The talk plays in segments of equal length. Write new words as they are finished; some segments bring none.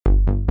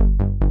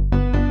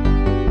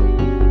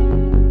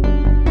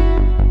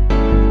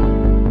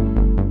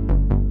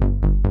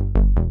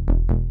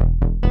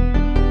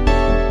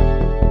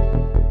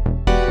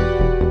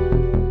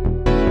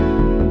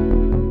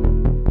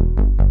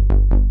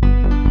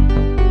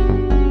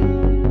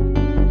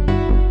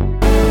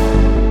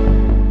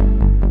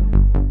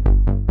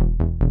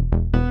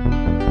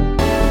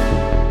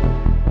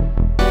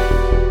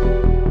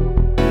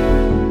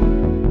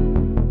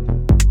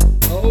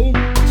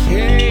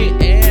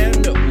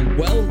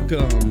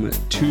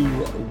to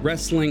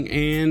Wrestling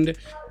and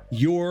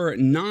your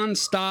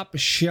non-stop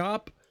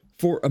shop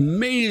for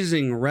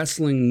amazing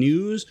wrestling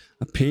news,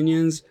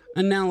 opinions,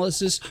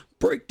 analysis,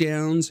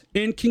 breakdowns,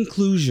 and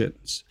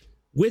conclusions.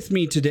 With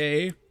me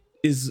today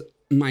is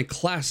my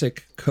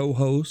classic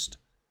co-host,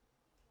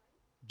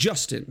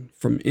 Justin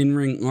from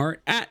In-Ring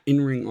Art at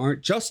In-Ring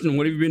Art. Justin,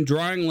 what have you been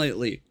drawing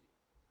lately?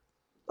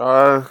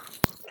 Kind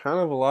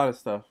of a lot of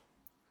stuff.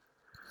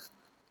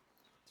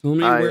 Tell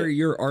me where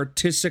your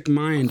artistic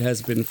mind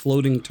has been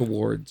floating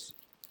towards.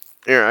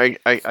 Here,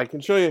 I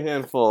can show you a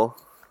handful.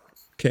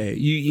 Okay,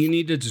 you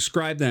need to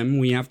describe them.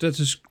 We have to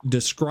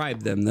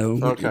describe them, though.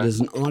 Okay. It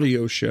is an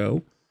audio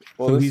show.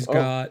 Well, so he's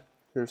got...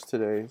 Here's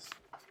today's.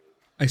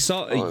 I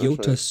saw a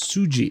Yota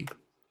Tsuji.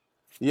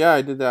 Yeah,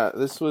 I did that.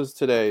 This was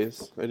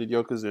today's. I did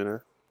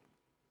Yokozuna.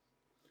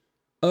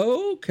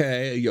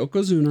 Okay, a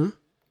Yokozuna.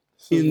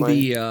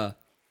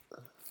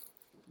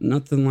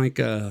 Nothing like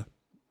a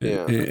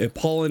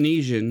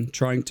Polynesian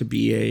trying to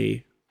be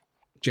a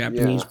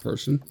Japanese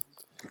person.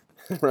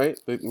 Right?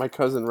 My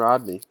cousin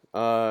Rodney.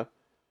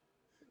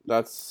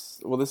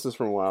 This is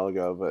from a while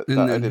ago, but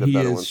I did a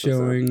better one. He is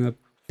showing a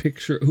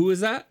picture. Who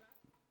is that?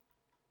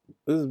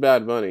 This is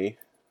Bad Bunny.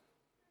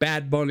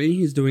 Bad Bunny.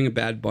 He's doing a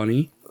Bad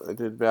Bunny. I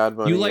did Bad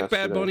Bunny. You like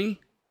yesterday. Bad Bunny?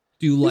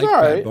 Do you like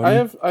Bad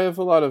Bunny? I have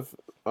a lot of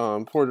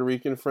Puerto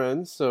Rican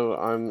friends, so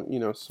I'm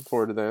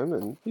supportive of them,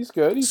 and he's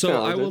good. He's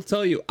talented. I will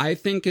tell you, I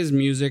think his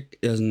music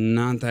is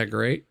not that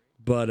great,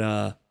 but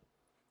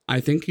I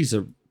think he's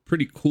a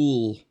pretty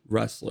cool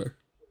wrestler.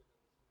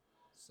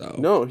 So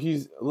no,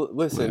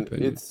 listen.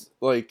 It's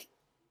like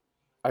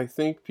I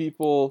think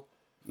people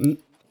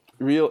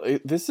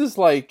this is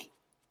like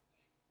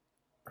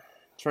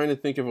trying to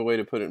think of a way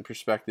to put it in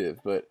perspective,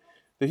 but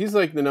he's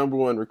like the number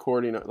one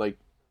recording, like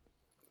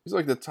he's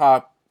like the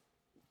top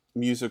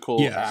musical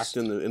act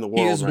in the world.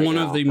 He is one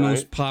of the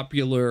most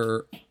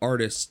popular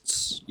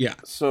artists. Yeah.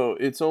 So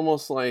it's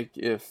almost like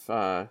if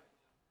and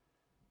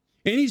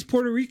he's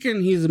Puerto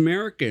Rican, he's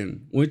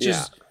American, which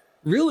is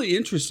really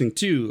interesting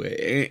too.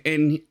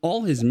 And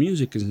all his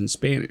music is in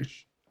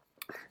Spanish.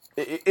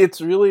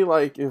 It's really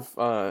like if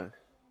I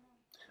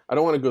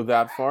don't want to go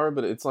that far,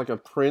 but it's like a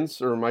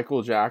Prince or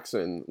Michael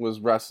Jackson was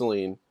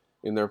wrestling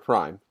in their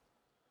prime.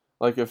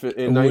 Like if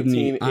in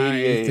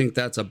 1988... I think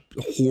that's a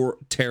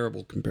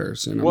terrible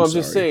comparison. I'm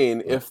just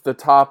saying, if the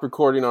top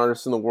recording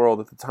artist in the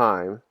world at the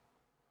time,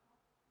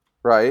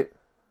 right,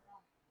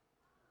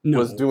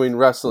 was doing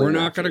wrestling We're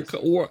not going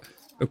to...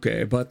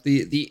 Okay, but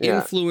the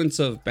influence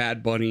of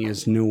Bad Bunny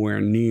is nowhere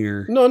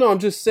near... No, I'm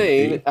just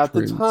saying, at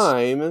the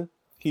time...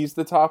 He's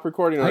the top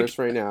recording artist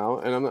right now,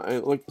 and I'm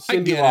not, like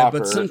Cyndi Lauper.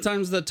 But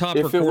sometimes the top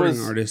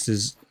recording artist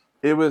is.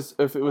 If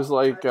it was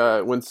like if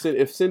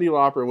Cyndi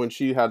Lauper when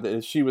she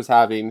was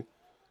having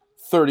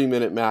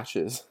 30-minute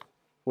matches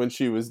when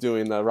she was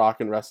doing the rock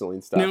and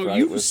wrestling stuff. Now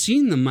you've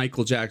seen the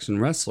Michael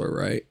Jackson wrestler,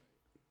 right?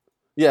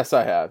 Yes,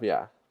 I have.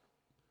 Yeah.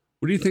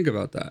 What do you think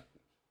about that?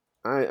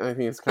 I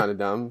think it's kind of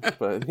dumb,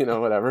 but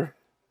whatever.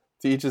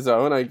 To each his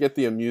own. I get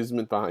the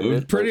amusement behind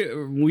it.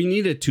 We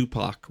need a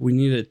Tupac. We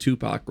need a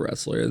Tupac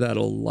wrestler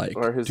that'll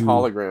or his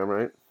hologram,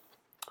 right?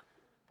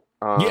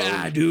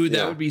 Yeah, dude,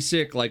 that would be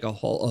sick. Like a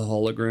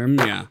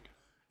hologram, yeah.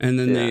 And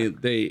then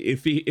they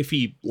if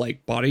he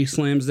like body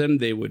slams them,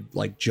 they would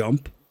like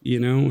jump,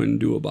 and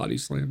do a body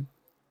slam.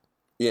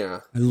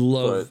 Yeah, I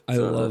love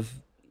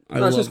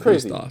just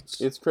crazy. Those thoughts.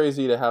 It's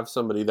crazy to have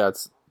somebody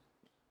that's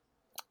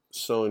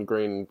so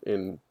ingrained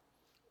in.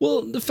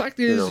 Well, the fact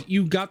is,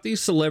 you got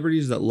these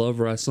celebrities that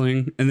love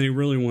wrestling, and they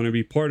really want to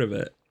be part of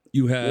it.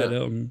 You had,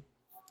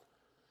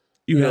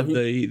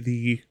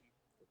 the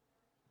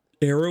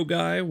Arrow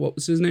guy. What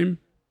was his name?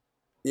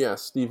 Yeah,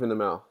 Stephen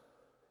Amell.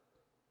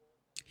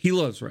 He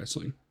loves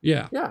wrestling.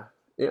 Yeah. Yeah,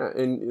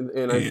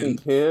 and I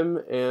think him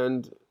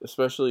and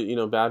especially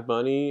Bad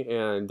Bunny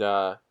and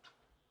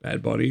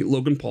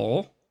Logan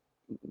Paul.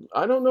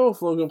 I don't know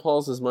if Logan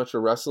Paul's as much a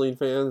wrestling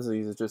fan.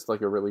 He's just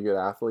like a really good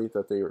athlete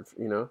that they were,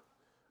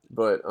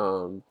 But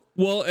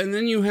well, and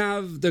then you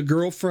have the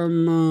girl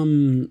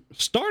from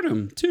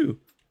Stardom too,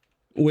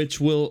 which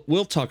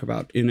we'll talk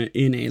about in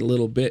a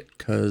little bit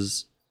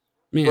because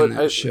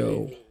that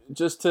show.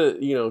 Just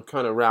to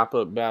kind of wrap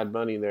up Bad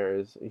Bunny,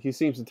 he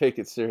seems to take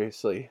it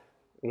seriously,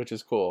 which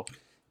is cool.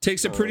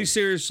 Takes it pretty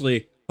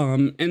seriously.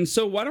 And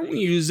so why don't we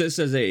use this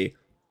as a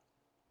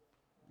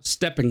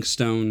stepping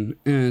stone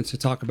to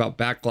talk about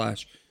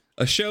Backlash,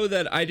 a show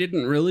that I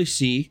didn't really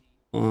see.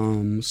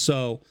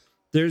 So.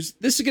 This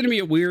is going to be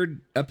a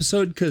weird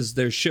episode because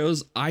there's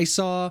shows I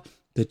saw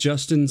that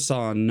Justin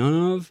saw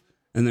none of,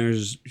 and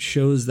there's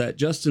shows that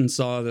Justin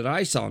saw that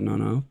I saw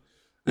none of.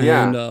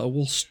 And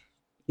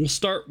we'll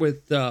start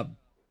with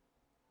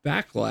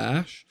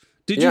Backlash.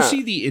 Did you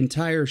see the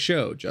entire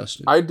show,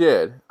 Justin? I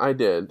did.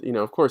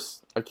 Of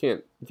course, I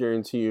can't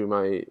guarantee you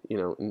my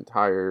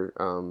entire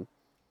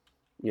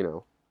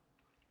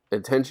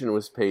attention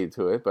was paid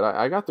to it, but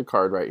I got the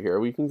card right here.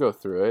 We can go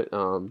through it.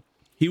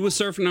 He was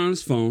surfing on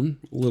his phone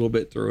a little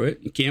bit through it.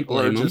 You can't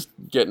blame him. Or just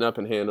getting up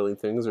and handling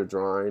things or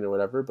drawing or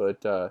whatever.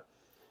 But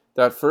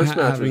that first match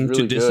was really good.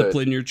 Having to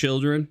discipline your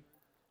children?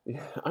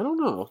 Yeah, I don't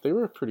know. They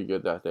were pretty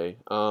good that day.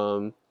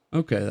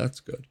 Okay, that's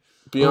good.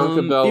 Bianca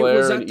It was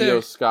Belair and at Io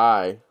the.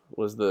 Sky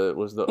was the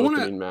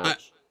opening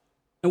match.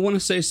 I want to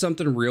say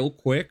something real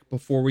quick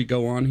before we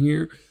go on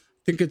here.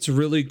 I think it's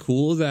really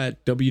cool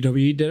that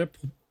WWE did a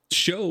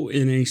show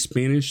in a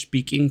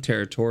Spanish-speaking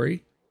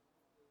territory.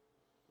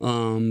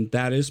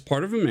 That is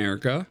part of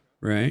America,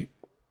 right?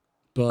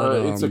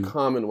 But it's a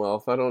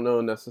Commonwealth. I don't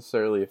know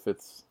necessarily if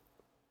it's.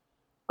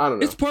 I don't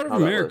know. It's part of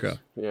America.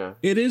 Yeah,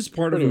 it is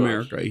part of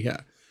America. Much.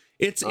 Yeah,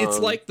 it's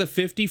like the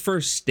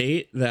 51st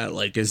state that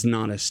like is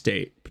not a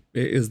state.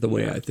 Is the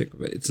way I think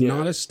of it. It's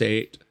not a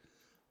state.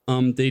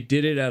 They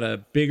did it at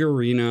a big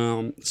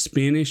arena,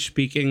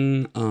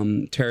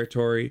 Spanish-speaking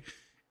territory,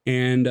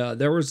 and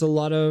there was a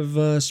lot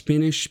of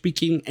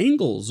Spanish-speaking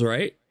angles,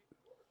 right?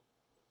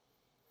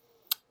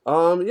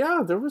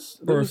 Yeah, there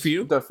was a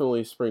few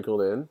definitely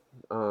sprinkled in.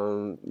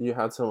 You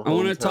had some. I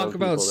want to talk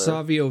about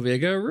Savio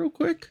Vega real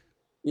quick.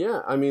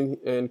 Yeah, I mean,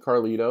 and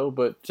Carlito,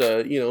 but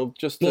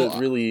just to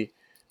really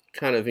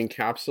kind of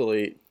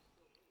encapsulate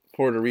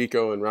Puerto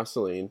Rico and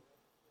wrestling.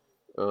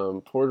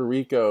 Puerto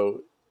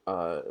Rico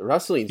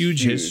wrestling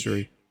huge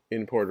history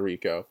in Puerto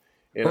Rico,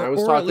 and I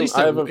was talking. At least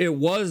it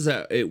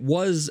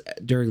was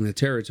during the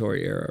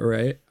territory era,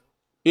 right?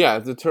 Yeah,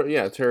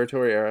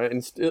 territory era,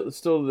 and still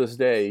to this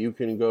day, you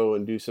can go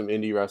and do some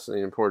indie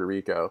wrestling in Puerto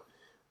Rico.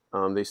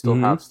 They still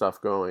have stuff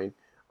going.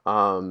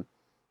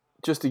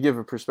 Just to give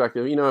a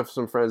perspective, I have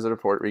some friends that are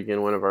Puerto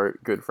Rican, one of our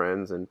good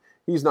friends, and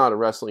he's not a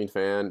wrestling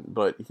fan,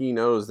 but he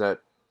knows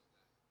that,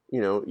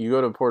 you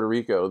go to Puerto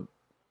Rico,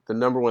 the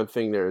number one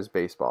thing there is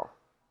baseball.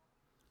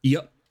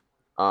 Yep.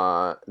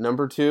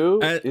 Number two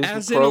is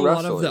as pro in a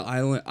wrestling. lot of the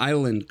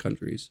island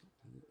countries.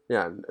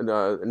 Yeah.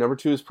 Number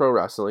two is pro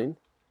wrestling.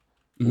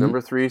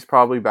 Number three is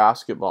probably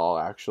basketball,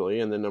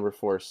 actually, and then number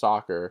four is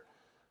soccer.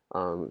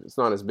 It's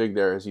not as big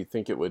there as you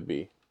think it would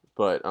be,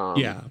 but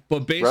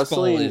but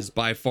baseball is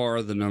by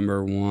far the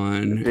number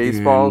one.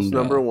 Baseball's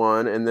number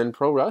one, and then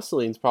pro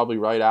wrestling's probably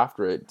right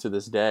after it to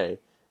this day.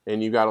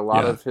 And you got a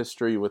lot of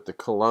history with the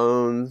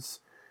Colognes,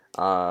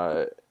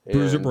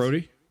 Bruiser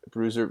Brody.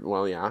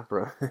 Well, yeah,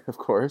 of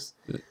course.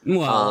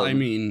 Well, I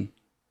mean,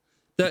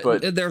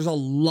 there's a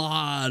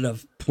lot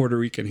of Puerto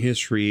Rican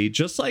history,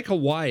 just like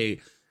Hawaii.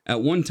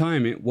 At one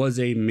time, it was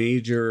a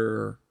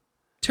major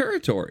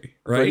territory,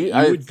 right?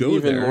 You would go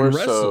there and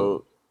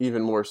wrestle.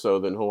 Even more so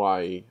than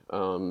Hawaii.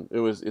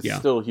 It's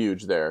still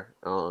huge there.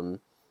 And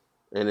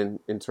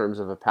in terms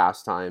of a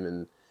pastime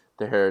and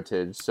the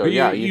heritage. So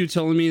you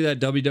telling me that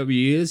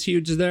WWE is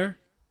huge there?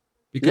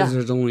 Because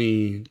there's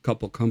only a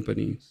couple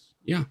companies.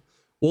 Yeah.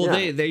 Well,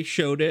 they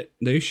showed it.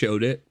 They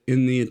showed it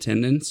in the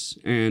attendance,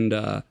 and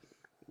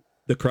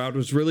the crowd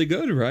was really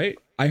good, right?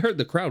 I heard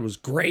the crowd was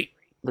great.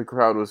 The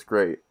crowd was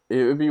great.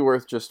 It would be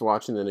worth just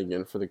watching it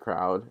again for the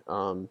crowd.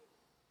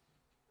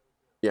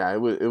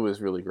 It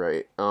was really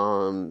great.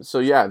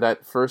 That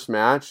first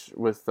match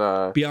with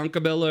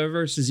Bianca Belair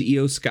versus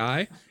Io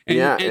Sky,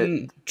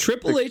 and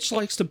Triple H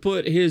likes to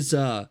put his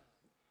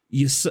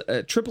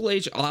Triple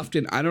H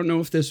often. I don't know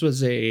if this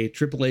was a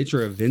Triple H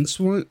or a Vince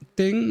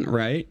thing,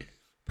 right?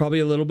 Probably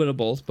a little bit of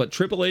both, but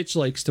Triple H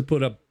likes to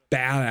put a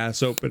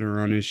badass opener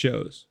on his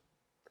shows.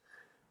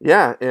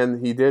 Yeah,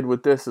 and he did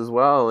with this as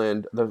well,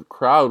 and the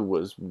crowd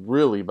was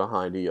really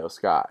behind Io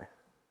Sky.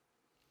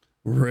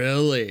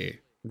 Really?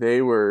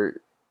 They were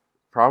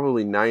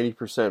probably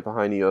 90%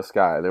 behind Io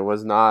Sky. That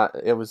was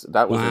interesting.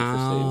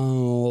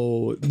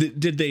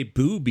 Did they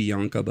boo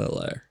Bianca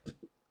Belair?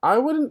 I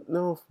wouldn't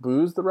know if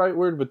boo's the right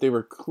word, but they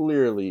were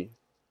clearly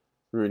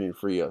rooting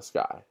for Io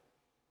Sky.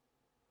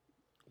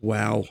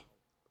 Wow.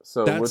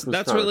 So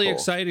that's really cool.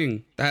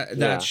 Exciting.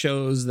 That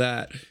shows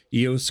that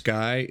Io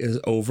Sky is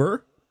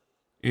over.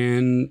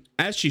 And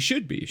as she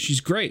should be. She's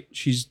great.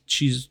 She's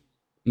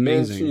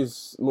amazing. And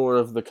she's more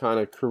of the kind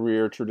of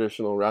career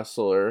traditional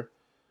wrestler,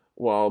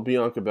 while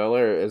Bianca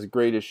Belair, as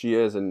great as she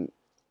is, and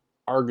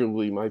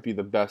arguably might be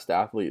the best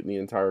athlete in the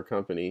entire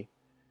company,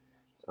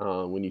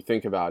 when you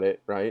think about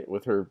it, right?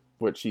 With her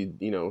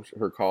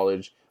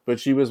college. But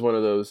she was one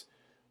of those,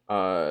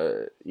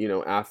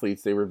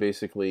 athletes. They were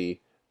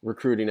basically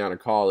recruiting out of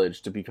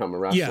college to become a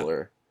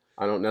wrestler.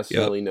 Yeah. I don't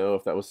necessarily know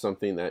if that was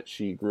something that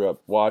she grew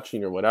up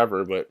watching or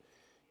whatever, but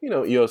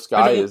Io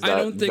Sky is that.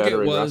 I don't think it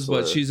was,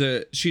 wrestler. But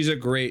she is a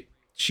great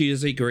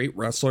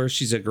wrestler.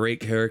 She's a great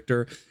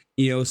character.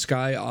 Io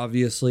Sky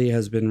obviously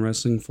has been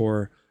wrestling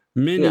for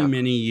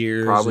many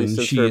years, probably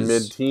since her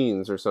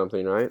mid-teens or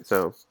something, right?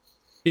 So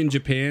in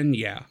Japan,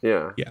 and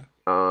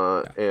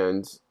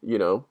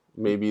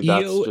maybe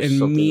that's Io just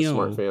something Mio.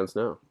 Smart fans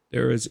know.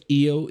 There was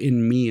Io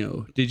and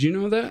Mio. Did you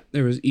know that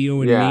there was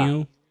Io and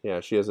Mio? Yeah,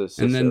 she has a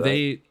sister, and then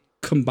they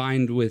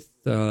combined with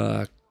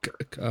Asuka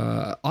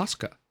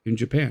in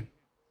Japan.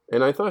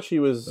 And I thought she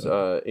was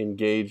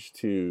engaged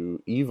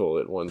to Evil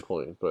at one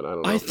point, but I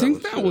don't know. I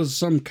think that was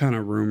some kind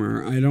of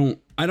rumor. I don't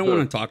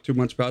want to talk too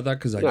much about that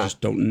because I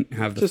just don't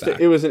have the facts.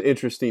 It was an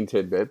interesting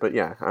tidbit, but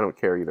I don't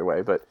care either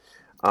way. But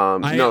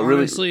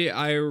honestly,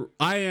 I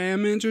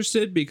am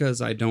interested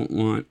because I don't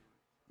want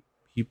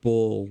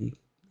people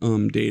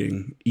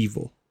dating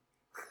Evil.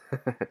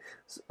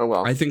 Oh,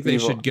 well, I think they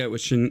should get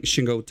with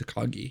Shingo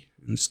Takagi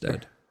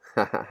instead.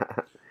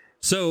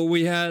 So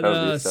we had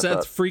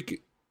Seth freaking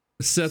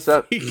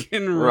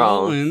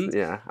Rollins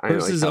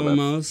versus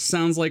Omos.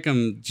 Sounds like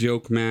a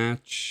joke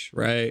match,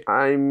 right?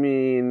 I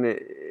mean, this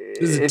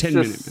is a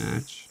 10-minute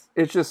match.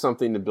 It's just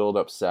something to build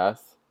up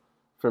Seth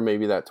for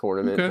maybe that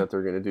tournament that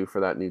they're going to do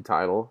for that new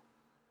title.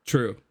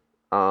 True.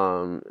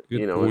 Good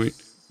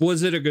point.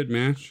 Was it a good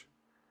match?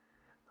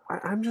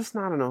 I'm just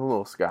not an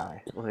Omos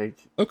guy. Like,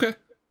 okay.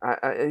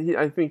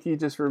 I think he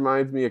just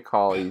reminds me of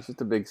Collie. He's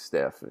just a big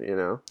stiff, you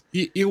know?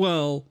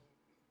 Well,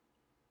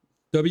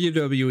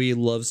 WWE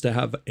loves to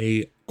have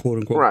a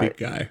quote-unquote big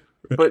guy.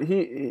 But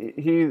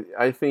he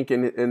I think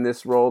in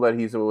this role that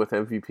he's in with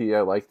MVP,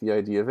 I like the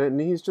idea of it.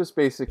 And he's just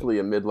basically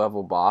a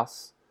mid-level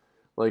boss.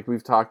 Like,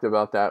 we've talked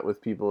about that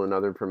with people in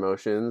other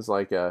promotions,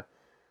 like a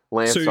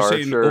Lance Archer. So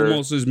you're saying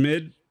almost as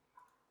mid?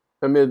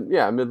 A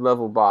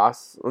mid-level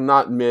boss. Well,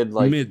 not mid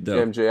like mid,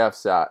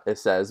 MJF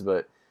says,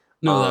 but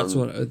no, that's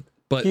what.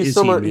 But he's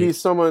someone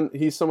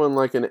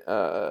like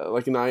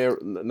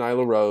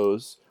Nyla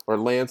Rose or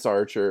Lance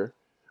Archer,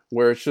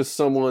 where it's just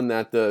someone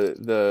that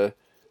the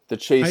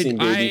chasing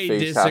babyface has to go through. I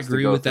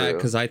disagree with that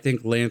because I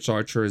think Lance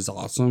Archer is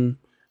awesome.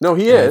 No,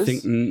 he is. I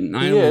think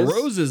Nyla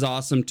Rose is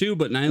awesome too,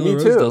 but Nyla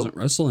Rose doesn't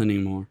wrestle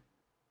anymore.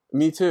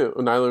 Me too.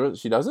 Nyla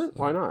Rose, she doesn't?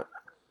 Why not?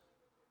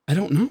 I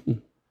don't know.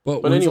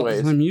 But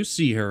anyways, the time you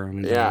see her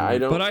on I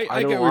don't. But I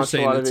get what you're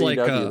saying. It's like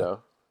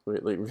though,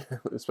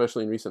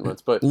 especially in recent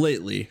months. But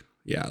lately.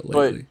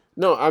 But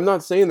no, I'm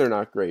not saying they're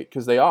not great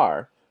because they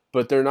are.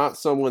 But they're not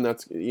someone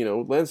that's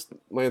Lance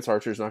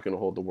Archer's not going to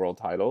hold the world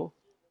title.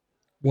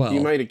 Well, he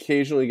might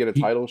occasionally get a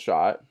title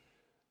shot.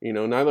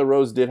 Nyla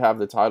Rose did have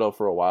the title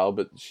for a while,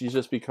 but she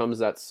just becomes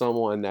that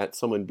someone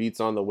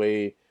beats on the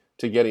way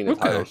to getting a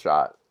title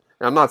shot.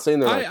 And I'm not saying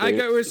they're not great. I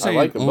get what you're saying.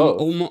 I like them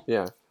both.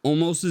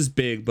 Almost as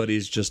big, but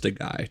he's just a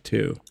guy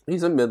too.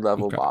 He's a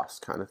mid-level boss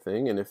kind of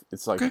thing, and if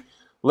it's like,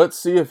 let's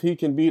see if he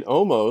can beat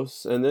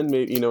Omos, and then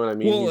maybe you know what I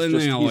mean. Well, and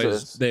they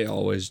always do. They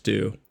always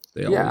do.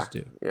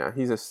 Yeah,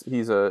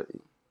 he's a.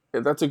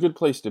 That's a good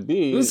place to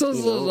be. This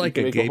is like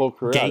a whole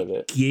career out of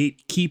it.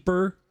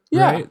 Gatekeeper,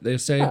 right? They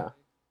say.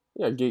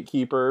 Yeah,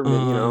 gatekeeper.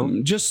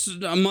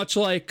 Just much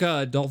like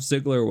Dolph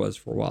Ziggler was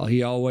for a while.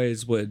 He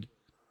always would,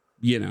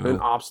 an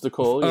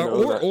obstacle,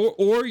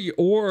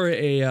 or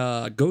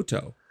a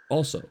Goto.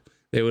 Also,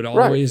 they would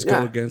always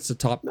go against the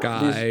top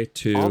guy.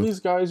 All these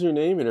guys you're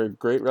naming are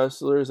great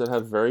wrestlers that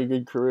have very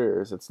good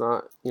careers. It's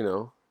not,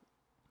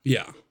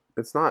 Yeah.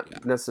 It's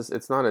not necessary.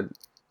 It's not a,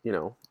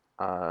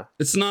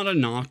 it's not a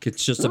knock.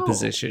 It's just a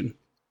position.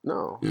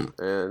 No. Yeah.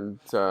 And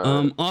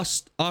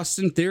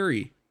Austin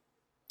Theory.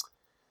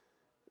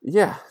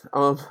 Yeah.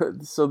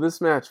 So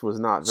this match was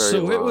not very.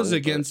 So it was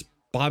against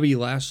Bobby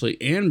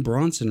Lashley and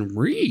Bronson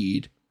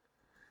Reed.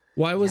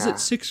 Why was it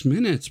 6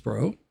 minutes,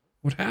 bro?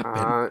 What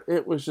happened?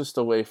 It was just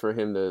a way for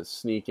him to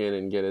sneak in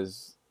and get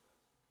his,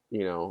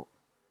 finisher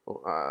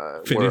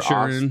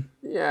in.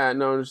 Yeah,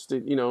 no, just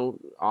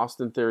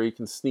Austin Theory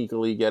can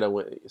sneakily get a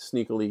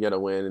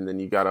win, and then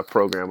you got a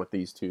program with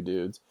these two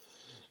dudes.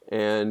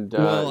 And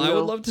I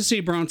would love to see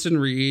Bronson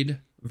Reed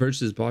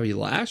versus Bobby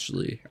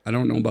Lashley. I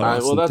don't know about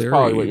Austin that's Theory,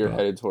 probably what you're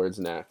headed towards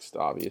next,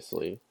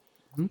 obviously.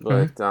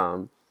 Okay.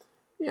 But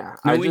yeah,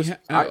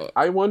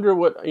 I wonder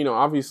what,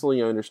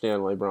 obviously I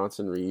understand why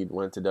Bronson Reed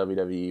went to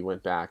WWE,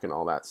 went back and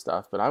all that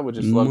stuff, but I would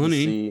just love to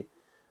see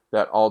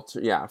that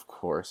of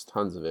course,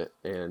 tons of it,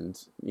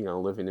 and,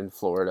 living in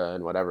Florida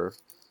and whatever,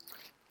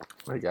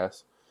 I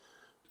guess.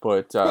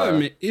 But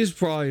he's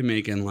probably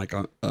making like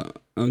a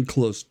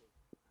close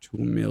to $1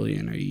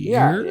 million a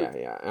year.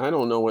 Yeah. And I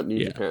don't know what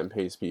New Japan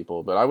pays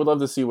people, but I would love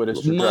to see what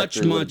his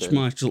trajectory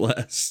much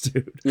less,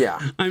 dude.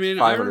 Yeah. I mean,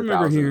 I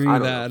remember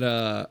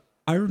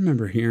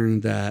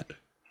hearing that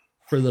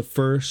for the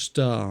first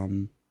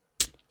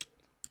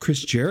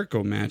Chris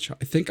Jericho match.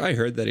 I think I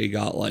heard that he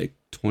got like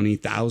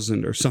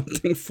 $20,000 or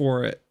something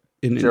for it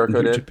in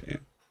New Japan.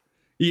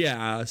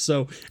 Yeah.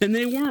 So, and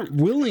they weren't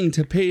willing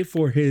to pay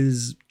for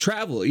his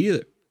travel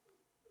either.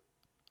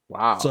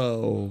 Wow.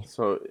 So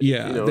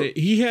yeah,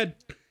 he had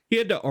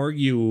to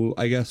argue,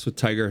 I guess, with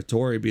Tiger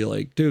Hattori, be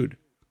like, dude,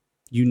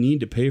 you need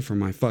to pay for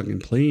my fucking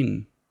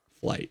plane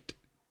flight.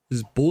 This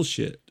is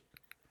bullshit.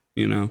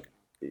 I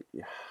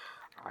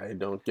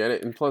don't get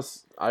it. And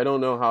plus, I don't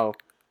know how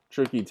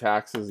tricky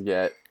taxes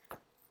get.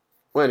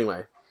 Well,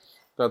 anyway.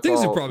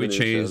 Things have probably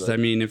changed. I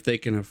mean, if they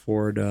can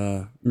afford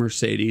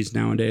Mercedes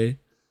nowadays.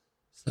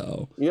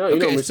 So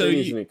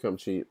Mercedes didn't come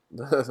cheap.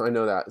 I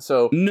know that.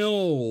 So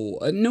no.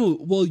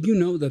 Well,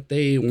 that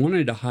they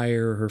wanted to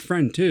hire her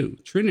friend too,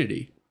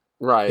 Trinity.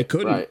 Right. They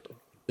couldn't. Right.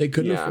 They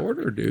couldn't afford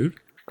her, dude.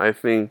 I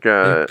think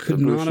they could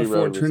not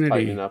afford Trinity.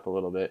 Tightening up a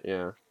little bit.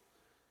 Yeah.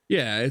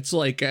 Yeah, it's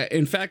like.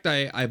 In fact,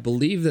 I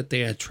believe that they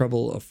had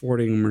trouble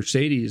affording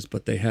Mercedes,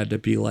 but they had to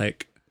be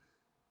like.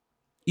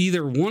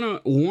 Either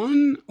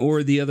one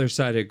or the other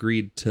side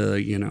agreed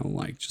to,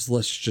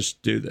 let's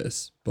just do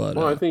this. But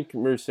I think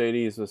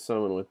Mercedes was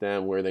someone with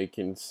them where they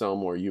can sell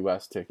more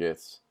U.S.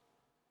 tickets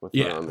with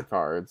on the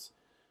cards.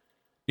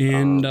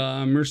 And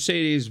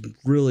Mercedes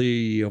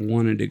really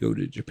wanted to go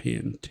to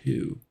Japan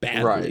too,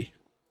 badly. Right.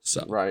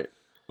 So right.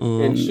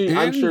 And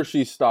I'm sure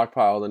she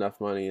stockpiled enough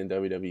money in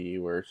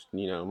WWE where,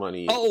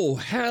 money. Oh,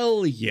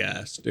 hell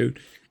yes, dude.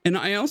 And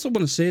I also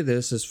want to say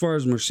this, as far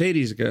as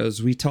Mercedes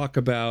goes, we talk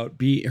about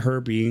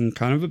her being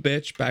kind of a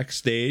bitch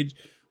backstage.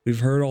 We've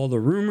heard all the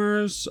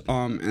rumors,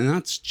 and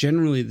that's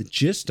generally the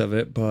gist of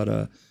it.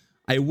 But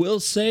I will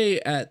say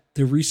at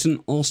the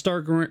recent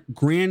All-Star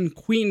Grand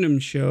Queendom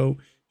show,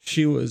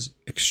 she was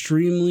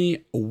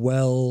extremely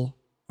well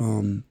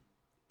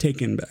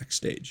taken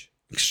backstage.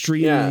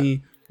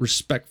 Extremely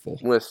respectful.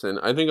 Listen,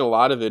 I think a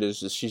lot of it is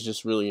just she's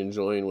just really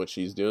enjoying what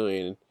she's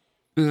doing.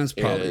 And that's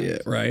probably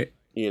it, right?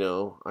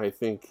 I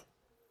think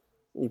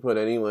you put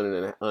anyone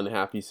in an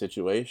unhappy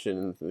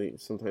situation,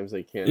 sometimes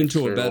they can't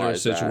into a better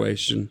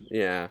situation. That.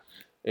 Yeah.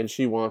 And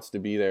she wants to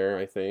be there,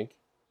 I think.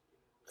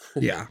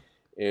 Yeah.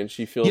 And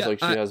she feels like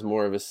she has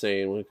more of a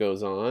say in what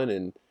goes on.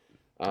 And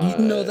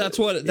that's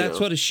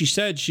what she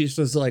said. She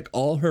says, like,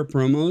 all her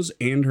promos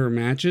and her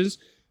matches,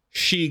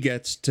 she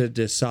gets to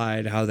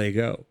decide how they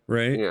go,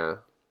 right? Yeah.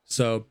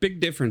 So big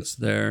difference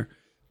there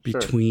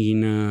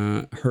between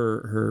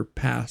her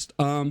past.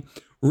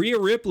 Rhea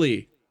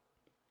Ripley,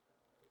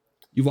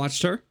 you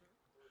watched her?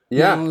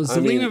 Yeah. Now,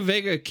 Zelina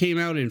Vega came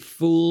out in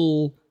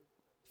full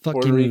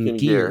fucking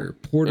gear.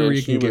 Puerto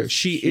Rican gear.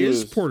 She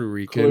is Puerto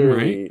Rican,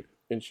 right?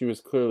 And she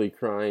was clearly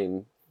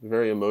crying.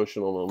 Very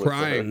emotional moment.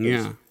 Crying,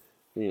 yeah.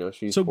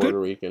 She's Puerto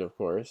Rican, of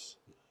course.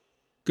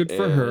 Good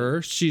for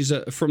her. She's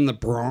from the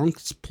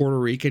Bronx, Puerto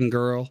Rican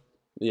girl.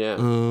 Yeah.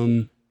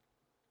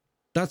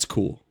 That's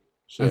cool.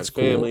 She had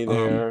family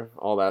there,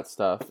 all that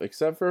stuff.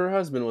 Except for her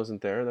husband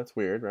wasn't there. That's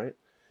weird, right?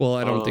 Well,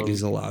 I don't think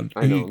he's allowed.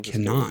 I know, he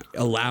cannot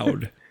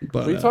allowed. But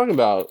what are you talking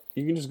about?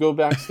 You can just go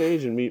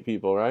backstage and meet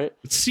people, right?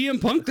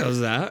 CM Punk does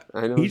that.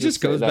 I know. He just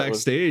goes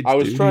backstage. I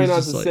was trying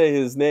not to say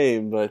his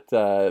name, but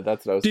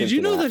that's what I was. Did you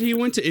know that he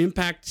went to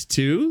Impact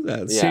too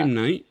that same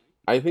night?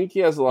 I think he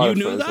has a lot of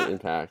friends at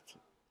Impact.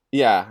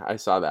 Yeah, I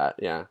saw that.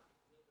 Yeah.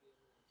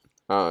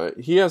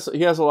 He has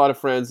a lot of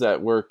friends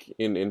that work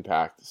in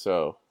Impact,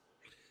 so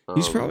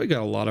he's probably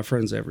got a lot of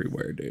friends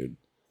everywhere, dude.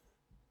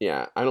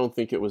 Yeah, I don't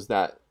think it was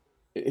that.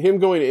 Him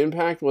going to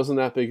Impact wasn't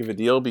that big of a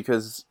deal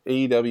because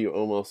AEW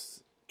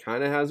almost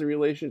kind of has a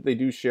relation. They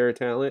do share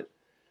talent,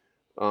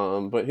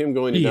 but him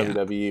going to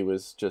WWE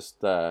was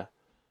just kind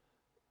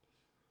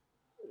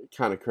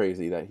of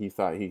crazy that he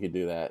thought he could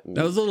do that. And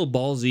that was a little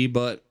ballsy,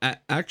 but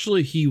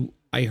actually,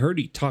 I heard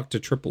he talked to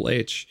Triple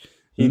H.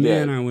 He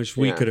did. I wish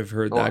we could have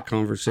heard that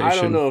conversation. I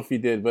don't know if he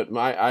did, but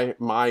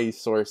my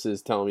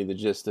sources tell me the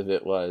gist of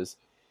it was,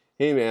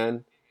 "Hey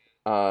man,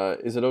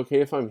 is it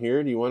okay if I'm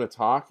here? Do you want to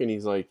talk?" And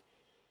he's like,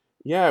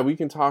 "Yeah, we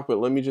can talk, but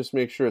let me just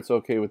make sure it's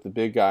okay with the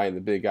big guy." And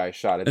the big guy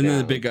shot it down. And then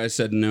the big guy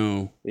said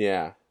no.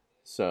 Yeah.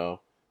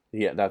 So,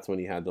 that's when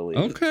he had to leave.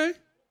 Okay.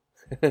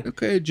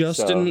 Okay,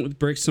 Justin,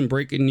 with some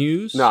breaking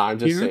news. No, I'm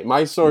just saying.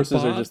 My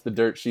sources are just the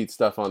dirt sheet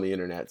stuff on the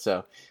internet.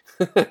 So,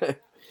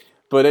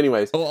 but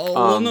anyways.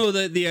 No,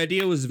 the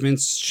idea was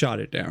Vince shot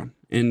it down.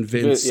 And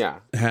Vince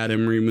had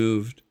him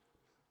removed.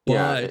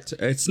 But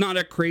it's not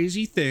a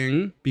crazy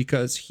thing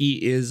because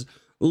he is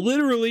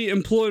literally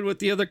employed with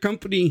the other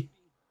company.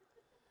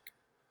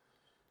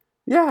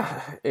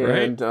 Yeah,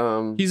 and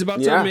right? He's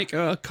about to make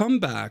a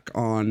comeback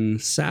on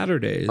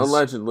Saturdays.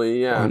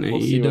 Allegedly, yeah. On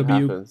we'll see what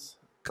happens.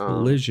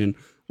 Collision.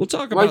 We'll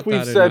talk about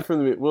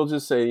that. We'll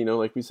just say,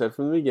 like we said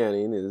from the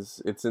beginning,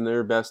 it's in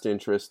their best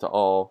interest to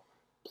all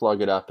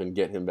plug it up and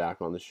get him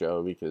back on the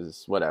show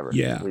because whatever.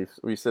 Yeah,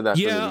 we said that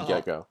from the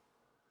get-go.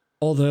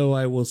 Although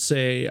I will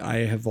say,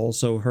 I have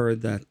also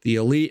heard that the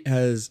Elite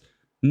has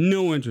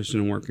no interest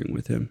in working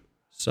with him.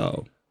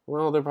 So,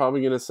 well, they're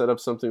probably going to set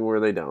up something where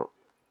they don't.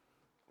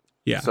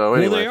 Yeah. So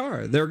anyway, they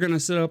are. They're going to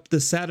set up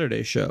the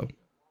Saturday show,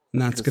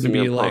 and that's going to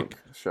be like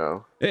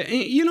show.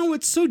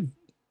 It's so.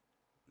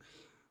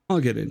 I'll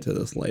get into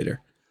this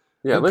later.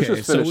 Yeah, let's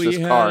just finish this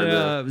card.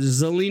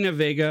 Zelina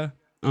Vega.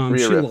 She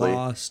Ripley.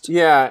 Lost.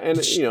 Yeah, and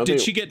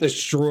did she get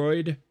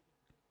destroyed?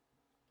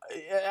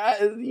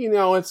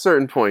 At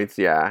certain points,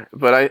 yeah.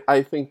 But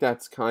I think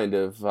that's kind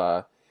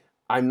of.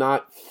 I'm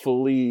not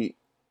fully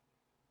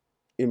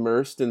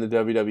immersed in the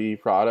WWE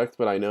product,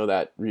 but I know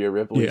that Rhea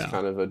Ripley is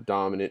kind of a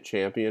dominant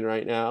champion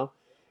right now,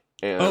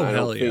 and I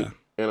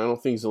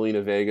don't think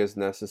Zelina Vega is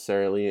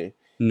necessarily at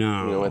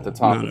the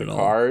top of the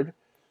card.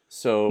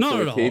 So not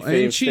from at a all.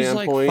 kayfabe And she's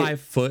standpoint, like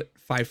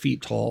 5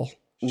 feet tall.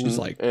 She's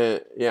like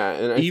and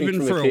I even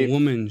think for a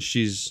woman,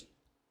 she's.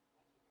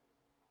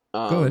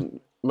 Go ahead.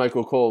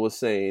 Michael Cole was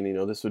saying,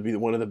 this would be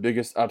one of the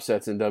biggest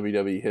upsets in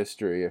WWE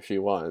history if she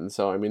won.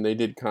 So, I mean, they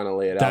did kind of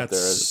lay it out there.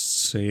 That's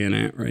saying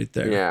it right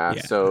there. Yeah,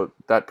 so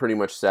that pretty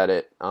much said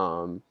it.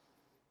 But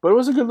it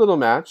was a good little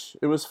match.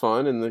 It was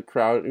fun, and the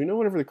crowd,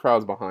 whenever the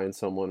crowd's behind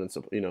someone, it's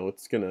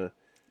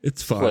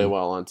it's fun. Play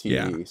well on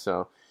TV. Yeah.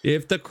 So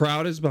if the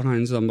crowd is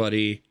behind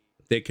somebody,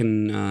 they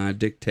can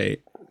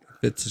dictate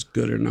if it's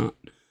good or not.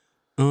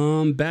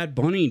 Bad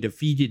Bunny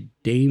defeated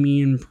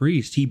Damian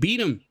Priest. He beat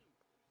him.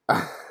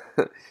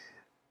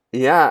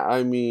 Yeah,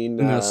 I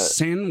mean... in a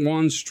San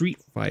Juan street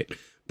fight.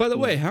 By the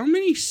way, how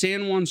many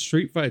San Juan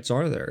street fights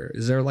are there?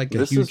 Is there like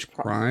a huge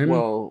crime?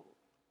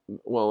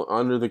 Well,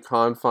 under the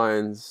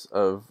confines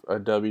of a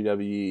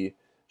WWE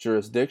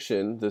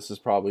jurisdiction, this is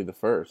probably the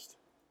first.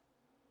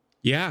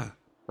 Yeah.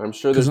 I'm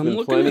sure there's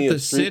been plenty of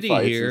street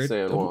fights in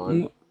San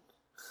Juan.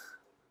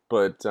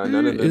 But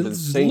none of them have been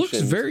sanctioned. It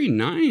looks very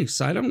nice.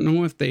 I don't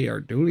know if they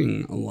are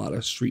doing a lot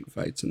of street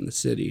fights in the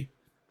city.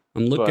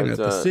 I'm looking at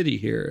the city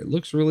here. It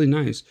looks really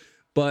nice.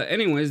 But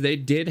anyways, they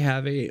did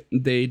have a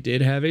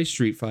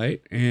street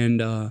fight. And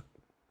do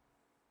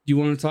you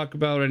want to talk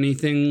about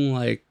anything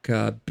like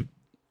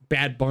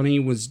Bad Bunny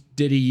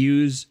did he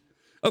use?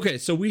 Okay,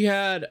 so we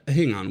had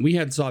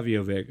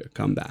Savio Vega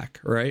come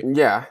back, right?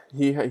 Yeah,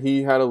 he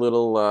had a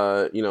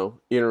little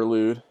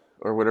interlude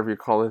or whatever you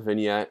call it,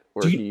 vignette,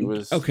 where he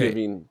was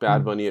giving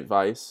Bad Bunny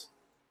advice.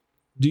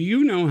 Do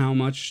you know how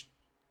much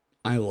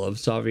I love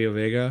Savio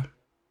Vega?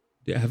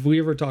 Have we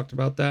ever talked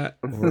about that?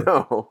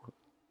 No.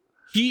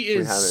 He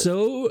is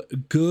so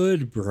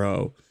good,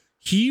 bro.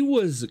 He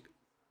was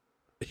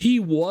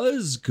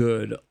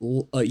good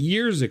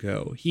years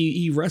ago.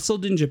 He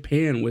wrestled in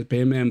Japan with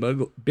Bam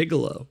Bam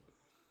Bigelow.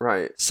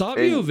 Right.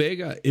 Savio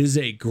Vega is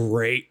a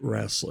great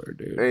wrestler,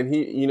 dude. And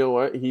you know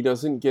what? He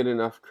doesn't get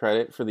enough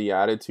credit for the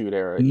Attitude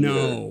Era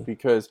either,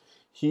 because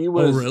he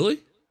was... Oh, really?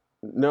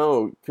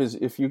 No, because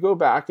if you go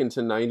back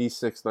into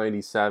 96,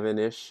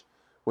 97-ish,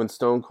 when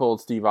Stone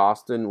Cold Steve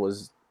Austin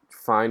was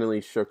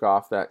finally shook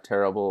off that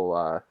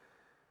terrible...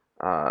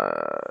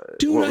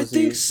 dude, I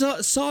think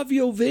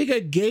Savio Vega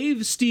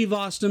gave Steve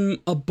Austin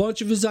a bunch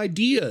of his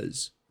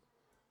ideas.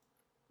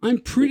 I'm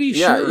pretty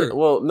sure. Yeah,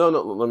 well,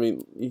 no. I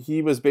mean,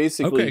 he was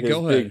basically his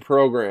big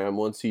program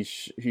once he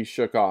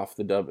shook off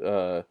the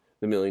 $1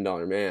 Million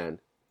Man.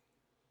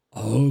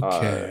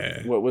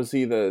 Okay. What was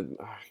he, the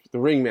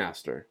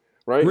ringmaster?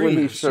 Right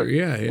ringmaster, when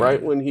he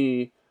right when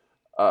he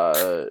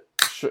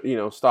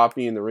stopped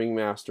being the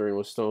ringmaster and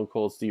was Stone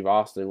Cold Steve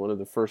Austin. One of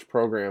the first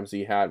programs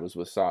he had was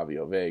with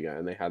Savio Vega,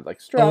 and they had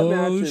like strap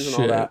matches and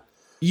all that.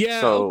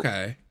 Yeah.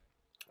 Okay.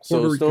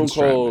 So Stone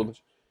Cold.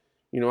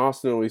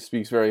 Austin always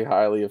speaks very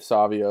highly of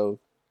Savio,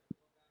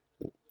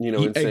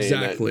 and saying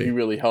that he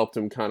really helped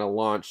him kind of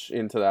launch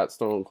into that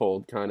Stone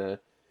Cold kind of,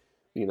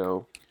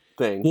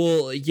 thing.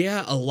 Well,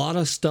 yeah, a lot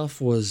of stuff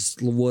was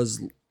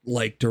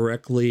like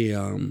directly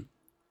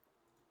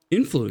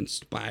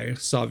influenced by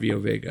Savio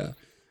Vega.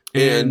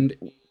 And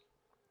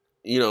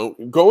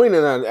going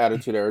in that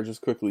Attitude Era,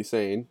 just quickly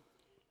saying,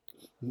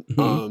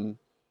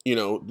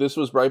 this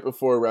was right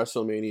before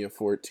WrestleMania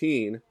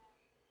 14.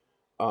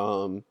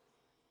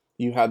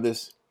 You had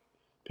this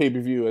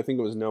pay-per-view, I think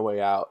it was No Way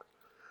Out.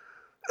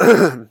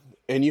 And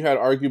you had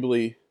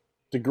arguably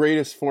the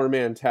greatest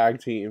four-man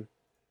tag team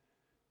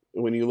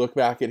when you look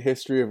back at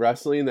history of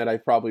wrestling that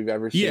I've probably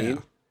ever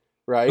seen.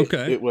 Right?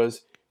 Okay. It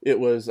was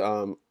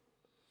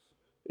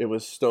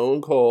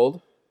Stone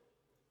Cold,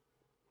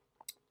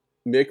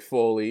 Mick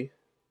Foley,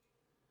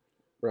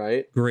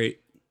 right?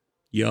 Great.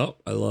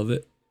 Yup, I love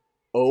it.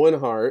 Owen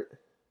Hart.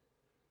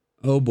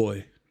 Oh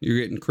boy, you're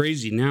getting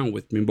crazy now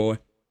with me, boy.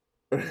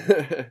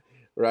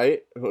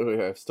 Right? We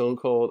have Stone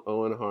Cold,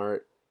 Owen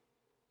Hart,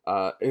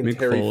 and Mick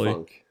Terry Foley.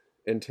 Funk.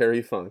 And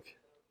Terry Funk.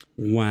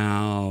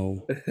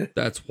 Wow.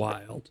 That's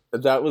wild.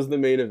 That was the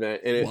main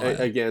event. And it,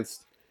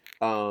 against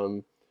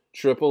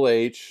Triple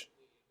H.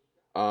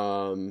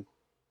 The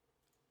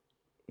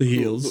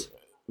heels.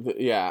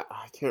 I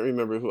can't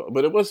remember who.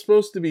 But it was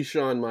supposed to be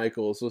Shawn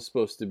Michaels.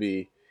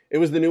 It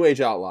was the New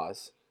Age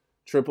Outlaws.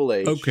 Triple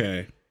H.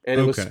 Okay. And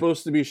it was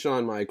supposed to be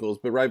Shawn Michaels,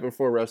 but right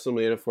before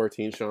WrestleMania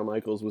 14, Shawn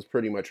Michaels was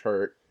pretty much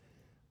hurt.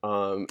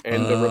 And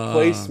the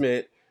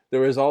replacement,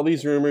 there was all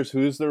these rumors,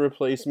 who's the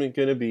replacement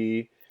going to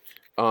be?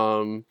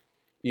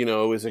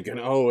 Is it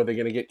are they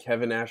going to get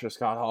Kevin Nash or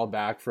Scott Hall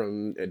back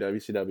from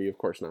WCW? Of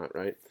course not,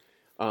 right?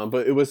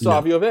 But it was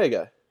Savio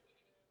Vega.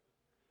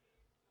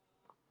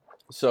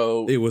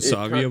 So it was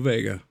Savio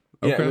Vega.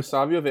 Okay. Yeah, it was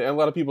Savio Vega. And a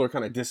lot of people are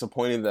kind of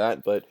disappointed in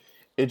that, but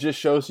it just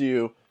shows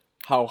you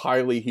how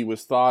highly he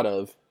was thought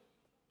of.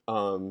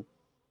 In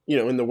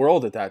the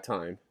world at that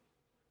time,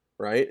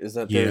 right? Is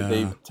that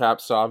they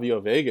tapped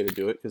Savio Vega to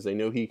do it because they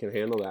knew he can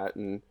handle that,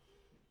 and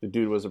the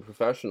dude was a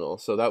professional.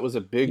 So that was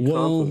a big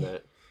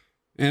compliment.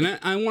 And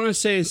I want to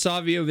say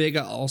Savio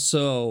Vega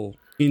also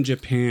in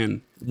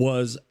Japan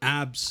was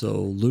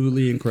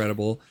absolutely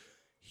incredible.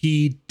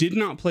 He did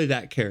not play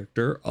that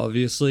character.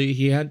 Obviously,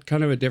 he had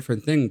kind of a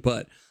different thing,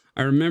 but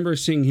I remember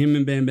seeing him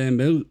in Bam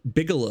Bam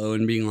Bigelow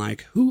and being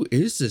like, who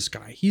is this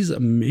guy? He's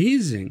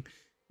amazing.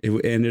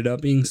 It ended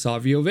up being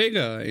Savio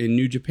Vega in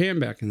New Japan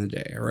back in the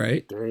day,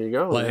 right? There you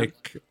go.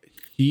 Like,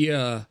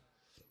 man.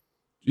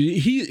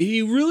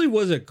 He really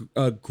was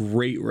a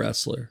great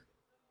wrestler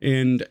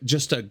and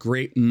just a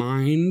great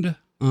mind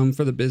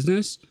for the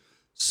business.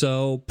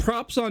 So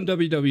props on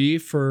WWE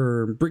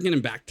for bringing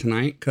him back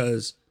tonight,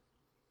 because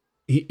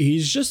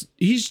he's just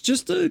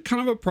a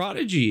kind of a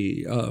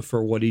prodigy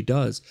for what he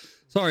does.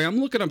 Sorry, I'm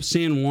looking up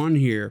San Juan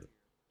here.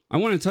 I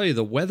want to tell you,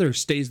 the weather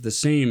stays the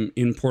same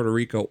in Puerto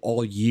Rico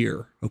all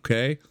year,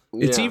 okay?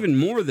 It's even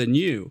more than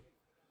you.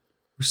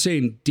 We're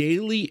saying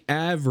daily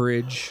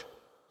average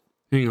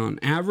hang on,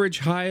 average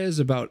high is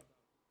about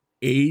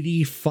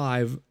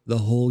 85 the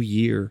whole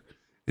year,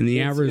 and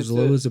the average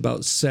low is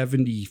about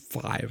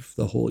 75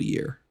 the whole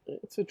year.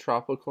 It's a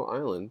tropical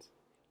island.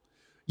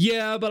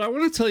 Yeah, but I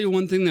want to tell you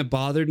one thing that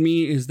bothered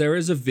me is there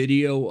is a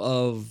video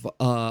of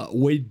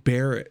Wade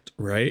Barrett,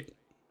 right?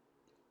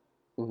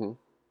 Mm-hmm.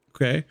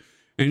 Okay,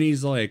 and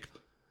he's like,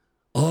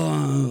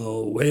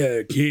 "Oh,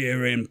 we're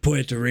here in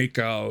Puerto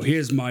Rico.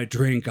 Here's my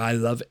drink. I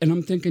love it." And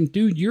I'm thinking,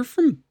 dude, you're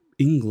from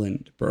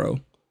England, bro.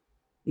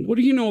 What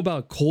do you know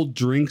about cold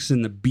drinks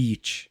and the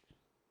beach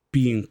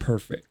being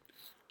perfect,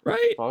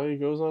 right? Probably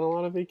goes on a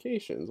lot of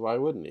vacations. Why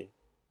wouldn't he?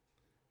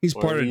 He's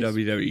part of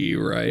WWE,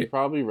 right? He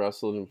probably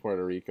wrestled in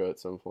Puerto Rico at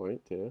some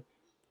point, too.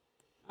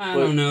 I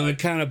don't know. It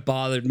kind of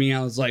bothered me.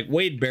 I was like,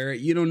 Wade Barrett,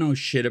 you don't know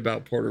shit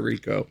about Puerto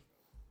Rico.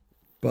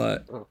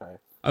 But okay.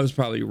 I was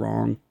probably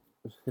wrong.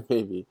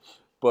 Maybe.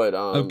 But,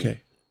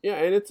 okay. Yeah,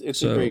 and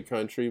it's a great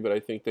country, but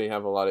I think they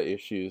have a lot of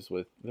issues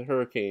with the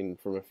hurricane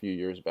from a few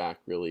years back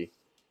really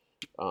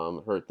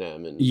hurt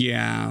them. And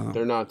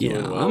they're not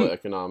doing well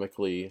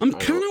economically. I'm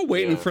kind of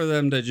waiting for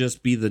them to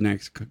just be the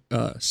next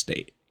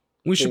state.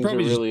 We should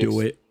probably just do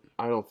it.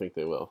 I don't think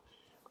they will.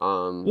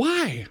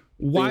 Why?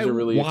 Things are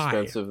really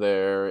expensive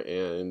there,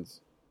 and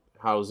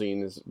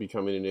housing is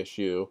becoming an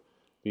issue.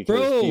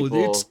 Because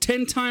it's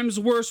 10 times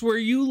worse where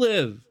you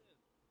live.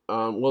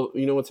 Well,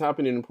 you know what's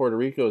happening in Puerto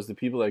Rico is the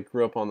people that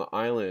grew up on the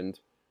island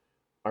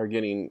are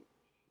getting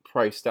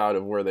priced out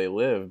of where they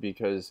live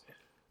because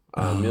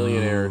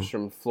millionaires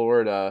from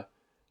Florida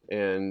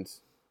and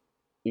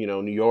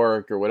New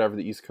York or whatever,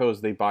 the East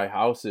Coast, they buy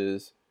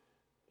houses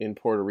in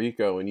Puerto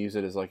Rico and use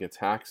it as like a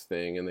tax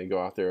thing, and they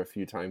go out there a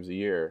few times a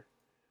year.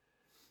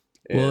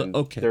 And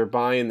they're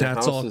buying the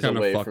houses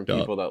away from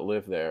people that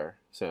live there.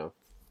 So,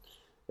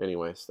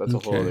 anyways, that's a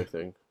whole other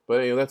thing.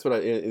 But that's what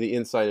the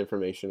inside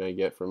information I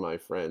get from my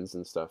friends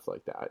and stuff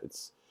like that.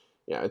 It's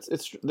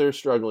they're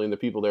struggling. The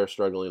people there are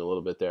struggling a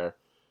little bit there.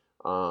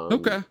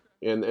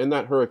 And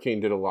that hurricane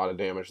did a lot of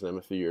damage to them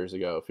a few years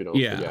ago, if you don't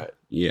forget.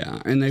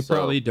 Yeah, and they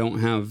probably don't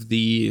have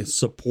the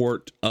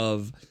support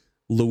of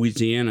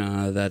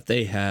Louisiana that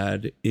they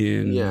had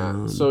in...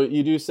 Yeah, so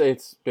you do say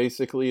it's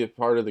basically a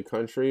part of the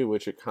country,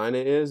 which it kind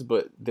of is,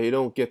 but they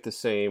don't get the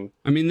same...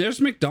 I mean, there's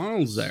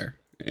McDonald's there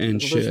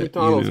and shit. There's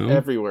McDonald's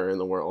everywhere in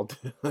the world.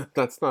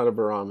 That's not a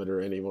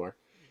barometer anymore.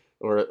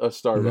 Or a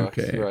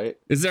Starbucks, right?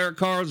 Is there a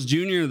Carl's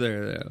Jr.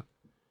 there, though?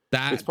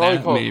 It's probably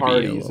called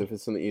Hardee's if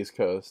it's on the East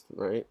Coast,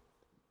 right?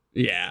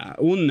 Yeah.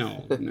 Well,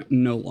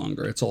 no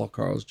longer. It's all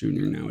Carl's Jr.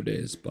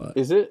 nowadays. But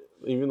is it?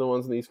 Even the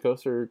ones in the East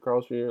Coast are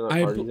Carl's Jr., not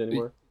Hardee's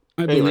anymore?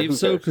 I believe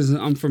so, because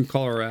I'm from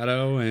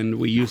Colorado, and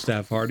we used to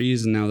have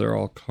Hardee's, and now they're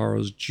all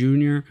Carl's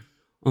Jr.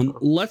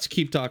 Let's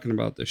keep talking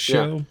about the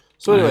show. Yeah.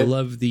 So anyway, I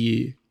love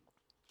the...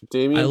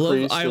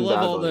 Priest I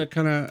love all the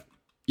kind of...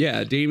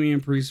 Yeah,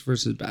 Damian Priest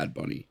versus Bad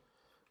Bunny.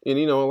 And,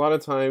 a lot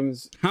of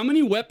times... How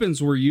many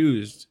weapons were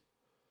used?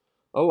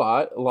 A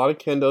lot. A lot of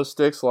kendo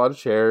sticks, a lot of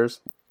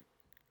chairs.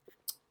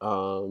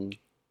 Any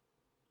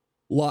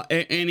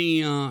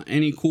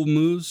cool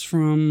moves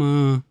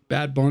from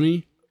Bad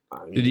Bunny?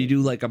 Did he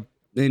do like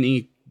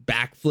any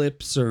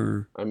backflips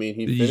or? I mean,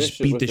 he finished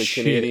it with the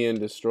Canadian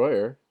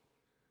Destroyer.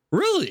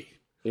 Really?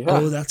 Yeah.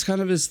 Oh, that's kind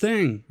of his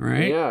thing,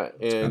 right? Yeah,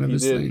 and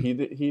he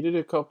did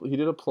a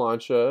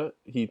plancha.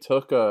 He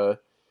took a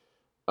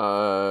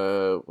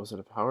was it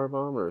a power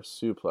bomb or a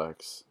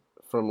suplex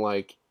from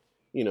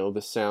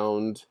the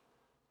sound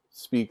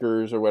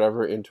speakers or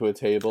whatever into a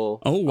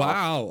table. Oh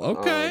wow!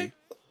 Okay.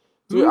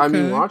 Dude, I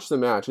mean, watch the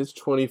match. It's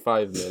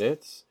 25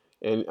 minutes,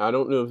 and I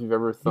don't know if you've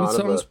ever thought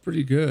of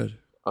pretty good.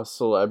 A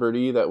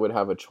celebrity that would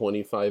have a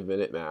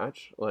 25-minute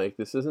match. Like,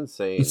 this is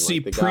insane. Let's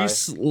see,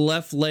 Priest's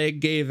left leg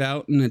gave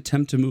out in an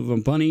attempt to move on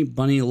Bunny.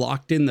 Bunny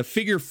locked in the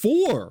figure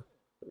four.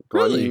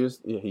 Really?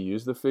 He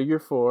used the figure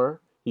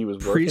four. He was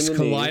working Priest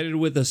collided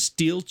with a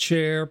steel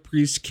chair.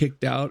 Priest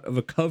kicked out of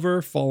a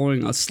cover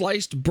following a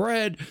sliced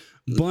bread.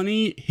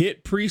 Bunny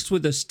hit Priest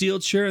with a steel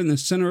chair in the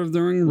center of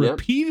the ring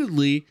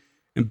repeatedly,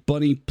 and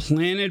Bunny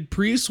planted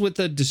Priest with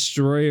a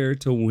destroyer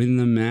to win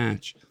the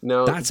match.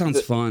 Now, that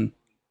sounds fun.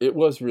 It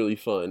was really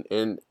fun.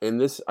 And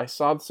this, I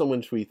saw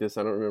someone tweet this.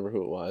 I don't remember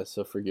who it was,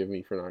 so forgive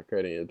me for not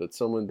crediting it. But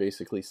someone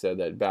basically said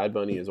that Bad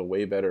Bunny is a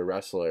way better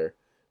wrestler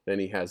than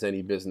he has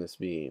any business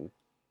being.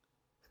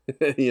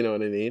 You know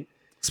what I mean?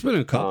 It's been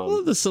a couple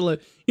of the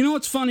You know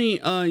what's funny?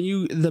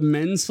 The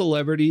men's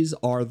celebrities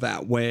are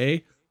that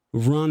way.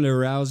 Ronda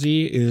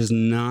Rousey is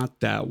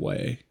not that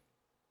way.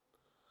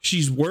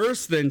 She's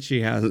worse than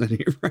she has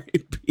any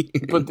right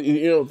being. But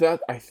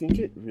that I think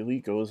it really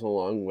goes a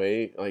long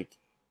way. Like,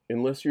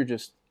 unless you're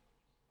just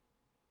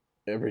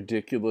a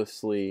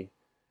ridiculously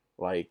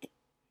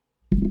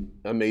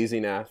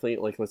amazing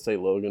athlete, like let's say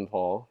Logan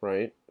Paul,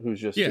 right? Who's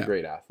just a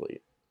great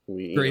athlete.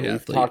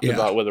 We've talked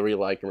about whether we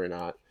like him or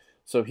not.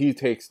 So he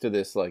takes to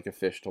this like a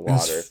fish to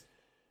water.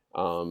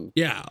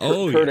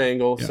 Kurt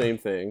Angle, same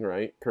thing,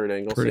 right? Kurt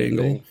Angle, same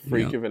thing.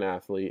 Freak of an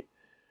athlete.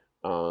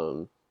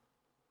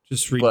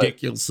 Just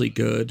ridiculously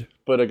good.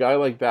 But a guy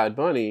like Bad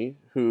Bunny,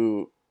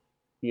 who,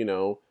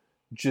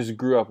 just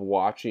grew up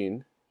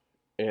watching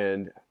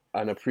and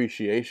an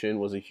appreciation,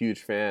 was a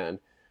huge fan.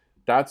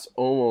 That's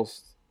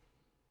almost,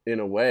 in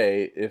a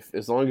way, if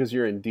as long as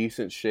you're in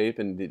decent shape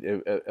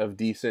and of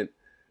decent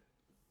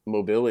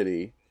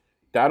mobility,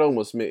 that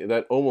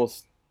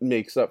almost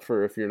makes up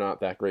for if you're not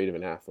that great of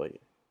an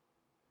athlete.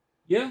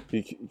 Yeah,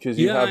 because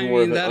you have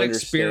more of an that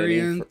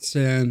experience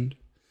and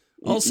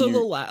also the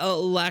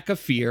lack of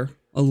fear.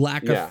 A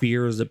lack of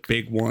fear is a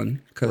big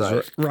one.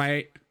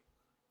 Right.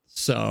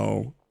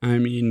 So I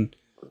mean,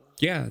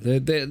 yeah, the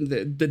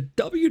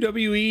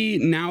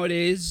WWE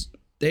nowadays,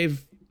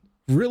 they've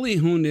really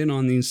honed in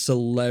on these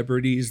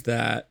celebrities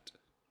that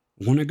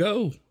want to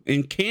go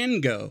and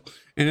can go,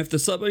 and if the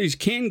celebrities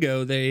can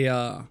go, they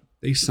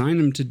sign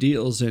them to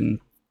deals,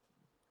 and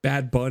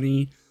Bad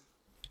Bunny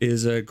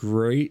is a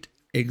great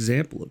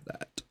example of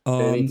that.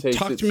 And he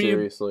takes it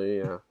seriously,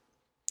 yeah.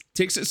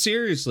 Takes it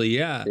seriously,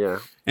 yeah. Yeah.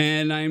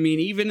 And I mean,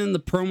 even in the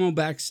promo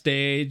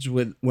backstage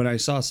when I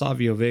saw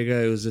Savio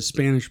Vega, it was a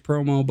Spanish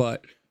promo,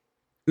 but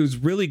it was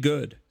really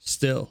good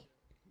still.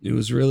 It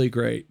was really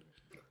great.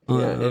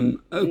 Yeah,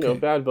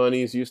 and Bad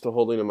Bunny's used to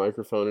holding a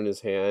microphone in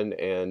his hand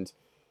and,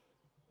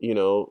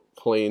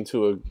 playing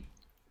to a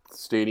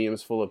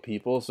stadiums full of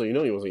people, so he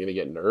wasn't going to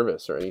get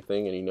nervous or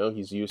anything, and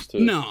he's used to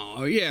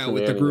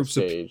with the groups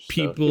of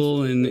people,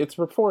 so and it's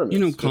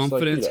performance,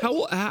 confidence.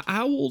 Like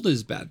how old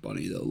is Bad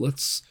Bunny though?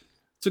 It's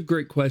a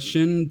great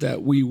question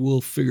that we will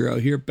figure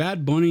out here.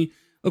 Bad Bunny,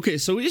 okay,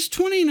 so he's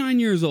 29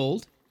 years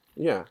old.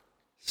 Yeah.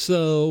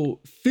 So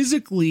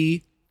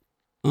physically,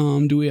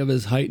 do we have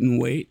his height and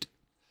weight?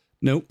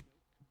 Nope.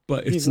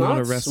 But it's not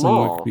a wrestling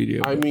small.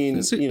 Wikipedia. I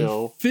mean,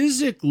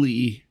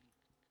 physically,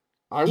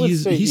 I would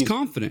say he's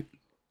confident.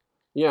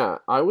 Yeah,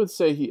 I would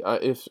say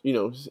if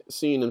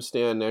seeing him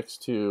stand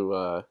next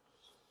to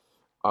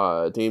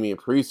Damian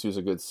Priest, who's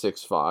a good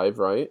 6'5",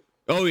 right?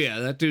 Oh yeah,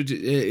 that dude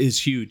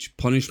is huge.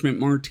 Punishment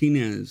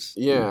Martinez.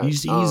 Yeah,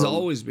 he's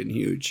always been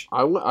huge.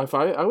 I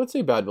would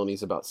say Bad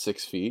Bunny's about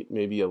 6 feet,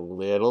 maybe a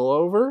little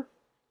over.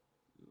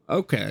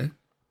 Okay,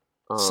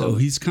 so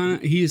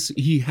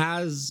he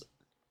has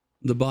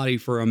the body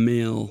for a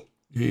male,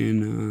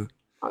 and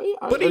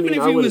but even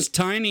if he was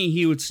tiny,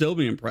 he would still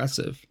be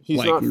impressive. He's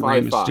like not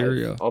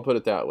 5'5". I'll put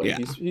it that way. Yeah.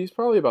 He's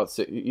probably about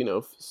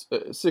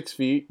 6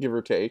 feet, give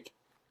or take.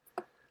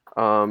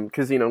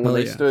 Because when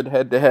they stood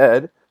head to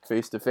head,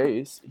 face to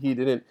face, he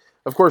didn't.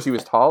 Of course, he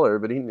was taller,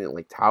 but he didn't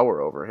like tower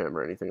over him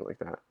or anything like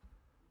that.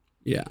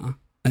 Yeah,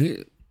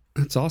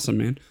 that's awesome,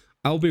 man.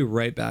 I'll be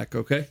right back.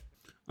 Okay.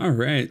 All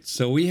right.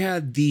 So we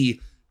had the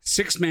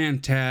 6-man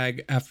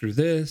tag. After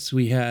this,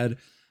 we had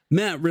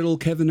Matt Riddle,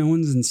 Kevin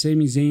Owens, and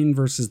Sami Zayn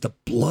versus the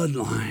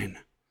Bloodline.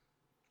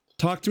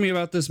 Talk to me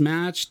about this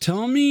match.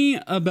 Tell me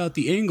about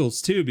the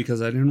angles, too,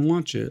 because I didn't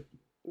watch it.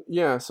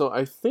 Yeah, so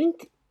I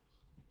think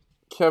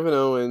Kevin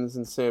Owens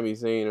and Sami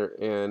Zayn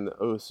and the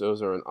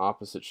Usos are on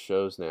opposite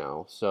shows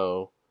now.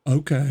 So,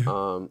 okay.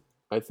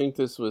 I think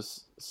this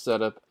was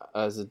set up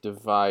as a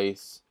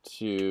device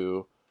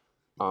to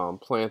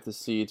plant the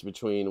seeds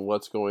between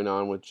what's going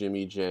on with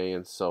Jimmy J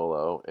and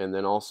Solo, and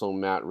then also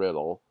Matt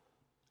Riddle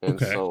and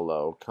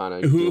Solo, kind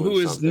of who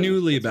is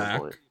newly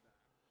back. Point.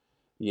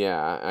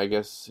 Yeah, I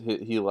guess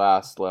he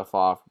left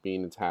off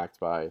being attacked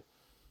by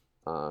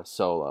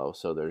Solo,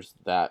 so there's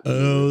that.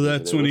 Oh,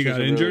 that's when he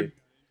got injured?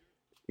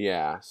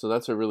 Yeah, so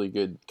that's a really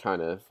good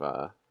kind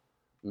of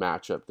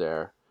matchup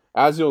there.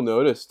 As you'll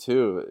notice,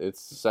 too,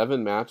 it's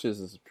 7 matches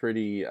is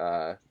pretty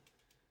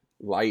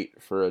light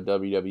for a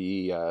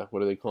WWE,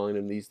 what are they calling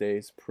them these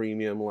days?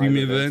 Premium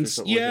events?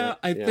 Yeah,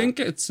 I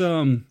think it's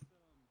a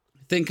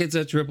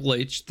Triple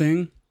H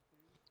thing.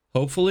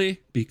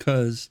 Hopefully,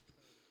 because,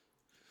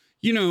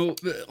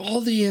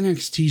 all the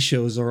NXT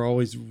shows are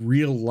always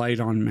real light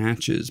on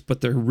matches,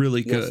 but they're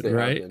really good,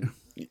 right?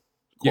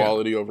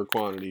 Quality over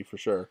quantity, for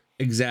sure.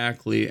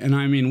 Exactly. And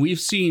I mean, we've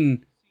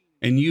seen,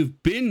 and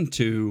you've been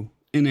to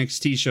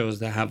NXT shows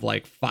that have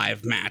like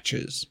 5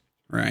 matches,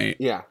 right?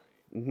 Yeah.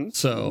 Mm-hmm.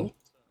 So,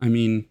 I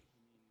mean,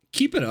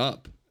 keep it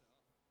up.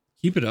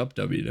 Keep it up,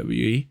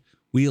 WWE.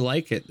 We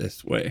like it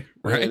this way,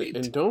 right?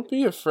 And don't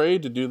be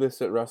afraid to do this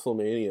at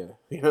WrestleMania.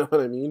 You know what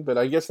I mean? But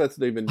I guess that's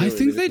what they've been doing. I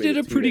think they did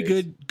a pretty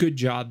good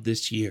job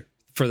this year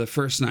for the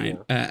first night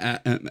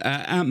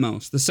at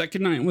most. The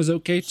second night was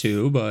okay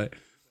too, but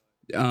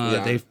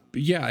I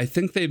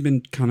think they've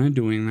been kind of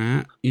doing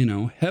that,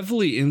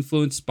 heavily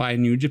influenced by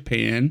New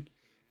Japan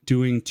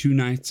doing 2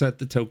 nights at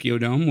the Tokyo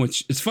Dome,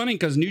 which is funny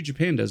because New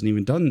Japan doesn't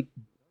even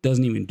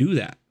do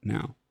that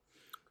now.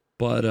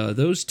 But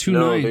those 2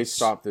 nights... No, they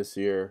stopped this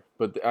year.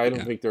 But I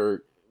don't think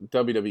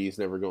WWE's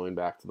never going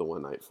back to the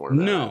 1-night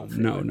format. No.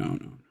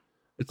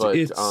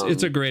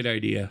 It's a great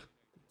idea.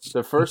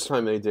 The first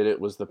time they did it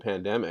was the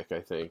pandemic,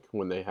 I think,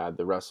 when they had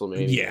the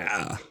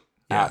WrestleMania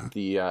at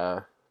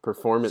the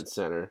Performance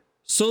Center.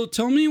 So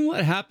tell me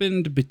what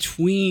happened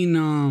between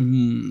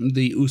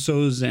the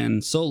Usos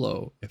and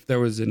Solo, if there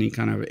was any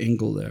kind of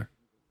angle there.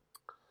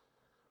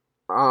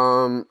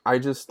 I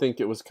just think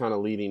it was kind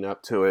of leading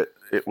up to it.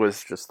 It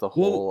was just the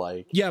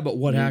whole but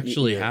what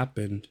actually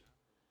happened?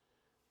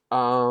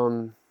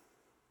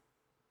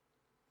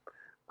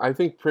 I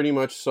think pretty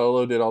much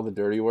Solo did all the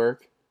dirty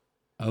work.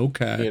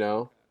 Okay. You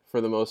know, for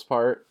the most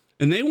part.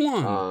 And they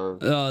won.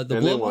 The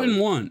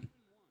Bloodline won,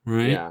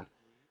 right? Yeah.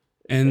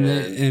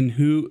 And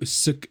who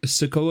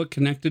Sikoa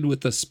connected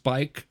with the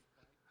spike.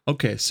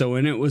 Okay, so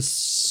and it was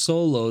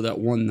Solo that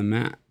won the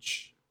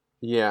match.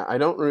 Yeah,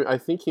 I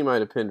think he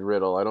might have pinned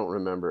Riddle. I don't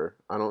remember.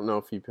 I don't know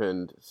if he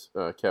pinned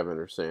Kevin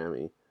or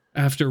Sammy.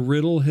 After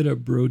Riddle hit a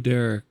Bro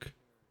Derek,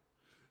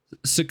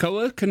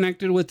 Sikoa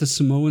connected with the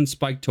Samoan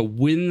spike to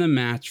win the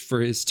match for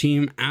his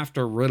team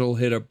after Riddle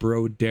hit a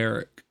Bro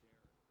Derek.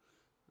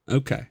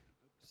 Okay,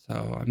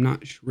 so I'm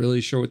not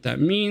really sure what that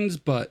means,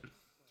 but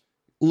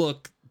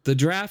look, the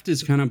draft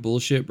is kind of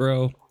bullshit,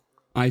 bro.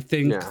 I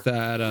think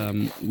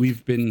that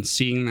we've been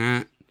seeing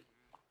that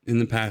in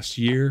the past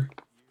year.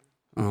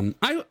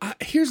 I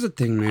here's the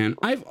thing, man.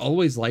 I've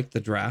always liked the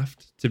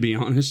draft, to be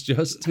honest,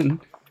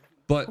 Justin.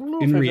 But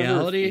in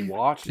reality,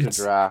 watched the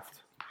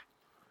draft.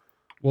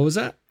 What was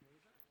that?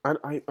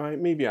 I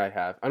maybe I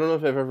have. I don't know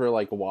if I've ever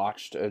like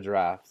watched a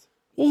draft.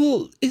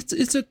 Well,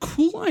 it's a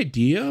cool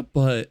idea,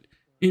 but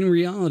in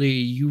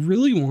reality, you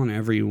really want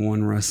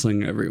everyone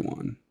wrestling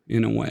everyone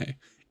in a way.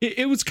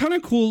 It was kind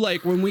of cool.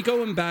 Like when we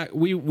going back,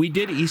 we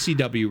did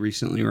ECW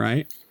recently,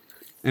 right?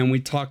 And we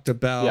talked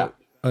about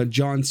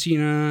John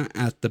Cena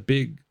at the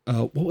big,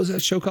 what was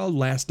that show called?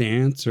 Last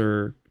Dance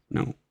or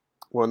no?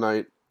 One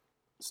Night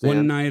Stand.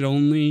 One Night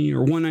Only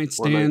or One Night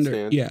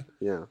Stand. Yeah.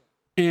 Yeah.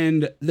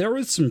 And there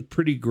was some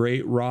pretty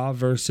great Raw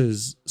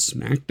versus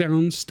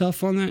SmackDown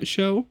stuff on that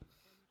show.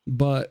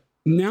 But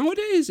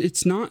nowadays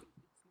it's not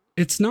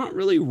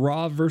really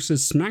Raw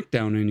versus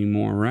SmackDown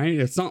anymore, right?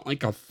 It's not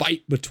like a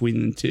fight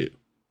between the two.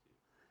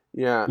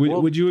 Yeah.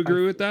 Would you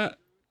agree with that?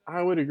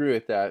 I would agree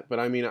with that. But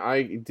I mean,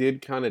 I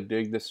did kind of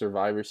dig the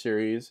Survivor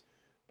Series,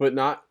 but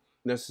not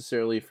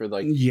necessarily for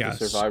like the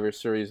Survivor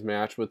Series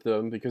match with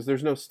them because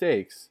there's no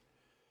stakes.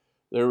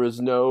 There was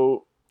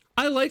no...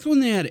 I liked when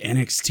they had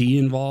NXT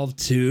involved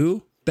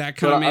too. That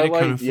kind of made it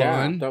kind of fun.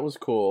 Yeah, that was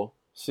cool.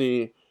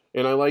 See,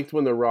 and I liked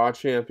when the Raw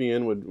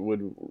champion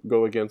would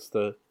go against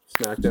the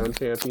SmackDown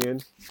champion.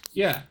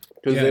 Yeah.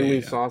 Because then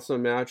we saw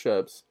some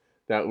matchups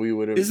that we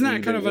would have... Isn't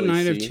that kind of a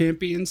Night of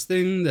Champions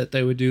thing that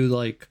they would do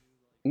like...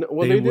 No,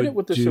 well, they did it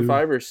with the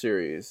Survivor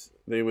Series.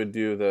 They would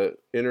do the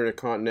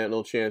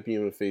Intercontinental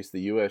Champion would face the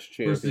U.S.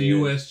 champion. Versus the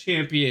U.S.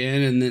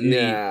 champion, and then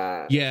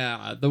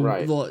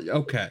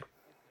okay.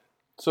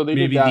 So they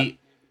did that.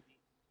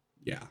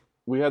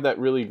 We had that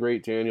really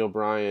great Daniel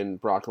Bryan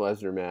Brock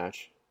Lesnar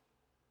match.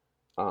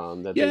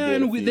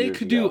 They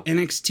could do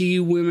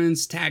NXT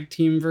Women's Tag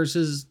Team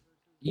versus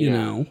you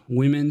know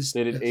women's.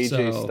 They did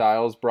AJ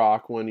Styles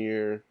Brock one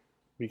year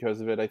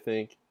because of it, I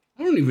think.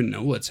 I don't even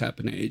know what's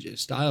happened to AJ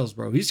Styles,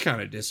 bro. He's kind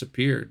of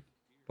disappeared.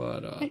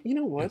 But hey, you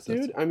know what,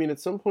 dude? I mean, at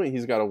some point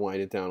he's got to wind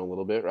it down a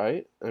little bit,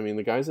 right? I mean,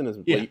 the guy's in his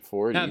late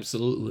 40s.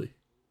 Absolutely.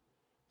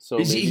 So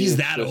he's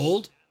that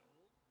old?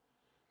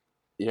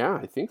 Yeah,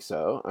 I think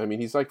so. I mean,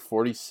 he's like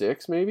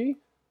 46, maybe.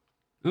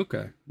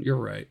 Okay, you're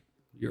right.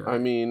 I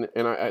mean,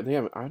 and I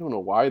don't know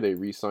why they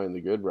re-signed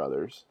the Good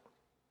Brothers.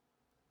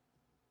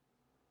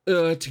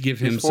 To give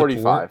him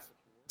 45. Support.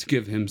 To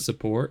give him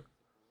support.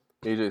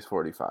 AJ's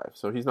 45,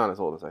 so he's not as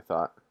old as I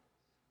thought.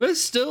 But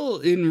still,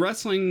 in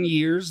wrestling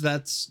years,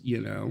 that's he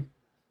would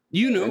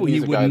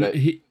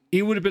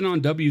have been on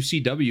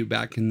WCW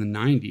back in the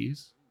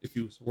 90s if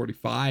he was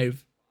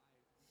 45.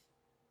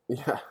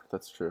 Yeah,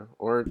 that's true.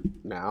 Or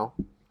now.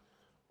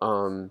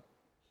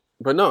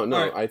 But no,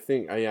 right. I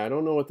think I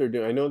don't know what they're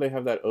doing. I know they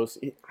have that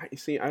OC.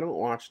 I don't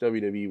watch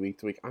WWE week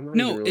to week. I'm not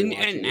even really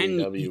watching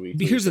WWE week to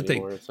week. Here's the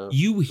anymore, thing. So.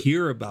 You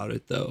hear about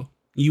it though.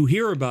 You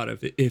hear about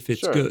it if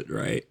it's good,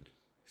 right?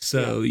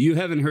 So you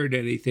haven't heard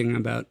anything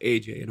about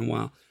AJ in a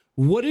while.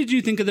 What did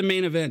you think of the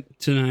main event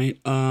tonight?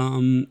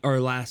 Or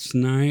last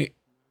night?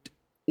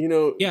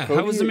 Cody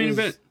how was the main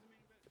event?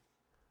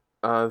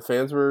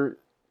 Fans were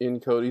in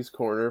Cody's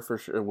corner for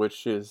sure,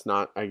 which is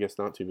not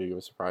too big of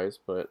a surprise,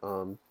 but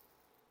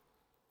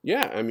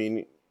I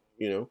mean,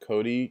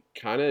 Cody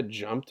kind of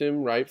jumped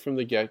him right from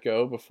the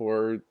get-go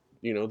before,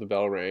 the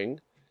bell rang.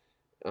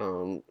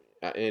 In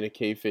a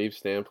kayfabe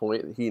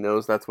standpoint, he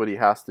knows that's what he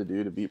has to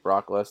do to beat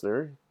Brock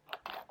Lesnar,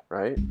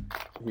 right?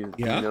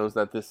 He knows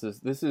that this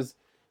is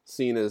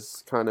seen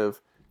as kind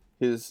of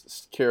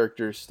his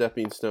character's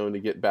stepping stone to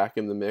get back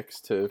in the mix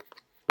to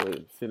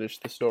finish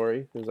the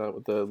story. Is that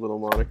what the little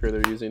moniker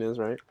they're using is,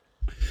 right?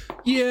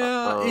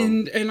 Yeah,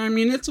 and I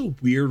mean, it's a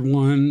weird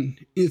one.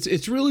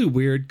 It's really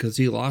weird because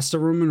he lost to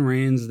Roman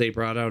Reigns. They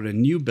brought out a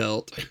new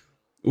belt,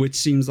 which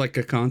seems like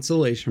a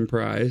consolation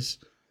prize.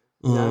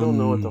 Yeah, I don't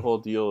know what the whole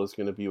deal is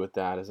going to be with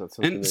that. Is that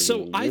something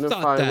I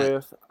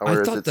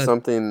thought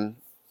something?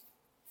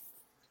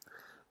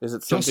 Is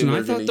it something? Justin,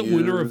 I thought the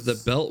winner of the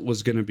belt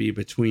was going to be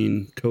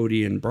between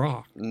Cody and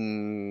Brock.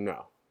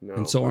 No.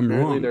 And so I'm wrong.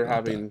 Apparently, they're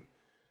having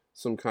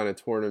some kind of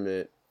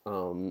tournament.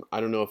 I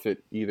don't know if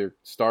it either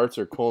starts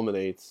or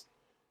culminates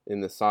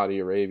in the Saudi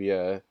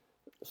Arabia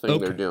thing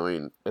they're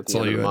doing at the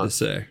end of the month.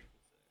 That's all you had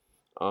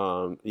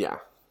to say. Yeah,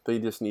 they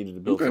just needed to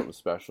build something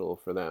special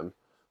for them.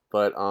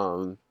 But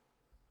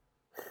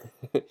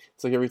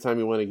It's like every time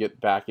you want to get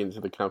back into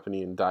the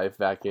company and dive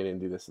back in and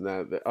do this and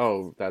that.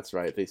 Oh, that's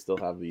right. They still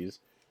have these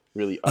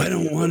really. I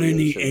don't want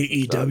any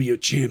AEW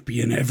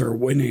champion ever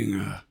winning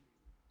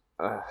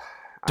a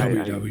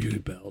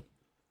WWE belt.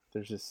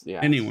 There's just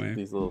anyway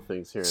these little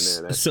things here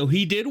and there. So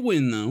he did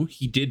win though.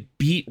 He did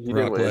beat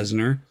Brock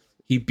Lesnar.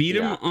 He beat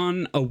him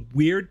on a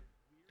weird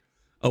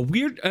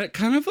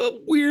kind of a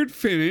weird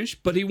finish,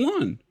 but he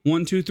won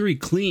 1, 2, 3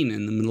 clean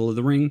in the middle of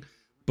the ring.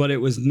 But it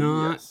was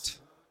not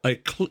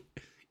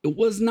it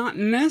was not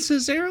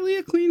necessarily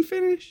a clean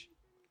finish.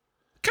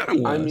 Kind of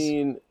was. I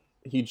mean,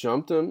 he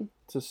jumped him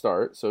to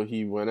start, so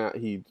he went out.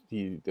 He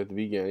at the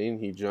beginning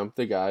he jumped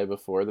the guy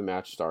before the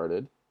match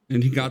started.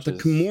 And he got the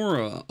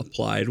Kimura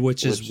applied,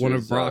 which is one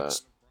of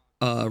Brock's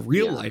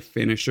real life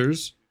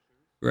finishers,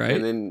 right?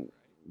 And then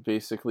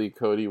basically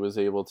Cody was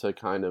able to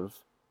kind of,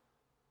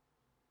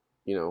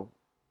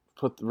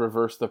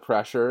 reverse the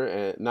pressure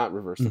and not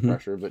reverse the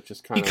pressure, but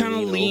just kind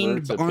of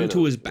leaned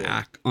onto his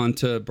back,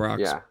 onto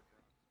Brock's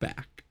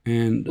back,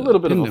 and a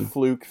little bit of a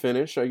fluke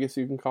finish, I guess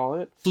you can call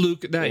it.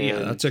 Fluke.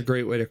 That's a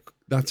great way to.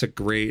 That's a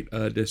great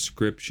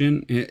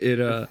description.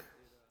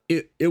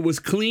 It was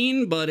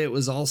clean, but it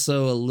was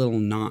also a little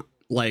not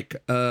like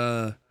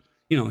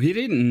he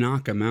didn't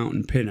knock him out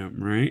and pin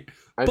him, right?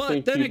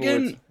 But then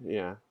again,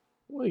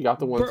 well, he got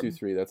the 1, 2,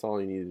 3. That's all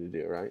he needed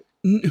to do, right?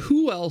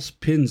 Who else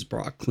pins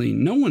Brock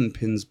clean? No one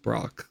pins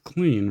Brock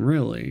clean,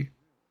 really.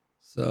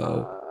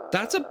 So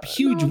that's a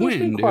huge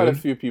win, dude. Quite a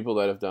few people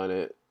that have done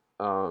it.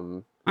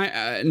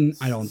 I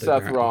don't think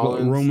Seth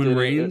Rollins, Roman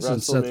Reigns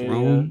and Seth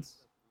Rollins.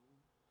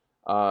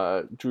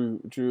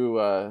 Drew.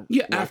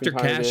 After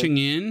cashing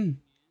in.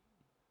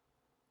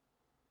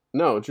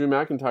 No, Drew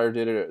McIntyre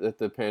did it at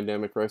the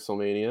Pandemic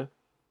WrestleMania.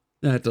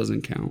 That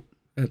doesn't count.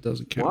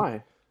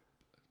 Why?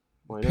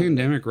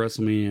 Pandemic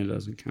WrestleMania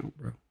doesn't count,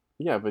 bro.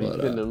 Yeah, but he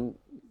pinned him.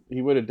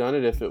 He would have done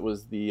it if it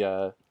was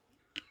the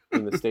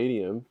in the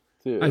stadium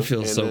too. I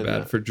feel so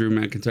bad for Drew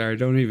McIntyre.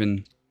 Don't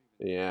even.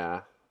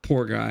 Yeah.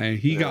 Poor guy.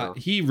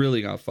 He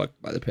really got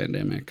fucked by the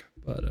pandemic.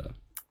 But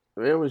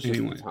it was just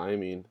the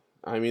timing.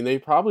 I mean, they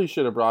probably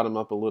should have brought him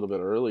up a little bit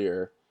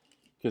earlier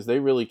because they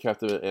really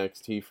kept him at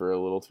NXT for a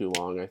little too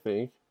long, I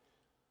think.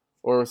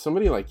 Or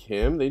somebody like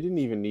him, they didn't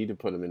even need to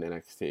put him in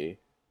NXT.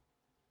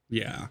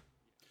 Yeah.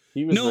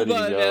 He was ready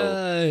to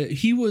go.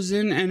 He was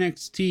in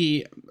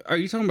NXT. Are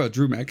you talking about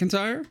Drew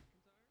McIntyre?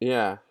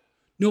 Yeah.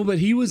 No, but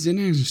he was in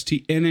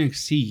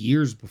NXT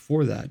years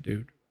before that,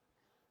 dude.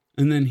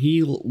 And then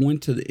he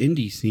went to the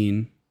indie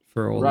scene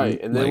for a right.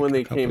 And then when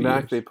they came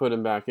back, they put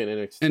him back in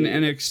NXT. In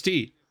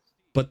NXT.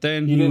 But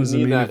then he was a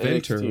main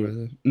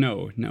eventer.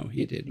 No,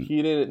 he didn't.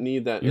 He didn't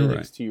need that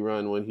NXT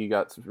run when he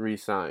got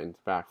re-signed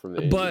back from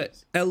the indies.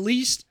 But at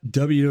least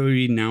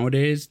WWE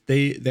nowadays,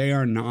 they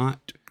are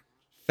not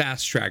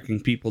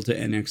fast-tracking people to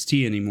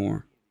NXT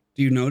anymore.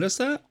 Do you notice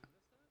that?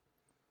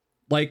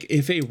 Like,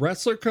 if a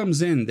wrestler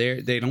comes in,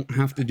 they don't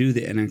have to do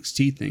the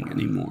NXT thing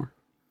anymore.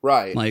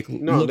 Right. Like,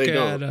 look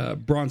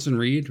at Bronson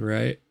Reed,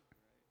 right?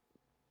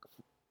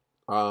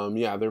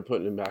 Yeah, they're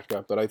putting him back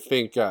up. But I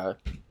think, had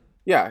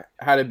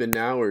it been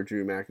now or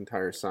Drew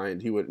McIntyre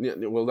signed, he would...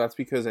 Well, that's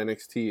because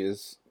NXT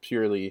is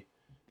purely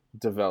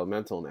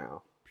developmental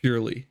now.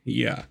 Purely,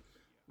 yeah.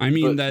 I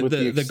mean, that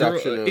the girl...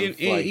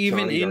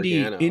 even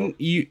Indy...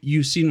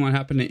 You've seen what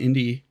happened to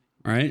Indy,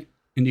 right?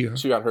 Indy...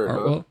 She got hurt,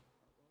 huh?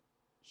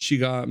 She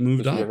got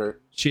moved up.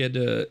 She had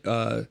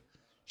to...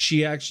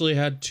 she actually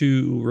had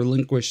to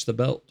relinquish the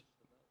belt.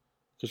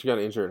 So she got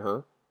injured,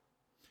 huh?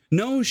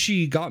 No,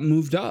 she got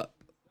moved up.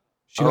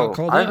 She got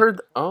called up. I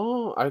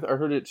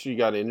heard it. She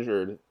got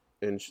injured,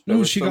 and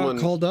she got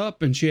called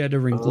up, and she had to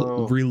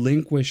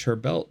relinquish her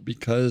belt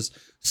because.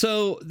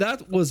 So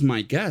that was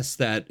my guess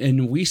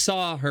and we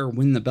saw her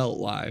win the belt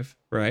live,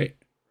 right?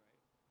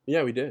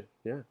 Yeah, we did.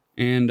 Yeah.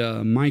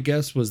 And my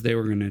guess was they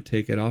were going to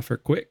take it off her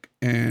quick,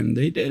 and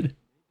they did.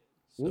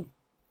 So.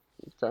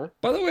 Okay.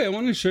 By the way, I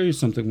want to show you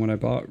something what I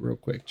bought real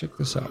quick. Check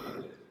this out.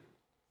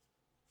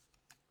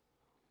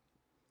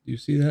 Do you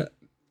see that?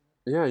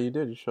 Yeah, you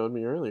did. You showed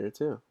me earlier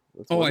too.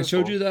 That's wonderful. I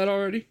showed you that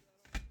already?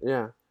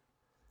 Yeah.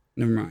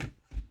 Never mind.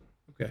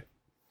 Okay.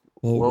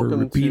 Well,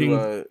 welcome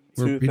to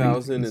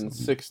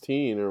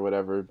 2016 or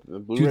whatever. The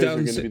Blu-rays are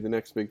going to be the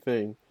next big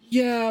thing.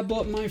 Yeah,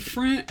 but my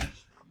friend...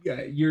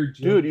 Yeah,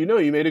 dude,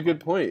 you made a good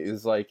point.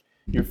 Is like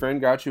your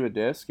friend got you a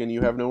disc and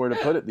you have nowhere to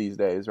put it these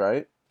days,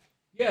 right?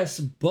 Yes,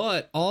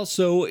 but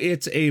also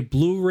it's a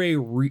Blu-ray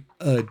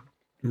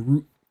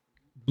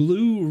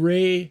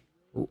Blu-ray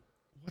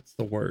what's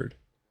the word?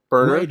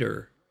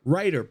 Burner?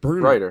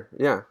 Writer.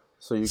 Yeah.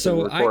 So you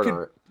can record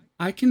on it.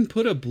 I can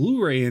put a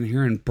Blu-ray in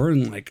here and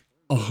burn like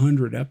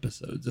 100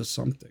 episodes of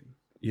something.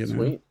 You know?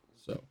 Sweet.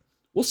 So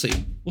we'll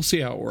see. We'll see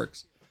how it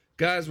works.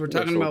 Guys, we're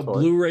talking about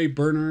Blu-ray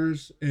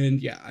burners, and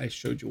yeah, I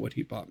showed you what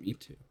he bought me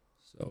too.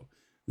 So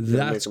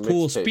that's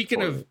cool.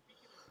 Speaking of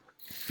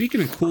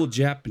cool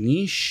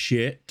Japanese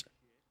shit,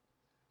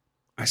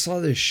 I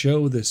saw this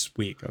show this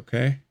week,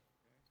 okay?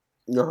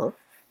 Uh-huh.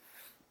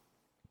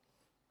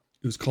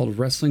 It was called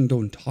Wrestling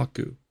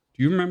Dontaku.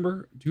 Do you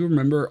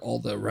remember all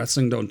the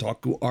Wrestling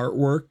Dontaku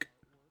artwork?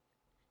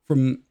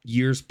 from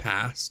years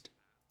past?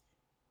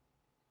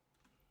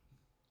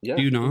 Yeah.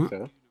 Do you not?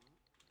 So.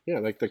 Yeah,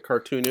 like the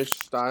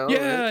cartoonish style.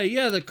 Yeah, right?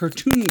 yeah, the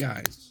cartoon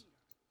guys.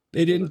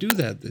 They didn't do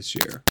that this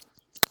year.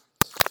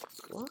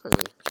 Why?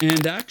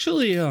 And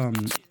actually,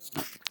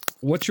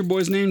 what's your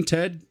boy's name?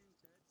 Ted?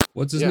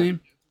 What's his name?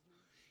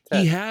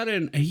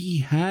 Ted. He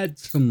had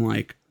some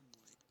like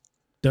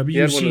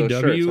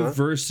WCW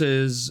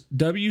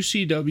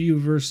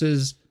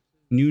versus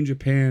New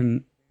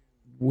Japan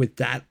with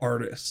that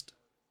artist.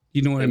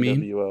 You know what I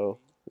mean? NWO.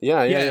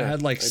 Yeah. It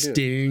had like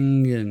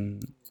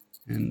Sting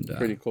and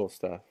pretty cool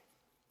stuff.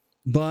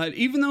 But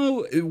even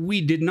though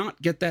we did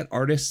not get that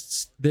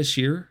artist this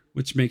year,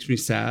 which makes me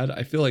sad,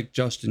 I feel like,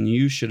 Justin,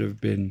 you should have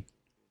been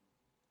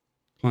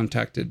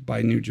contacted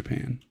by New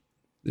Japan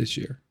this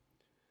year.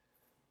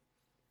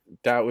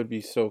 That would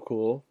be so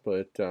cool,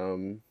 but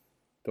don't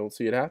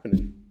see it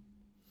happening.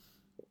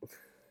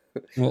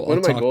 Well, one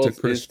of my goals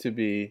is to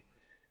be,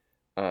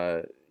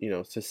 to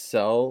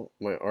sell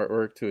my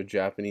artwork to a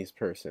Japanese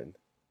person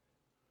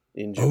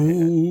in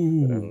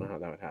Japan. But I don't know how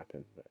that would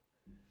happen. But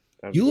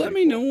you let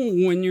me know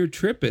when your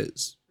trip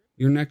is,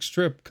 your next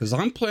trip, because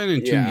I'm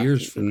planning 2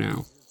 years from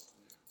now.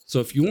 So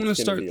if you want to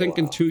start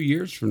thinking 2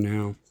 years from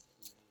now,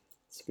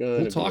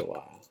 we'll talk. Be a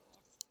while.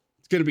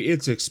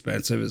 It's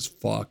expensive as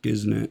fuck,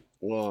 isn't it?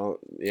 Well,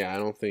 yeah, I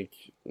don't think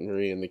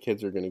Marie and the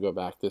kids are going to go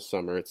back this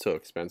summer. It's so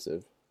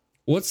expensive.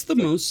 What's the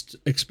most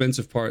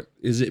expensive part?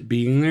 Is it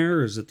being there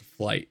or is it the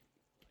flight?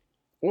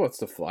 Well, it's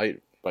the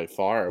flight by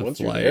far. Once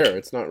you're there,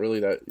 it's not really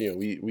that,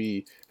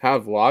 we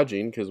have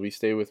lodging because we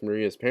stay with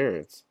Maria's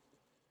parents.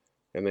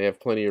 And they have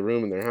plenty of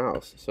room in their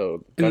house,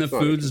 so and the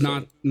food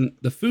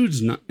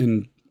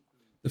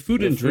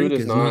and drink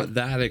is not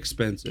that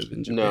expensive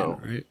in Japan,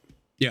 right?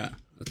 Yeah,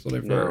 that's what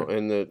I've heard.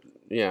 And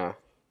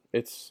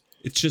it's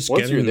just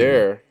once you're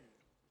there,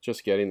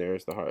 just getting there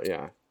is the hard.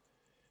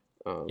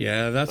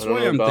 Yeah, that's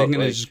why I'm thinking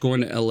of just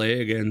going to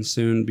LA again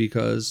soon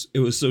because it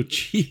was so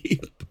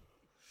cheap.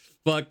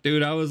 Fuck,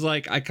 dude, I was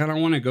like, I kind of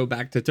want to go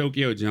back to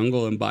Tokyo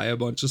Jungle and buy a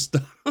bunch of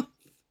stuff.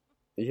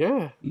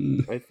 Yeah,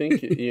 I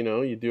think,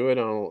 you do it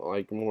on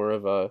like more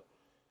of a,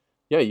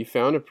 you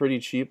found a pretty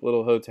cheap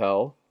little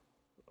hotel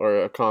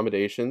or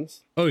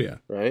accommodations. Oh, yeah.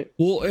 Right?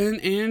 Well,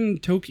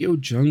 and Tokyo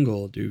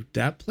Jungle, dude,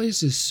 that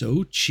place is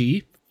so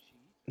cheap.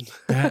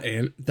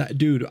 That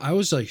dude, I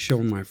was like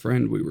showing my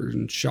friend, we were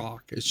in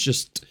shock. It's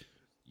just,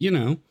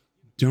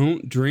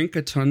 don't drink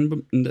a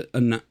ton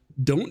the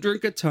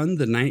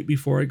night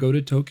before I go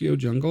to Tokyo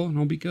Jungle and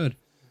I'll be good.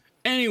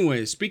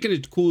 Anyway, speaking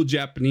of cool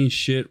Japanese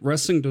shit,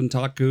 Wrestling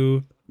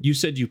Dontaku, you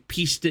said you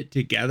pieced it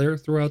together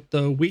throughout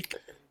the week.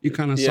 You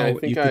kind of saw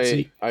what you could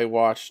see. I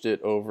watched it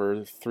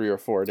over 3 or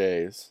 4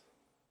 days.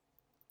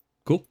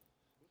 Cool.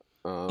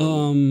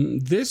 I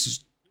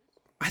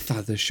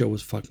thought this show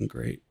was fucking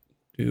great,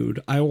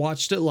 dude. I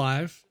watched it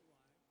live.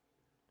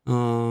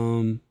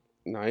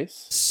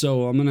 Nice.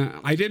 So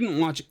I didn't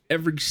watch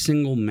every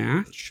single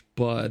match,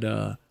 but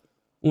I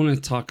want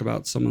to talk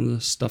about some of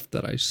the stuff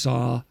that I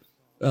saw.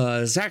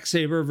 Zack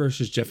Sabre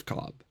versus Jeff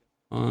Cobb.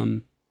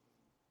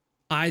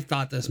 I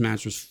thought this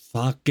match was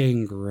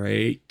fucking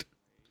great.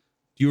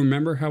 Do you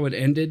remember how it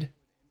ended?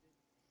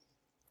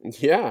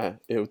 Yeah,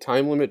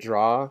 time limit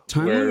draw.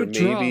 Zack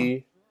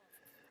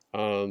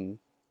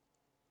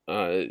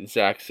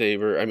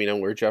Sabre,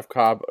 where Jeff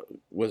Cobb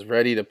was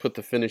ready to put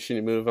the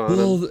finishing move on him.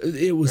 Well,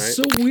 it was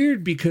so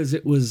weird because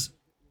it was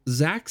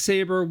Zack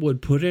Sabre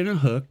would put in a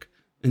hook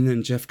and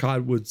then Jeff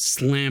Cobb would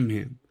slam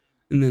him.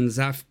 And then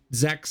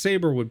Zack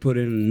Sabre would put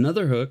in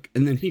another hook,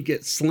 and then he'd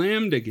get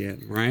slammed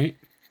again, right?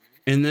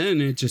 And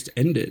then it just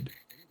ended.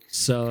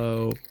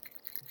 So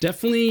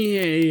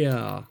definitely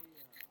a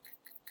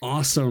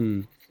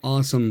awesome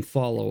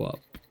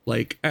follow-up.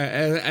 Like,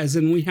 as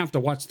in we have to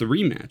watch the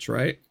rematch,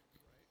 right?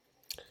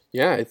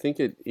 Yeah, I think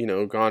it,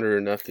 garnered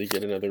enough to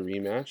get another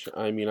rematch.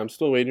 I'm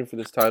still waiting for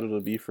this title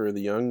to be for the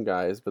young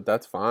guys, but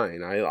that's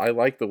fine. I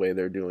like the way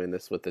they're doing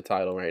this with the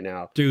title right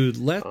now. Dude,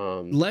 let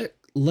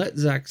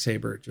Zack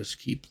Sabre just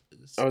keep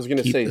this. I was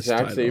going to say,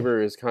 Zack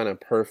Sabre is kind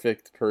of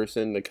perfect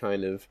person to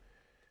kind of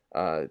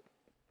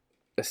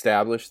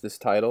establish this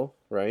title,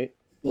 right?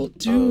 Well,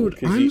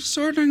 dude, I'm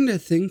starting to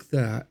think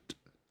that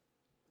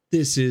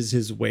this is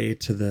his way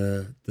to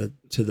the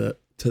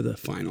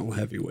final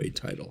heavyweight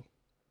title.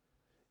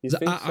 You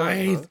think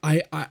so,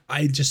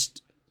 I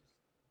just,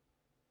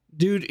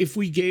 dude, if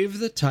we gave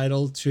the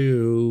title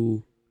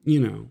to,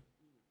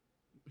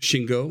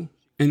 Shingo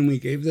and we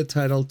gave the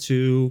title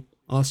to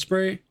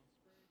Ospreay,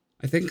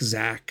 I think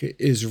Zack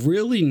is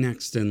really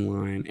next in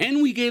line.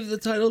 And we gave the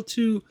title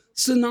to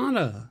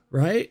Sonata,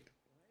 right?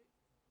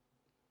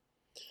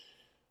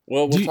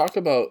 Well, we'll talk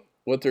about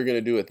what they're going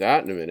to do with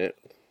that in a minute.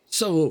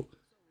 So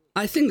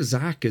I think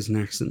Zack is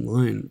next in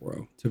line,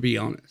 bro, to be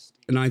honest.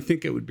 And I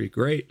think it would be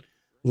great.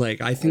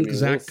 Like, I think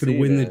Zack could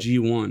win the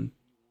G1.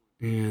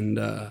 And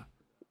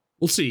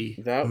we'll see.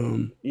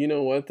 You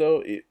know what,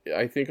 though?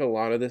 I think a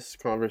lot of this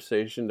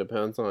conversation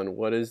depends on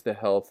what is the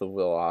health of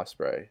Will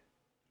Ospreay.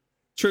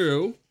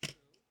 True.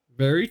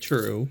 Very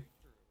true.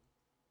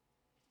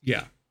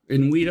 Yeah.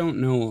 And we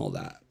don't know all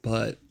that.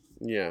 But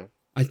Yeah.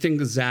 I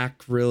think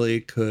Zach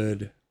really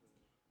could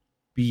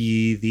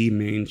be the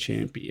main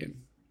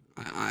champion.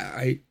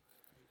 I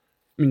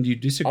mean, do you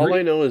disagree? All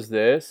I know is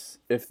this: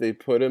 if they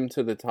put him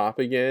to the top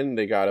again,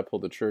 they got to pull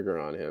the trigger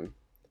on him.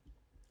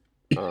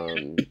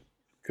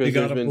 They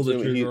got to pull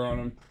the trigger on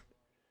him.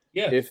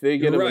 Yeah. If they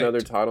get him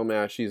another title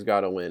match, he's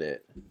got to win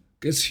it.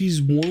 Because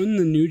he's won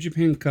the New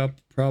Japan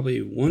Cup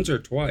probably once or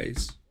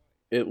twice.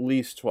 At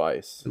least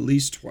twice.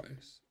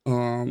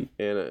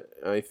 And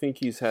I think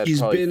he's had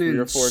probably 3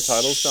 or 4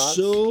 title shots.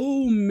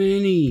 So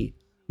many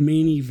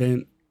main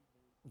event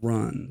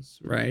runs,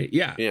 right?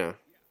 Yeah. Yeah.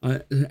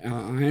 I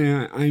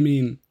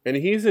mean, and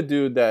he's a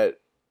dude that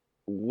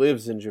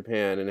lives in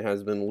Japan and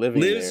has been living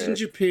there. Lives in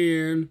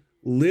Japan,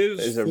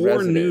 lives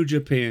for New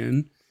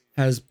Japan,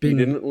 has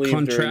been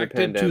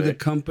contracted to the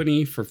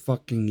company for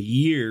fucking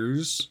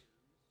years.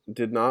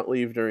 Did not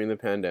leave during the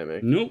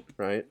pandemic. Nope.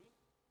 Right?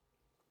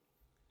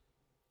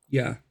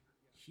 Yeah.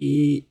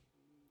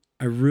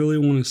 I really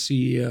want to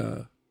see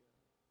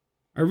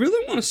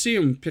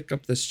him pick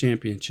up this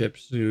championship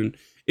soon.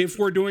 If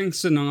we're doing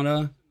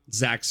Sonata,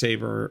 Zack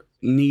Sabre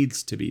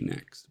needs to be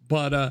next.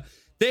 But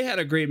they had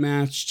a great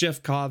match.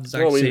 Jeff Cobb,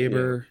 Zack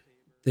Sabre.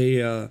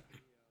 Yeah.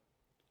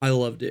 I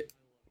loved it.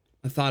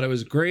 I thought it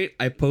was great.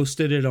 I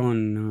posted it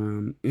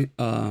on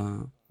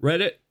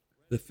Reddit.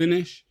 The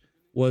finish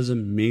was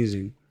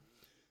amazing.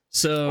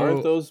 So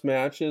aren't those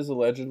matches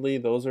allegedly?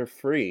 Those are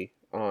free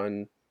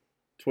on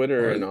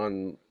Twitter and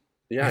on.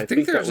 Yeah, I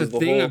think there's a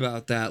thing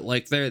about that.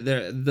 Like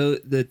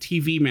the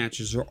TV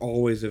matches are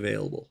always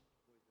available.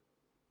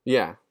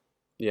 Yeah.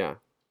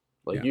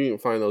 Like you can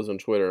find those on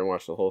Twitter and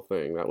watch the whole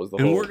thing. That was the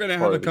whole. And we're gonna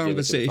have a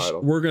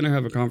conversation. We're gonna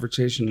have a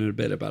conversation in a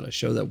bit about a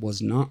show that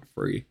was not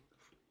free.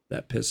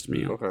 That pissed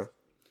me off.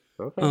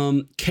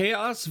 Okay.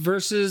 Chaos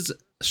versus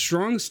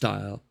Strong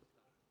Style.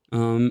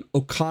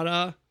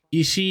 Okada,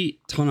 Ishii,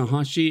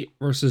 Tanahashi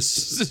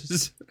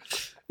versus.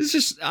 It's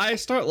just I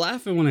start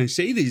laughing when I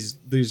say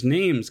these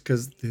names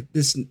because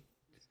this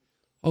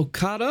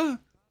Okada,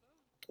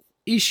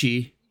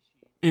 Ishii,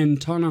 and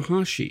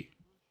Tanahashi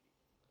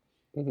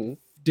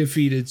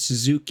defeated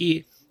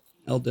Suzuki,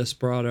 El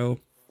Desperado,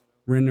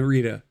 Ren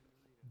Narita.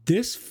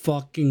 This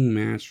fucking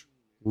match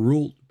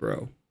ruled,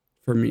 bro,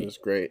 for me. It was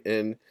great,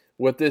 and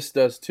what this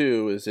does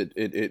too is it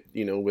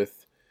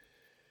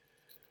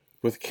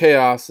with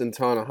Chaos and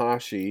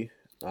Tanahashi.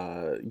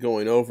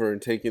 Going over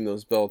and taking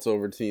those belts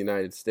over to the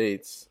United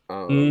States,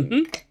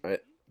 that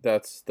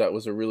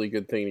was a really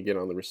good thing to get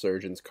on the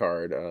Resurgence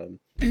card.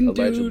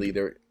 Allegedly,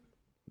 they're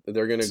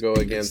going to go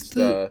against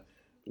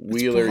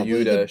Wheeler,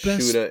 Yuta,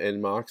 Shuta, and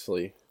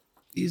Moxley.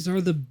 These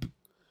are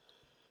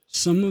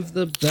some of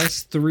the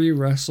best 3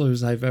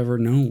 wrestlers I've ever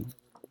known: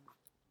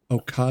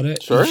 Okada,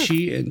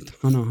 Ishii, and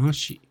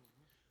Tanahashi.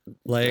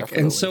 Definitely.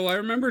 And so I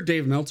remember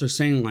Dave Meltzer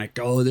saying, like,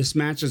 "Oh, this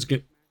match is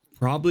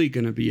probably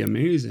going to be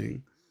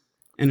amazing."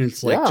 And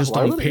it's like just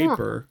on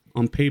paper,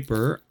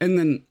 and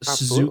then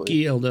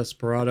Suzuki, El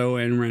Desperado,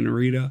 and Ren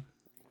Narita.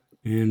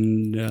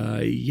 And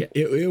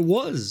it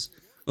was.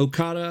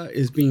 Okada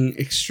is being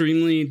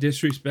extremely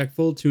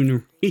disrespectful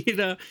to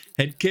Narita,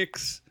 head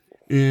kicks,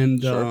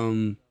 and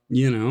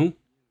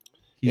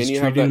he's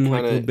treating him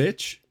like a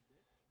bitch.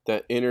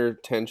 That inner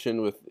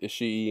tension with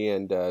Ishii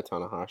and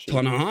Tanahashi.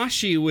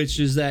 Tanahashi, which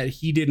is that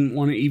he didn't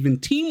want to even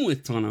team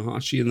with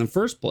Tanahashi in the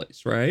first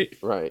place, right?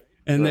 Right.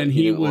 And then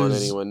he didn't want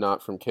anyone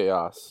not from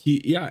Chaos.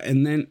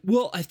 And then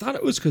I thought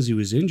it was because he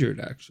was injured,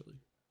 actually.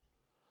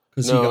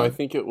 No, I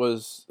think it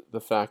was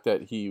the fact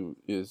that he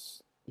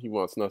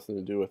wants nothing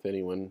to do with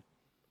anyone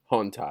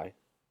Hontai.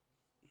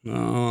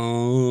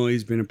 Oh,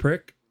 he's been a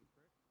prick.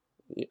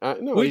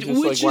 No, which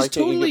is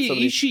totally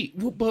Ishii.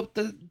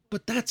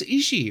 But that's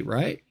Ishii,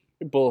 right?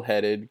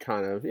 Bullheaded,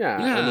 kind of. Yeah.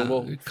 I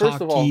mean,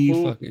 first of all,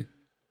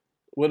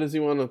 what does he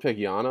want to pick?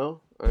 Yano?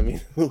 I mean,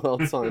 who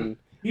else on?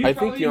 I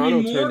think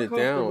Yano turned it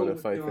down,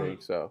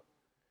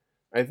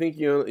 I think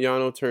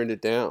Yano turned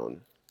it down.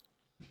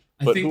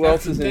 But who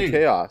else is in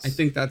Chaos? I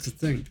think that's the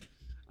thing.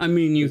 I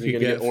mean, you could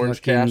get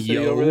Orange Cassidy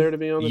over there to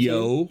be on the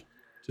team?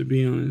 To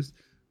be honest.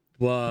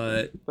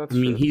 But,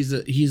 true. He's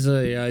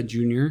a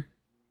junior.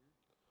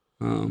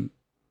 I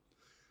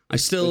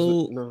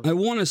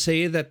want to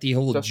say that the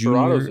whole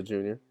Desperado's a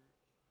junior.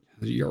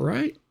 You're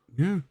right.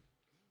 Yeah.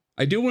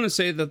 I do want to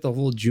say that the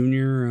whole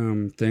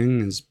junior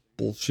thing is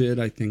bullshit.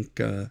 I think...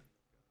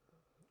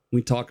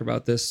 we talk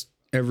about this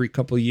every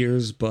couple of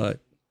years, but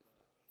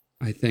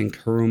I think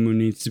Hiromu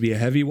needs to be a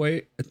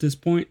heavyweight at this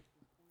point.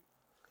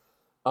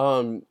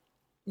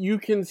 You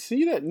can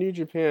see that New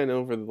Japan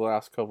over the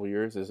last couple of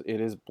years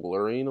is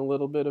blurring a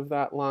little bit of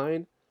that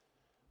line.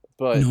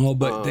 But no,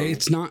 but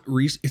it's not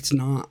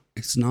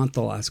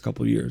the last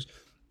couple of years.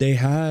 They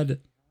had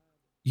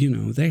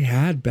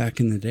back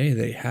in the day,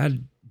 they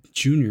had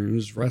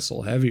juniors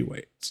wrestle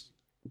heavyweights.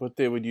 But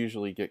they would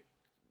usually get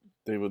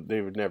They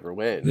would never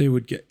win. They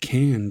would get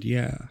canned,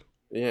 yeah.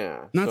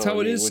 Yeah. And that's how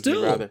it is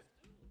still.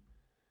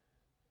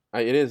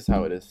 It is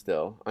how it is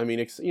still. I mean,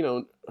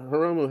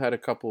 Hiromu had a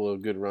couple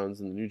of good runs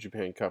in the New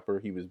Japan Cup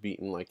where he was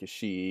beaten like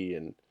Ishii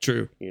and...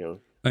 True. You know.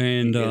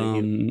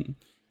 And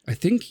I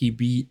think he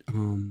beat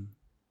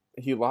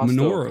he lost to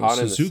Minoru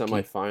Okada Suzuki in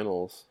the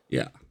semifinals.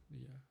 Yeah.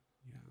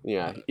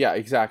 Yeah,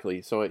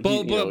 exactly. So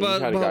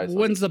But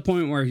when's the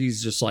point where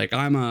he's just like,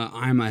 I'm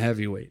a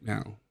heavyweight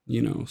now,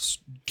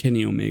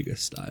 Kenny Omega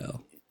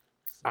style?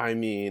 I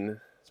mean,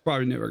 it's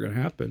probably never gonna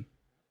happen.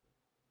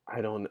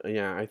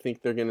 I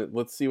think they're gonna,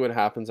 let's see what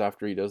happens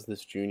after he does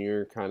this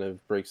junior, kind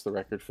of breaks the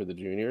record for the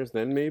juniors,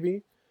 then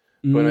maybe.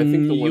 But I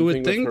think the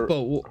one thing with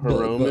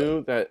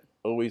Hiromu that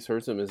always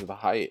hurts him is the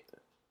height.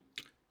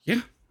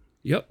 Yeah.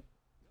 Yep.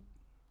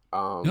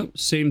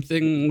 Same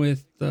thing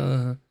with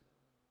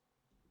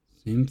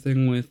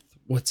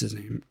what's his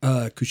name?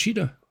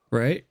 Kushida,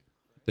 right?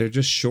 They're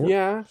just short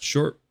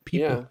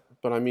people. Yeah,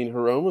 but I mean,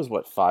 Hiromu's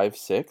what,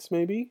 5'6",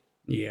 maybe?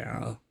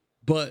 Yeah.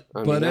 But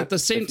at the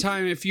same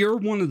time, if you're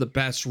one of the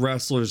best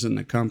wrestlers in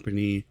the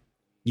company,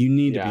 you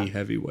need to be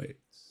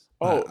heavyweights.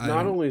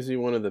 Not only is he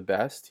one of the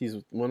best, he's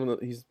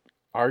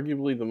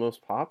arguably the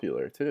most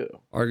popular too.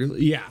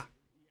 Arguably, yeah.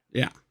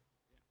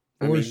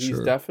 I mean, he's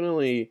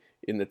definitely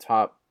in the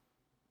top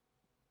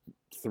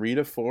 3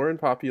 to 4 in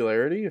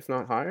popularity, if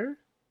not higher.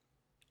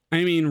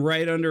 I mean,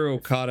 right under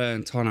Okada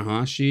and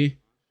Tanahashi,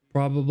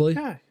 probably.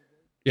 Yeah.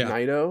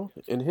 Naito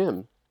and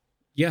him.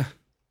 Yeah.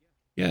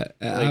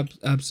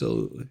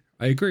 Absolutely.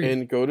 I agree.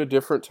 And go to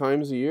different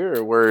times a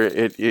year where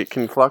it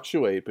can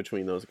fluctuate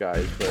between those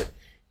guys, but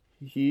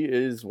he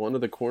is one of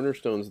the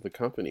cornerstones of the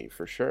company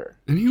for sure.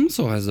 And he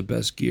also has the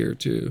best gear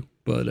too.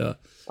 But he has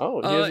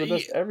the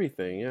best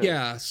everything. Yeah.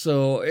 Yeah.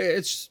 So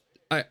it's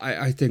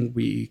I think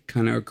we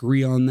kind of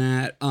agree on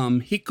that.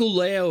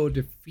 Hikuleo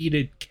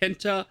defeated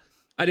Kenta.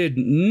 I did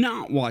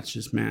not watch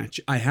this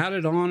match. I had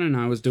it on and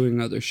I was doing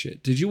other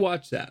shit. Did you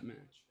watch that match?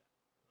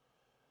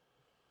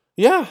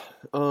 Yeah.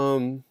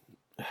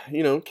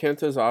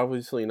 Kenta's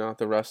obviously not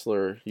the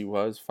wrestler he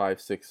was 5,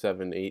 6,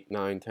 7, 8,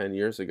 9, 10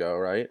 years ago,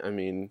 right? I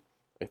mean,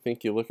 I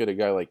think you look at a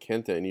guy like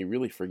Kenta and you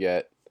really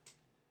forget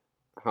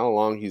how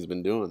long he's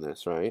been doing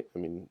this, right? I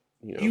mean,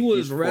 he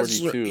was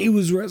wrestler. He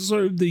was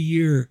wrestler of the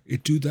year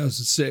in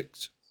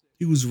 2006.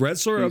 He was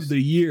wrestler of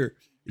the year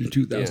in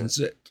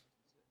 2006. Think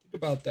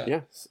about that.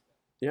 Yes.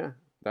 Yeah.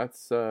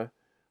 That's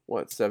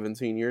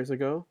 17 years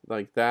ago?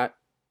 Like, that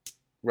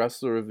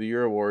wrestler of the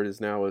year award is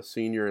now a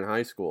senior in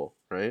high school,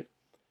 right?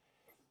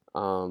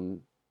 I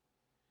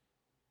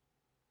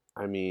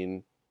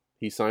mean,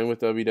 he signed with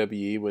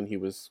WWE when he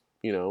was,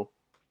 10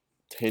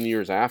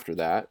 years after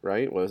that,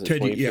 right? Was it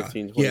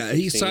 2015? Yeah,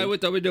 he signed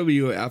with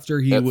WWE after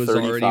he was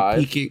 35.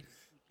 Already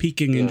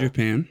peaking in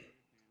Japan.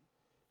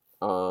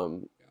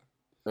 And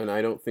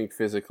I don't think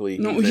physically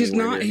he's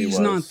not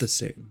the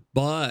same.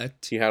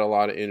 But he had a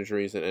lot of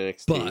injuries in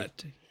NXT.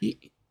 But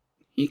he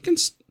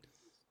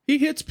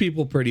hits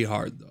people pretty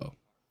hard though.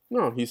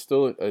 No, he's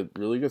still a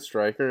really good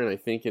striker, and I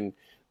think in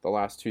the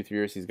last 2-3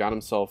 years he's got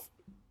himself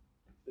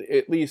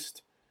at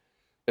least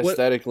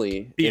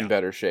aesthetically in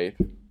better shape.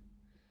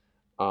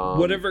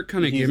 Whatever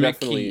kind of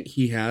gimmick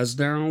he has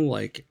now,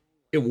 like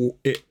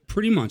it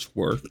pretty much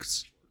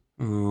works.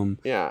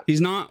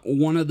 He's not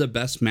one of the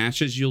best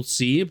matches you'll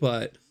see,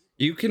 but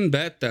you can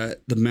bet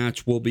that the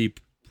match will be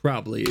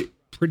probably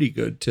pretty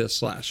good to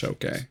 /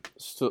 okay.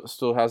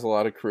 Still has a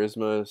lot of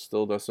charisma.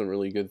 Still does some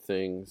really good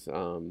things.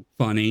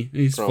 Funny,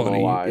 he's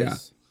funny. Yeah.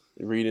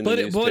 Reading the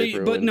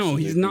newspaper, but no,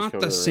 he's not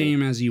the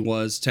same as he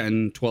was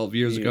 10, 12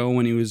 years ago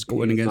when he was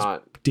going against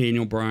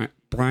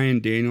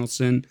Bryan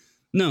Danielson.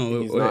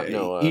 No, he's not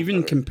Noah.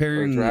 Even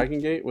comparing Dragon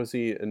Gate, was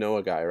he a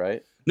Noah guy,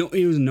 right? No,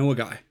 he was a Noah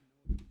guy.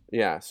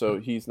 Yeah, so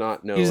he's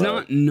not Noah. He's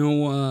not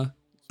Noah.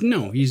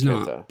 No, he's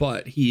Kenta. Not.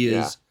 But he is.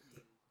 Yeah.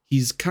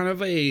 He's kind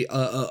of a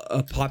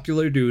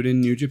popular dude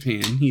in New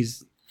Japan.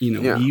 He's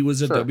he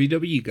was a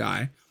WWE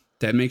guy.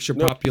 That makes your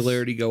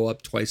popularity go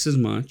up twice as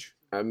much.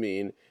 I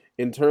mean,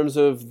 in terms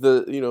of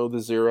the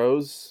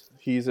zeros,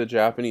 he's a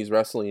Japanese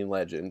wrestling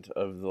legend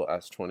of the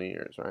last 20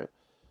 years, right?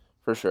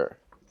 For sure.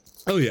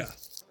 Oh yeah.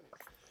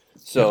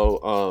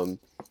 So,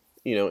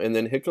 and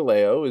then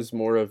Hikuleo is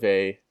more of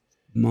a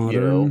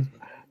modern.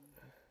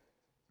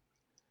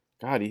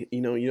 God,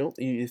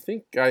 you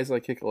think guys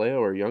like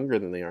Hikuleo are younger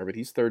than they are, but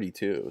he's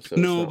 32. So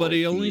no, but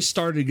he only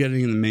started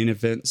getting in the main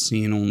event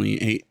scene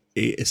only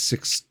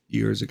 6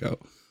 years ago.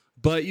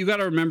 But you got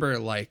to remember,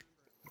 like,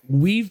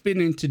 we've been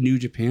into New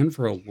Japan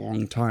for a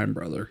long time,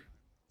 brother.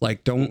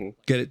 Like, don't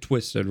get it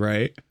twisted,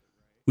 right?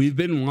 We've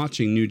been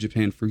watching New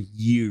Japan for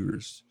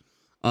years.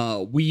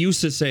 We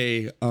used to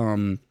say,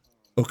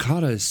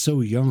 Okada is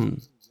so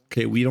young.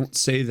 Okay, we don't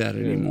say that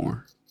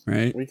anymore,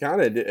 right? We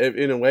kind of,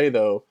 in a way,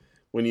 though,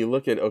 when you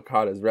look at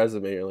Okada's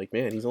resume, you're like,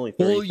 man, he's only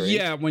 33. Well,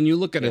 yeah, when you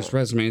look at his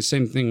resume,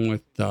 same thing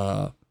with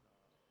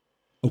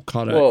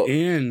Okada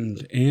and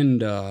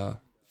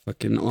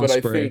fucking Ospreay. But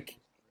I think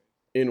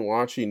in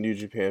watching New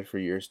Japan for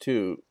years,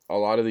 too, a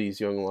lot of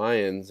these young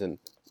lions, and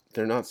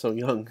they're not so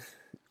young.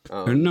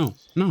 No.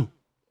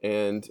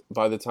 And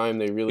by the time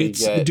they really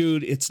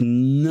it's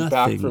nothing.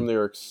 Back from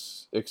their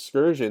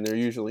excursion, they're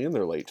usually in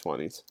their late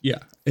 20s. Yeah.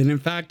 And in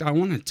fact, I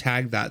want to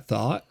tag that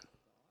thought.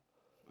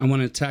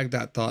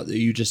 that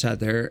you just had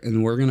there,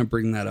 and we're going to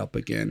bring that up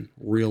again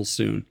real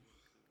soon.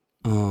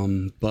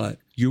 But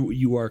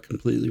you are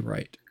completely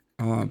right.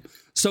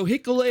 So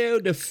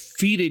Hikuleo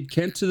defeated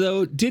Kenta,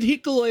 though. Did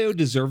Hikuleo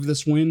deserve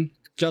this win,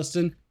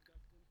 Justin?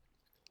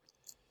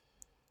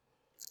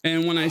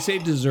 And when I say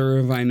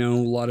deserve, I know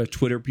a lot of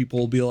Twitter people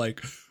will be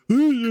like,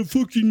 hey,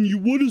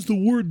 fucking, what does the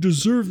word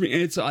deserve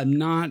mean?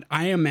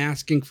 I am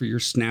asking for your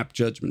snap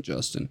judgment,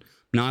 Justin.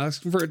 I'm not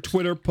asking for a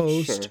Twitter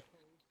post. Sure.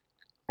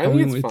 I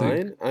think it's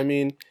fine. I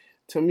mean,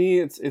 to me,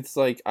 it's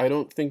like, I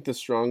don't think the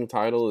strong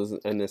title is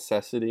a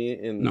necessity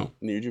in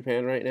New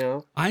Japan right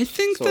now. I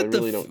think so I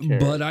really don't care.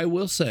 But I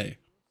will say,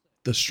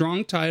 the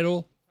strong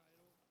title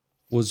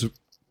was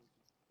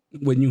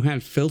when you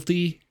had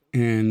Filthy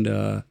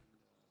and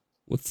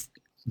what's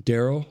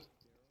Daryl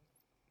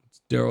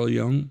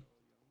Young,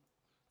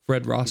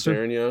 Fred Rosser.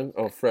 Darren Young?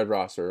 Oh, Fred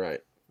Rosser,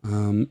 right.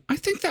 I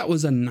think that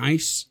was a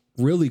nice,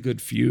 really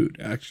good feud,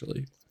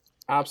 actually.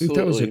 Absolutely,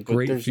 that was a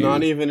great there's feud.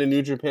 Not even a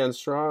New Japan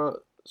strong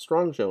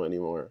show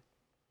anymore.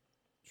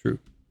 True.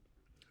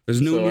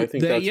 There's no I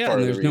think that's part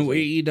of the reason. No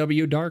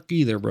AEW Dark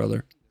either,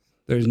 brother.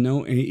 There's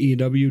no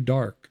AEW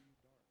Dark.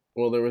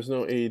 Well, there was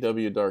no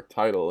AEW Dark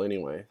title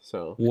anyway,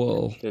 so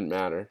it didn't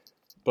matter.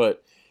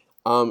 But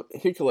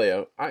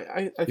Hikuleo,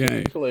 I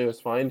think Hikuleo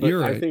is fine, but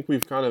right. I think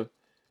we've kind of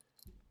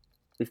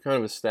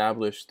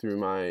established through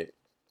my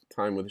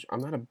time with.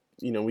 I'm not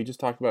we just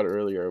talked about it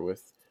earlier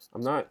with.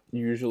 I'm not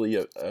usually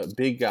a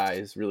big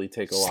guys really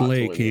take a lot to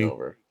win me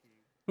over.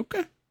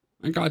 Okay,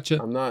 I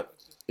gotcha. I'm not,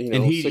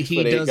 and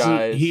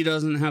he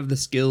doesn't have the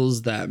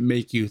skills that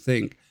make you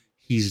think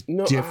he's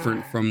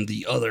different from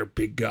the other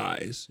big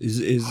guys.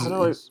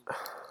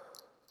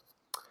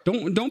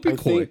 Don't be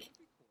coy.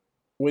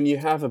 When you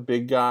have a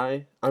big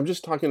guy, I'm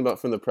just talking about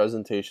from the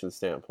presentation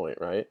standpoint,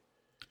 right?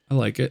 I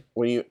like it.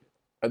 When you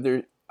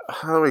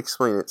how do I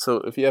explain it? So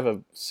if you have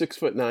a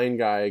 6'9"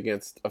 guy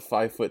against a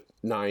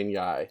 5'9"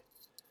 guy.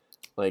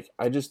 Like,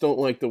 I just don't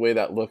like the way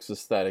that looks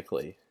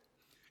aesthetically.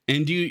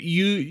 And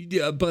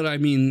but I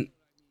mean,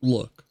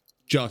 look,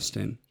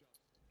 Justin,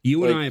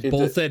 you and I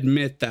both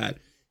admit that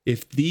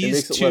if these it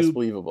makes it less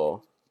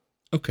believable.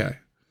 Okay.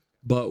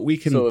 But we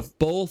can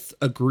both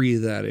agree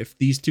that if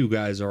these two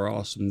guys are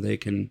awesome, they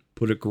can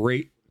put a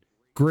great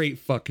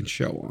fucking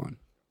show on.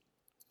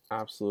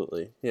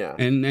 Absolutely. Yeah.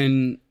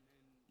 And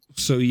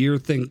so are you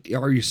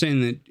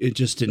saying that it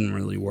just didn't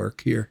really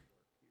work here?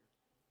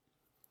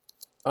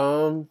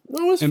 No,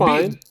 it was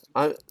fine.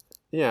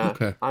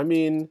 Okay. I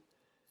mean,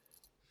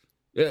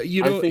 do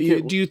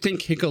you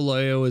think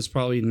Hikuleo is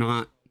probably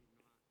not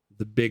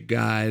the big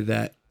guy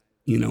that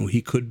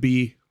he could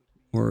be,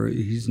 or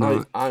he's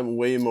not? I'm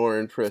way more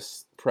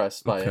impressed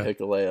by a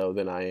Hikuleo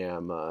than I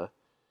am,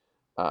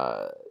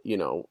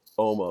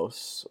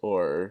 Omos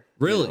or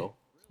really.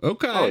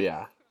 Okay. Oh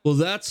yeah. Well,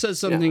 that says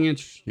something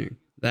interesting.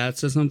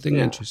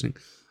 Interesting.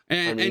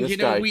 And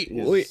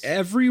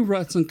every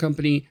wrestling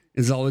company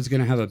is always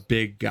going to have a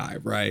big guy,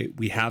 right?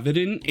 We have it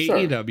in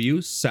AEW,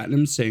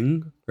 Satnam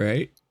Singh,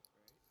 right?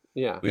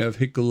 Yeah. We have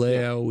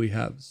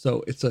Hikuleo.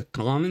 So it's a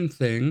common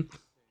thing.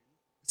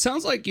 It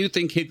sounds like you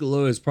think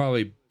Hikuleo is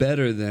probably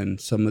better than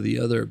some of the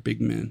other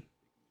big men.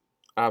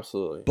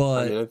 Absolutely.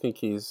 But I think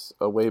he's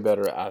a way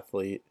better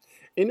athlete.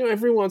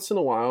 Every once in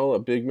a while, a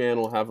big man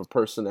will have a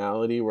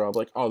personality where I'm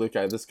like, oh,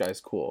 this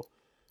guy's cool.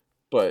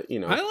 But, I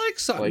like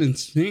Satnam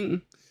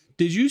Singh.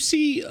 Did you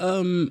see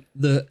them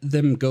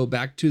go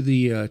back to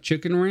the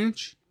chicken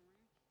ranch?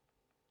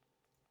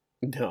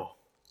 No.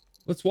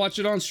 Let's watch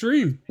it on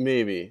stream.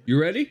 Maybe. You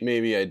ready?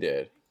 Maybe I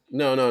did.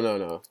 No.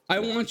 I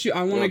want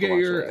to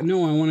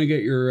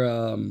get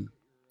your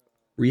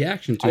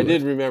reaction to it. I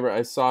did remember.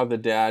 I saw the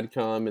dad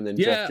come and then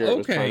Jeff Jarrett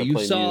was trying to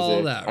play music.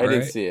 All that, right? I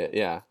did see it.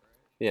 Yeah.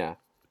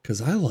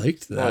 Because I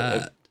liked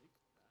that.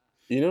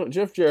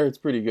 Jeff Jarrett's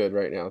pretty good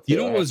right now.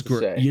 Too, what was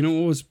great?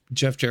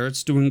 Jeff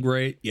Jarrett's doing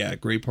great. Yeah,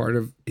 great part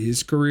of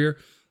his career.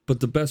 But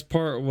the best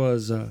part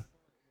was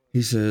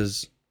he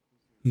says,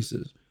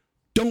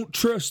 don't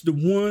trust the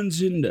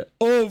ones in the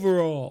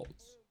overalls.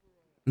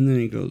 And then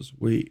he goes,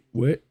 wait,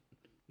 what?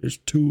 There's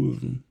two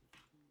of them.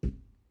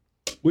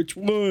 Which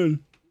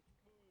one?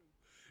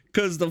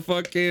 Because the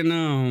fucking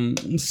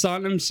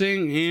Satnam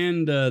Singh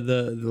and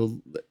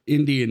the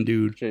Indian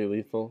dude. Jay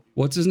Lethal.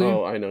 What's his name?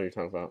 Oh, I know what you're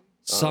talking about.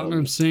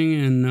 Satnam Singh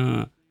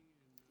and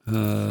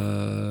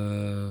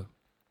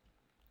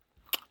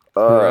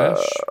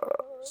Koresh,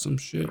 some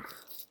shit.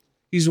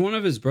 He's one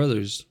of his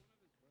brothers.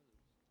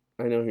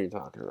 I know who you're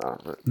talking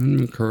about. But...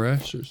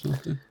 Koresh or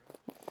something.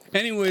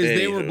 Anyways,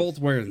 they were both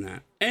wearing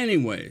that.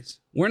 Anyways,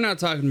 we're not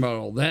talking about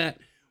all that.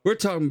 We're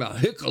talking about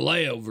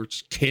Hikuleo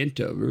versus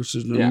Kenta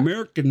versus an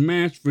American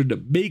match for the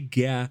big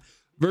guy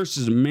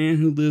versus a man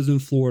who lives in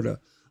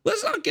Florida.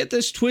 Let's not get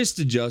this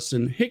twisted,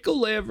 Justin.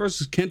 Hikuleo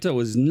versus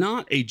Kenta is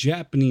not a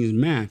Japanese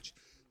match.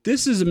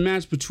 This is a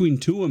match between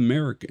two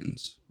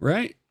Americans,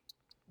 right?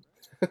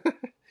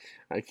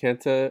 I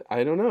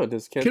don't know.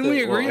 Does Kenta? Can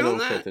we agree on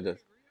that?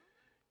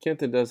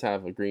 Kenta does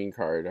have a green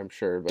card, I'm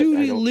sure. But dude,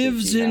 he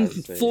lives in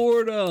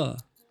Florida.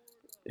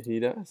 He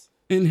does.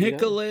 And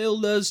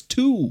Hikuleo does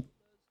too.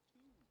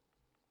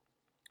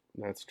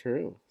 That's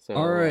true. So,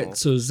 all right,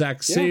 so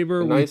Zack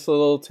Sabre. A nice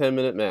little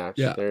 10-minute match.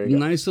 Yeah, there you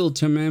go. Nice little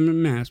 10-minute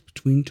match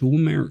between two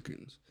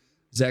Americans.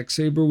 Zack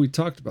Sabre, we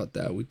talked about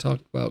that. We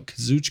talked about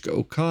Kazuchika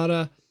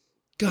Okada.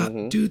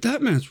 God, dude,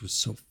 that match was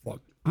so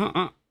fucked.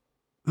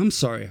 I'm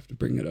sorry I have to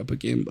bring it up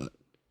again, but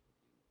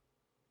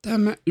that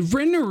match,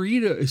 Ren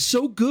Narita is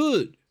so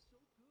good.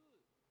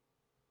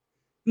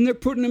 And they're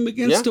putting him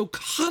against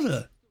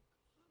Okada.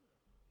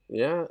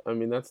 Yeah, I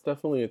mean, that's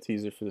definitely a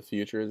teaser for the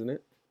future, isn't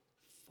it?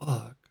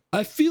 Fuck.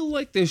 I feel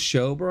like this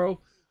show, bro,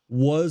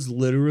 was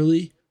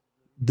literally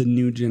the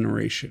new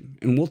generation.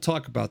 And we'll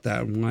talk about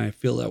that and why I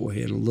feel that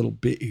way in a little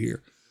bit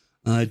here.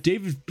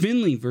 David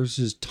Finlay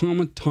versus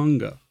Tama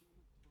Tonga.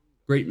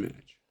 Great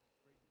match.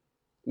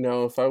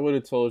 Now, if I would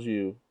have told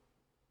you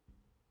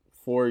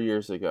 4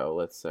 years ago,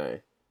 let's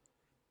say,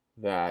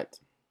 that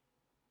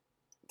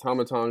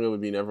Tama Tonga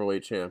would be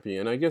Neverweight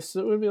champion, I guess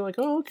it would be like,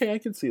 oh, okay, I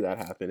can see that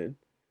happening.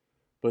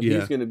 But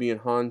he's going to be in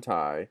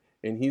Hantai,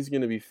 and he's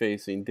going to be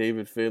facing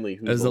David Finlay,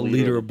 who's as the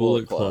leader of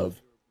Bullet Club.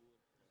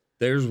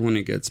 There's when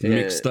it gets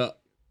mixed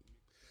up.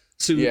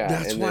 So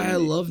that's why I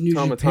love New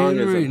Japan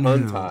right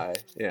now.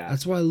 Yeah.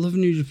 That's why I love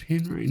New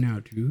Japan right now,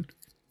 dude.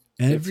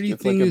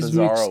 Everything is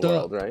mixed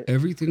up. Right?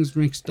 Everything's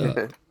mixed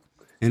up.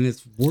 And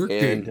it's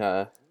working.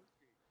 And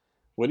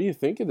what do you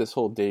think of this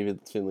whole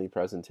David Finlay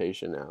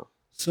presentation now?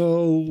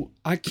 So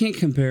I can't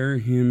compare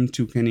him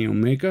to Kenny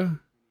Omega.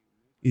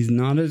 He's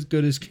not as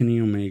good as Kenny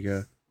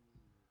Omega.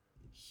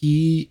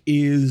 He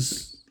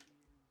is...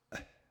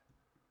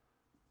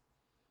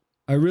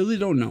 I really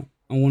don't know.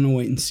 I want to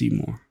wait and see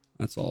more.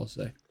 That's all I'll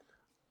say.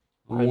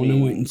 I want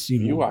to wait and see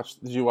more.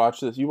 Did you watch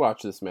this? You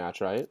watched this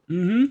match, right?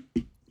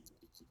 Mm-hmm.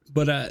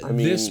 But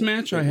this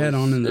match I had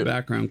on in the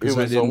background because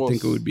I didn't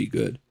think it would be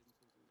good.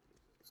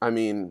 I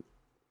mean,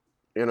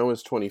 it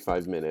was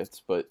 25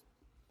 minutes, but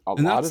a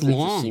lot of it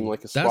just seemed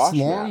like a squash match. That's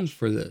long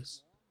for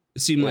this.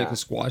 It seemed like a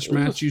squash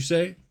match, you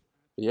say?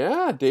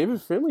 Yeah,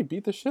 David Finlay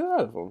beat the shit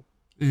out of him.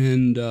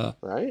 And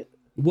right?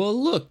 Well,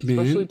 look, man.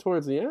 Especially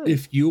towards the end.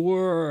 If you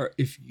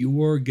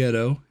were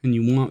Ghetto and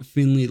you want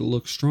Finlay to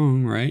look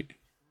strong, right?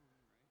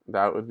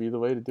 That would be the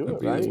way to do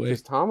it, right?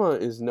 Because Tama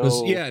is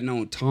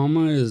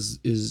Tama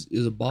is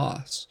a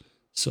boss.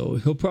 So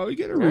he'll probably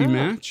get a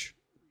rematch.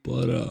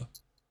 But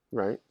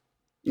right.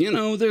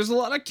 There's a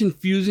lot of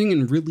confusing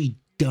and really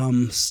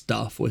dumb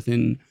stuff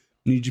within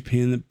New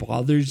Japan that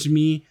bothers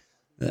me.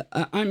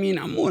 I mean,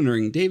 I'm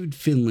wondering, David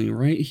Finlay,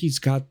 right? He's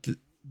got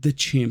the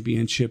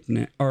championship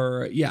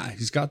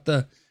he's got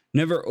the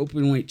Never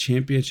Openweight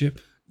Championship.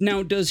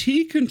 Now, does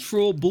he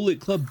control Bullet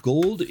Club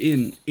Gold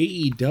in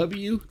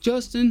AEW,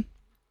 Justin?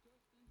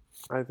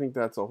 I think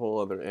that's a whole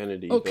other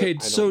entity. Okay,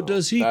 so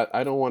does he...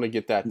 I don't want to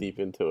get that deep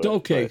into it.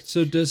 Okay,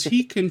 so does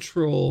he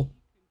control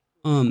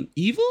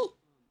Evil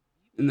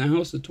in the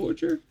House of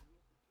Torture?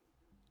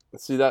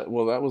 See, that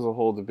was a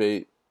whole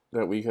debate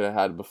that we could have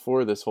had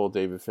before this whole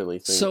David Finlay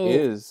thing.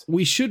 So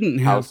we shouldn't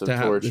have House to of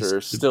have Torture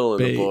this still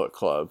debate. In the Bullet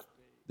Club.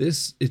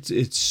 It's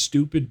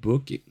stupid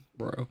booking,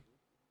 bro.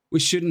 We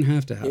shouldn't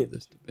have to have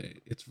this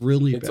debate. It's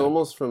really bad.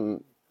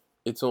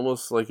 It's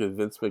almost like a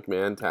Vince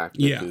McMahon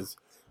tactic. Yeah. Is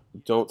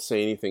don't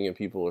say anything and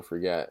people will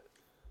forget.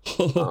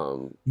 We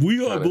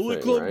got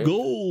Bullet Club right?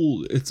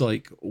 Gold. It's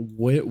like,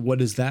 what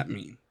does that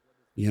mean?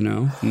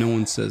 No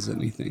one says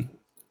anything.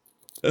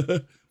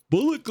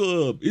 Bullet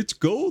Club, it's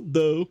gold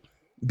though.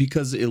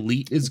 Because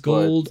Elite is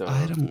gold. But,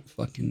 I don't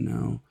fucking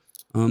know.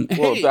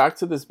 Well, back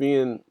to this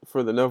being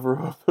for the Never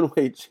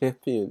Openweight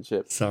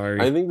Championship. Sorry.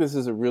 I think this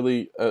is a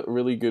really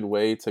good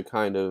way to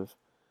kind of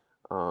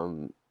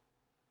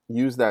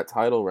use that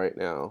title right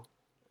now.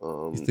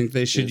 You think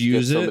they should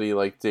use somebody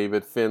like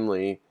David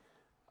Finlay,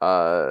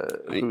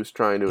 who's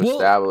trying to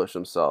establish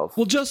himself.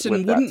 Well, Justin,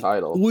 with that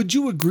title. Would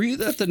you agree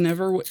that the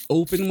Never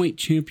Openweight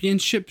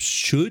Championship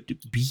should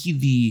be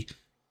the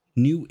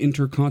new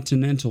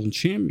Intercontinental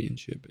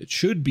Championship? It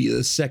should be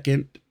the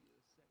second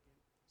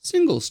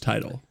singles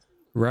title,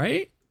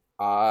 right?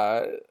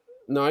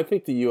 No, I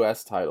think the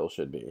U.S. title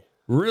should be.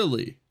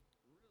 Really?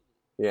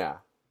 Yeah.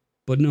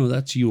 But no,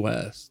 that's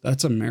U.S.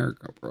 That's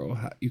America, bro.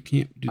 You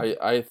can't do.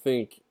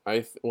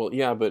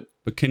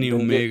 But Kenny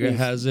Omega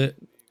has it.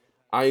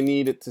 I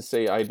need it to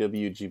say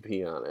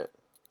IWGP on it.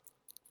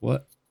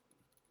 What?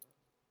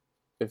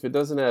 If it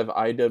doesn't have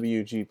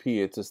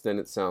IWGP, then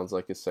it sounds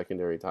like a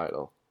secondary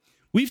title.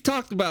 We've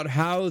talked about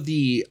how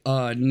the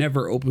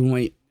Never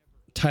Openweight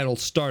title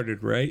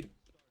started, right,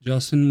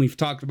 Justin? We've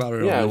talked about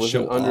it on the show. Yeah, it was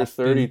an under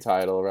 30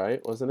 title,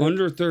 right? Wasn't it?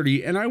 Under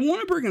 30. And I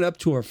want to bring it up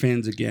to our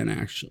fans again,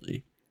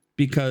 actually,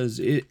 because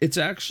it's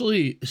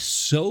actually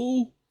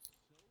so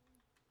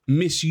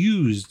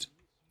misused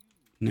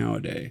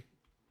nowadays.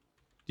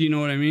 Do you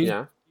know what I mean?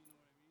 Yeah.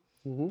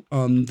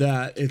 Mm-hmm.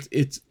 That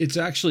it's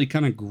actually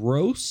kind of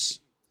gross.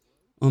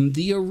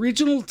 The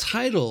original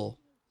title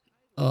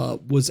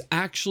was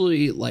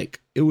actually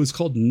it was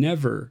called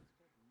Never,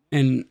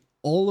 and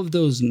all of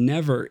those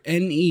Never,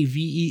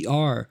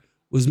 Never,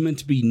 was meant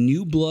to be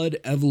New Blood,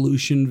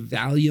 Evolution,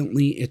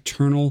 Valiantly,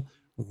 Eternal,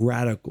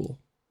 Radical.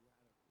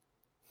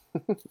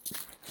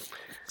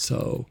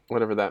 So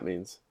whatever that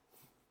means.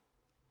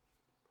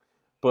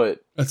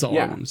 But that's all I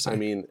yeah, want to say. I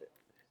mean,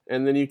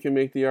 and then you can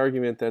make the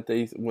argument that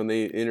when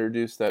they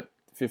introduced that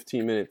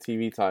 15-minute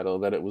TV title,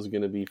 that it was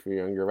going to be for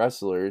younger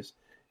wrestlers,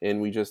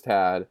 and we just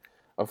had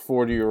a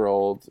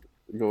 40-year-old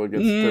go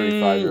against a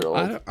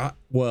 35-year-old.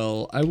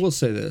 Well, I will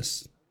say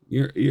this: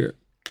 you're,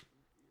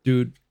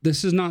 dude.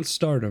 This is not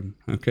Stardom,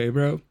 okay,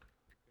 bro?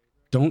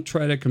 Don't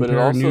try to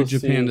compare New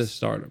Japan to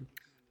Stardom.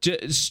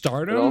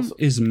 Stardom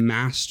is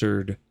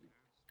mastered,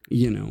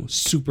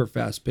 super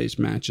fast-paced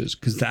matches,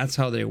 because that's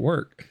how they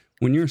work.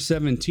 When you're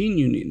 17,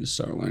 you need to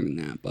start learning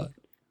that. But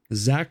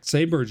Zack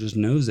Sabre just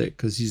knows it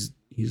because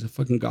he's a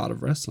fucking god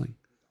of wrestling.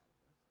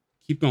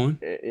 Keep going.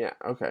 Yeah,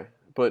 okay.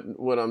 But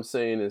what I'm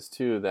saying is,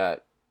 too,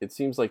 that it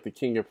seems like the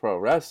King of Pro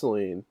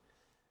Wrestling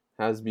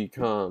has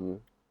become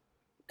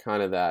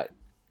kind of that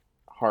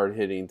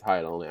hard-hitting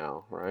title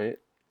now, right?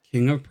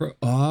 King of Pro...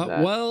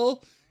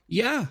 well,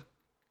 yeah.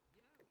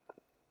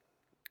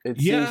 It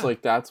seems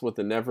like that's what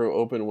the never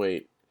open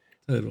weight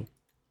title.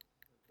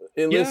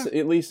 At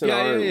least in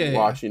our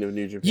watching of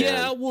New Japan.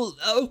 Yeah, well,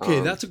 okay,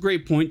 that's a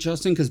great point,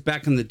 Justin, because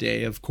back in the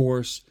day, of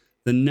course,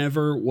 the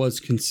Never was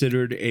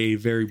considered a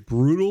very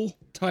brutal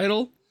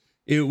title.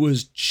 It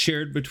was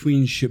shared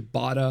between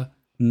Shibata,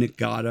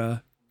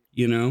 Nagata,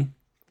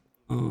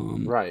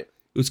 right.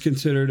 It was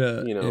considered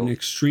an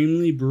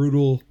extremely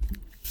brutal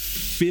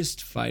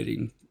fist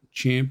fighting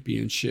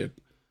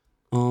championship.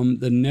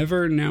 The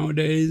Never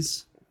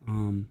nowadays,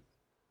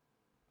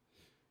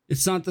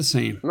 it's not the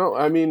same. No,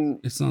 I mean,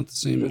 it's not the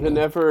same. The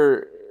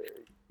Never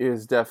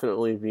is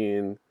definitely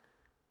being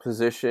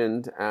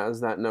positioned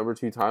as that number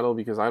 2 title,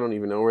 because I don't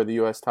even know where the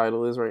U.S.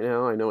 title is right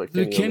now. I know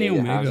Kenny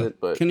Omega has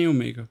it, but Kenny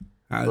Omega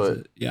has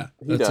it. Yeah,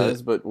 he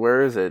does. But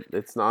where is it?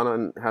 It's not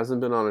on. Hasn't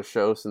been on a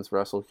show since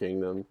Wrestle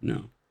Kingdom.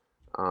 No.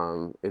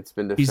 It's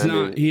been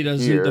defended. He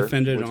doesn't here,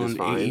 defend it on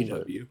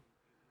AEW.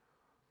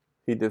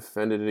 He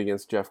defended it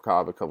against Jeff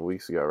Cobb a couple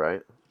weeks ago,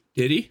 right?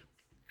 Did he?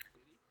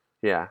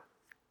 Yeah.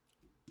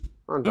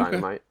 On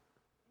Dynamite.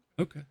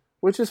 Okay.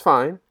 Which is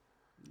fine.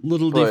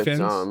 Little defense.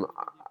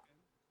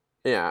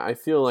 Yeah, I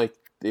feel like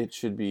it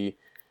should be.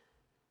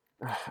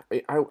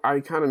 I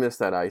kind of miss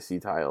that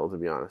IC title, to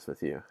be honest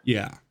with you.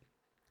 Yeah,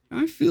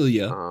 I feel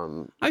you.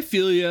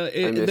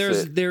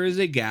 There is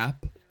a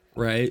gap,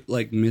 right?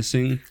 Like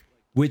missing,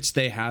 which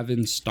they have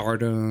in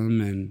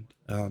Stardom,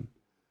 and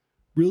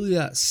really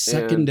that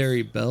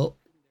secondary belt.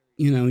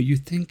 You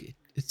think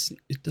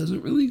it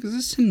doesn't really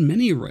exist in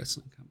many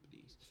wrestling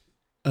companies.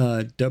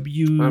 To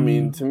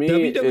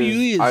me,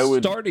 WWE is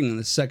starting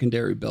the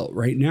secondary belt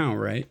right now,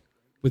 right?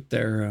 With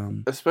their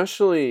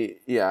especially,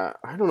 yeah,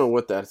 I don't know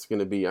what that's going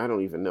to be. I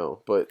don't even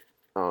know, but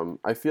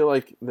I feel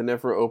like the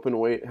Never Open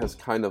Weight has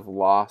kind of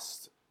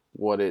lost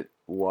what it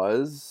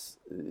was,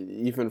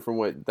 even from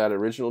what that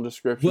original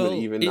description. Well, but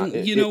even not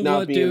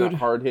being that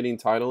hard hitting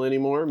title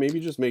anymore. Maybe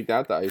just make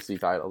that the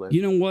IC title then.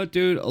 You know what,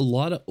 dude? A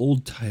lot of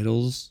old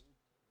titles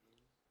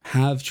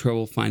have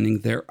trouble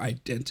finding their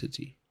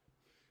identity,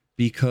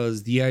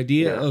 because the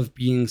idea of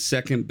being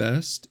second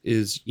best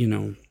is,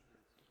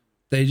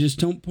 they just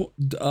don't put,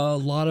 a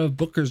lot of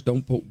bookers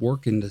don't put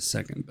work into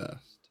second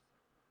best.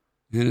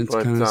 And it's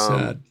kind of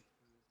sad.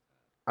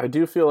 I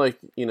do feel like,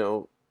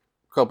 a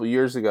couple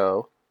years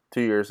ago,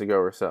 2 years ago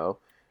or so,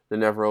 the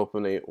Never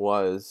Open Weight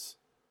was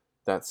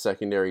that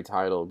secondary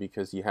title,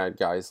 because you had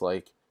guys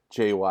like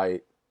Jay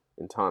White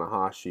and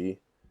Tanahashi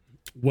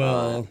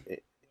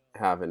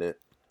having it.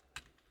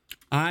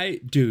 I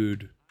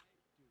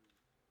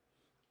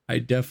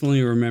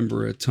definitely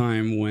remember a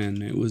time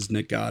when it was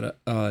Nagata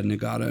and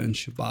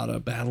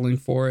Shibata battling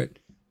for it,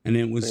 and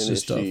it was an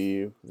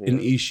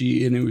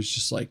Ishii, and it was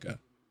just like a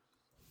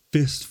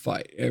fist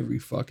fight every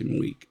fucking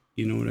week.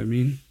 You know what I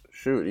mean?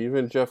 Shoot,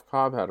 even Jeff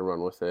Cobb had a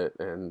run with it,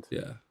 and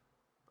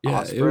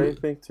Ospreay, I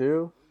think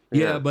too.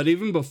 Yeah, but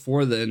even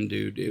before then,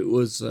 dude, it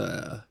was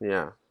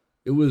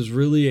it was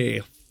really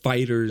a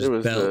fighter's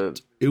belt.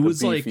 It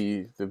was like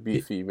the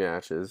beefy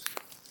matches.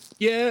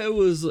 Yeah, it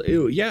was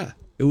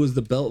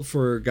the belt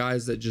for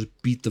guys that just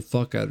beat the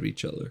fuck out of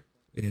each other.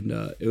 And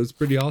it was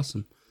pretty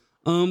awesome.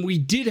 We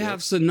did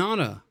have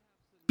Sonata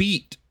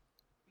beat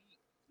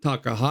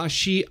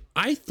Takahashi.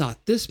 I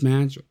thought this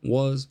match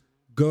was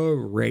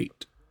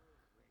great.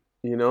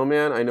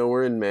 Man, I know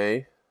we're in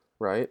May,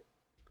 right?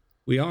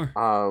 We are.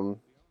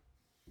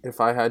 If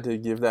I had to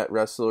give that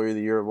Wrestler of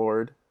the Year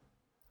award,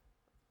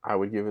 I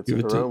would give it to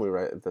Hiromu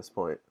right at this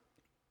point.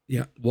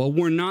 Yeah, well,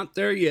 we're not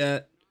there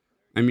yet.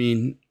 I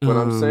mean... But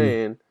I'm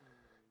saying...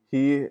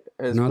 He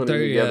has put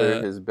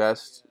together his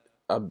best,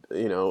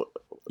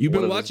 You've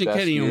been watching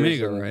Kenny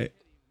Omega, right?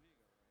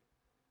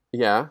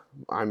 Yeah.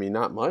 I mean,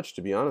 not much,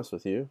 to be honest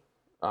with you.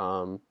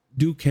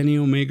 Do Kenny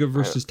Omega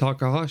versus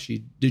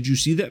Takahashi. Did you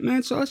see that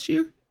match last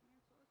year?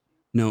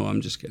 No,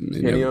 I'm just kidding.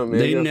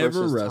 They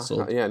never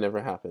wrestled. Yeah, it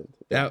never happened.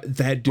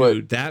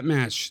 That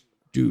match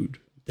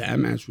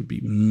would be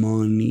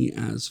money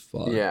as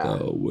fuck,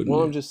 though, wouldn't it?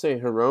 I'm just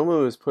saying,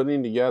 Hiromu is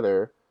putting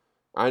together...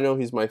 I know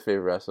he's my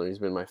favorite wrestler. He's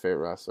been my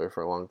favorite wrestler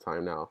for a long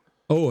time now.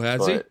 Oh,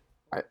 has he?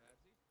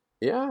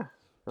 Yeah.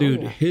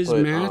 Dude, his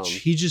match,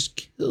 he just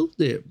killed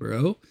it,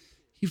 bro.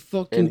 He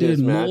fucking did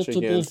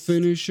multiple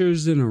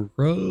finishers in a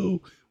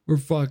row. We're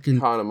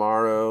fucking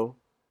Kanemaru.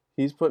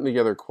 He's putting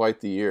together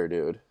quite the year,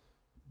 dude.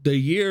 The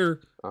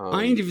year.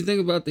 I ain't even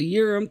thinking about the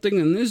year. I'm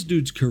thinking this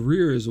dude's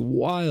career is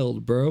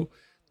wild, bro.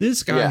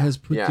 This guy has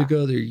put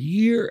together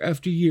year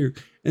after year.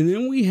 And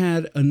then we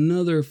had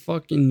another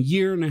fucking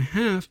year and a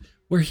half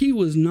where he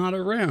was not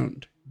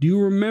around. Do you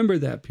remember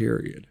that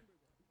period?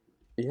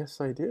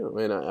 Yes, I do.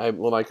 And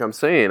well, like I'm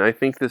saying, I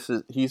think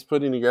he's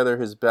putting together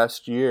his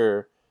best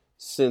year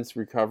since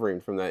recovering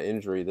from that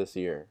injury this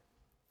year.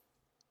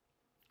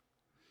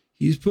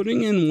 He's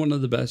putting in one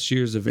of the best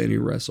years of any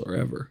wrestler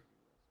ever.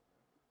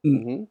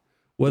 Mm-hmm.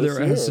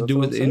 Whether it has to do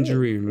with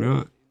injury or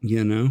not,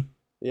 you know?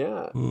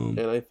 Yeah. And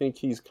I think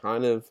he's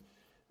kind of,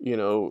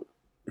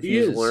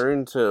 he's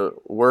learned to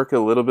work a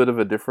little bit of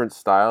a different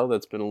style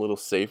that's been a little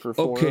safer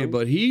for him. Okay,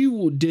 but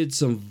he did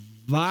some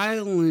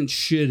violent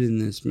shit in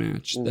this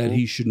match that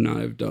he should not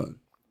have done.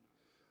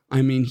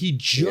 I mean, he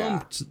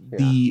jumped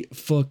the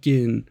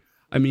fucking...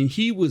 I mean,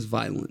 he was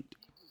violent.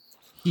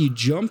 He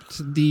jumped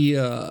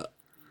the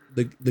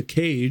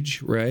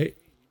cage, right?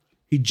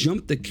 He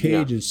jumped the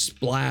cage and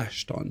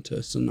splashed onto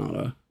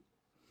Sanada.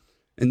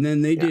 And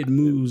then they did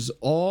moves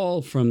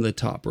all from the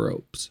top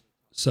ropes.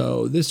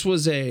 So this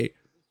was a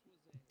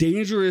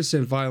dangerous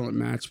and violent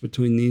match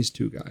between these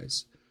two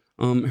guys.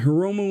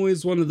 Hiromu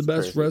is one of the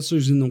best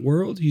wrestlers in the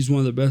world. He's one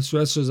of the best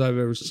wrestlers I've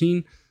ever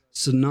seen.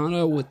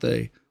 Sanada with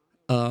a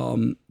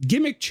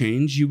gimmick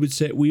change,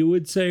 we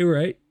would say,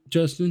 right,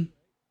 Justin?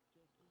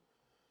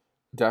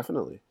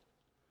 Definitely.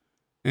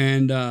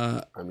 And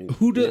I mean,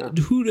 who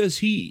does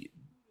he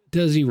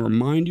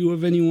remind you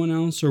of anyone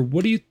else, or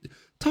what do you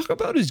talk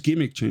about his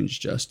gimmick change,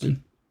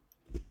 Justin?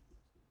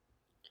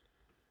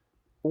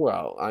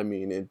 Well, I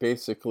mean, it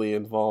basically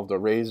involved a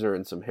razor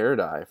and some hair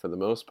dye for the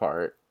most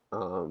part.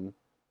 I'm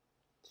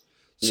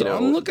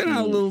looking at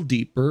a little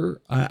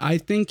deeper. I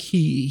think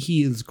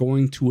he is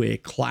going to a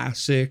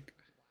classic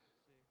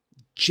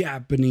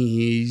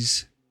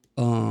Japanese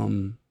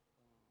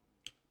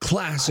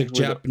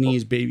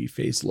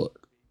babyface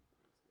look.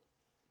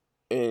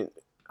 And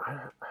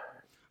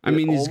I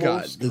mean, he's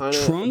got the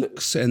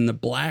trunks and the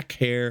black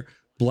hair,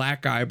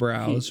 black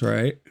eyebrows,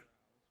 right?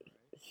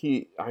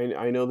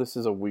 I know this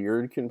is a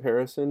weird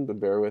comparison, but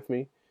bear with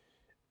me.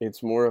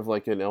 It's more of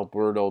like an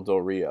Alberto Del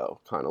Rio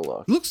kind of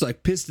look. Looks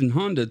like Piston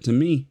Honda to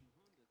me.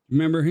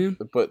 Remember him?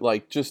 But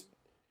like just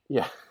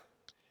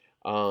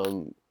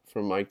from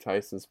Mike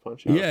Tyson's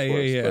Punch Out.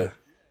 Yeah.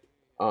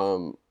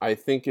 But, I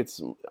think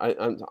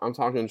I'm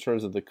talking in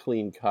terms of the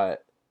clean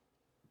cut.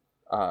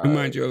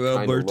 Remind you of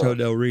Alberto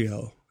Del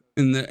Rio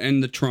and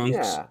the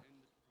trunks.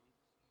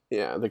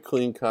 Yeah, the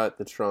clean cut,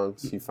 the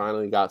trunks. He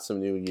finally got some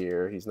new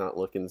gear. He's not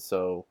looking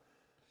so.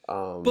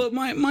 But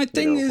my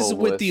thing is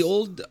homeless.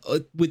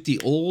 with the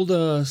old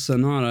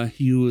Sonata,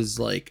 he was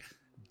like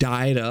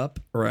dyed up,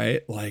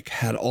 right? Like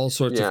had all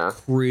sorts of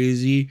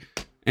crazy.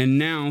 And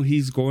now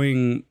he's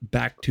going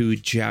back to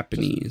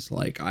Japanese.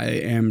 Like, I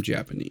am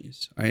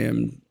Japanese. I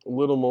am a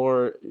little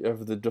more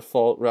of the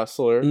default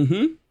wrestler.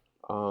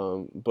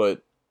 Mm-hmm.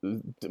 But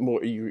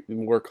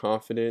more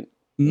confident.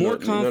 More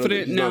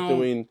confident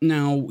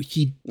now.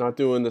 He's not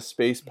doing the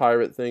space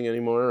pirate thing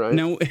anymore, right?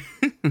 Now,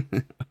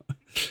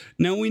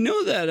 now we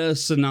know that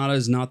Sonata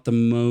is not the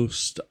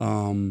most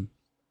what's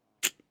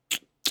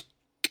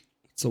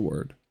the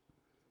word?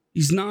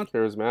 He's not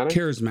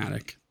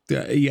charismatic.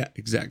 Yeah,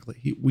 exactly.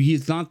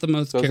 He's not the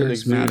most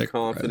charismatic.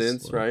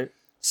 Confidence, wrestler. Right?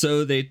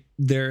 So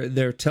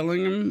they're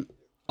telling him,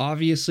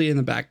 obviously in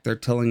the back, they're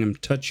telling him,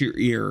 touch your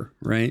ear,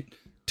 right?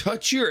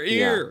 Touch your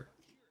ear.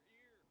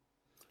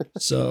 Yeah.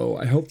 So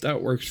I hope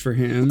that works for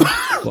him.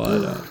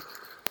 But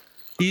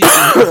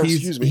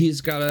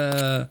he's got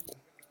to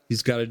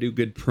do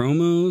good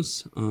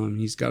promos.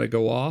 He's got to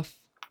go off.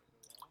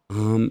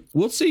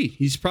 We'll see.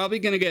 He's probably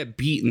going to get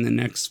beat in the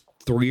next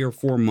 3 or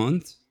 4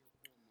 months.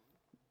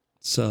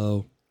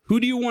 So who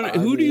do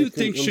you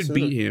think should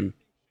beat him?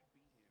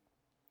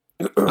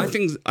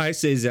 I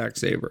say Zack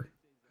Sabre.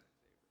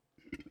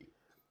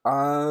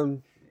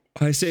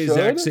 I say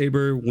Zack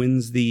Sabre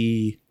wins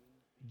the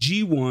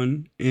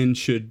G1 and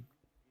should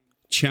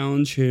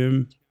challenge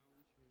him.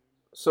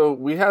 So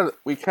we had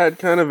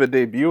kind of a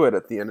debut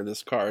at the end of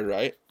this card,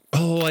 right?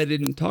 Oh, I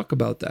didn't talk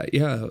about that.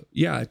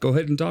 Yeah. Go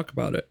ahead and talk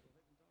about it.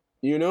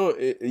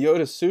 Yota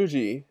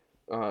Tsuji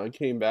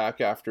came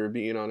back after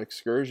being on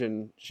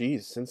excursion.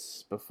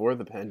 Since before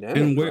the pandemic.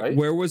 And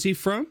where was he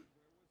from?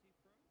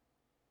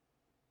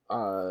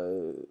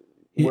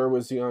 Where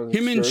was he on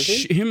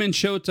excursion? Him and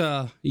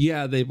Shota,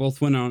 they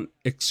both went on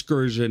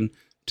excursion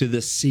to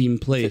the same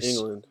place. To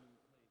England.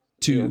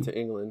 To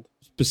England.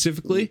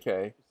 Specifically?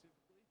 Okay.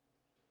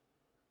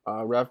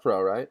 Rev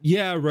Pro, right?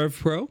 Yeah, Rev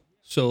Pro.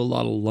 So a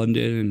lot of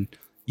London and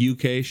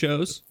UK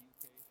shows.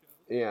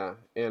 Yeah,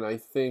 and I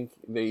think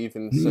they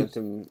even sent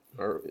him,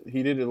 or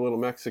he did a little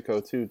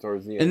Mexico too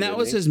towards the end. And that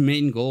was his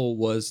main goal,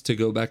 was to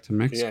go back to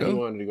Mexico. Yeah, he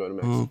wanted to go to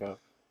Mexico.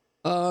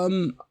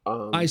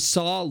 I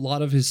saw a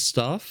lot of his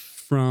stuff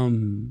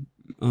from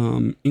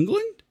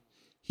England.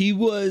 He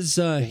was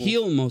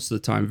heel most of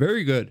the time.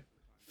 Very good.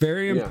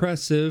 Very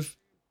impressive.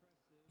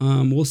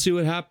 We'll see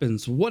what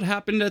happens. What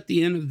happened at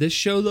the end of this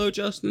show, though,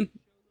 Justin?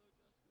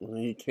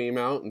 He came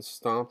out and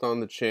stomped on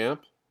the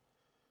champ,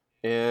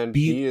 and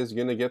he is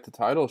going to get the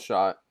title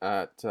shot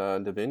at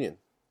Dominion.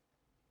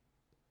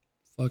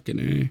 Fucking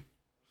A.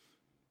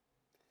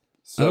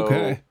 So,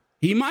 okay.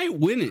 He might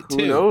win it, too.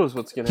 Who knows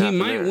what's going to happen He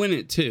might win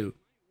it, too.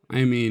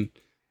 I mean,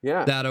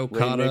 that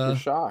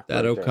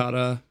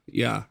Okada,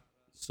 yeah.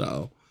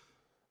 So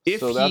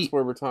that's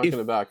where we're talking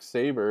about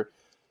Sabre.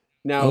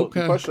 Now,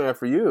 the question I have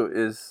for you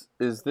is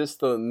this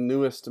the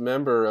newest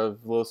member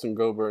of Los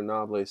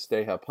Ingobernables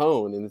de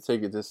Japón? And to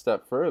take it a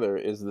step further,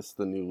 is this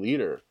the new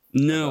leader?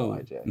 No,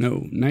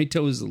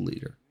 Naito is the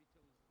leader.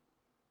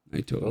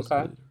 Naito is the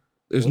leader.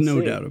 There's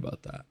no doubt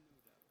about that.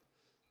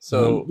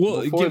 So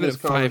we'll give it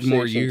 5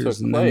 more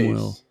years and then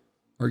we'll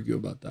argue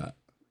about that.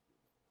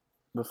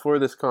 Before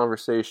this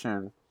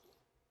conversation,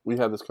 we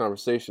had this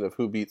conversation of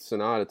who beat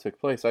Sonata took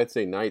place. I'd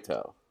say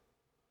Naito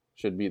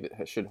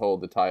should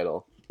hold the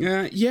title.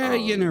 Yeah,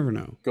 you never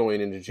know.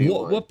 Going into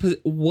G1.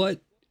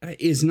 What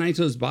is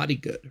Naito's body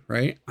good,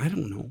 right? I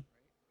don't know.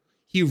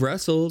 He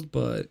wrestled,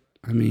 but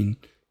I mean,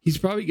 he's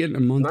probably getting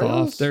a month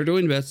off. They're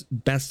doing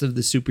best of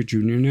the Super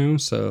Junior now,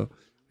 so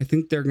I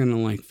think they're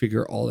gonna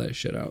figure all that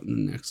shit out in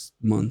the next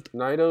month.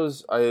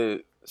 Naito's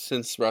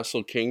since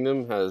Wrestle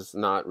Kingdom has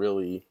not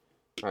really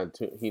had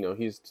to.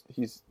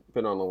 He's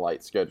been on a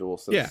light schedule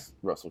since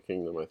Wrestle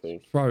Kingdom. I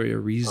think probably a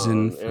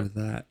reason for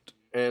that.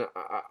 And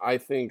I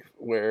think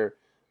where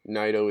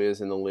Naito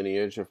is in the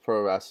lineage of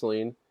pro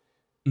wrestling,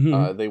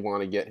 they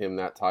want to get him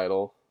that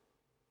title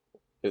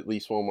at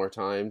least one more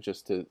time,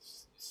 just to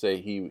say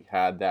he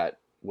had that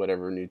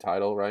whatever new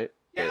title, right?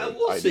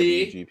 We'll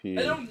see.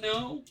 I don't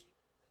know.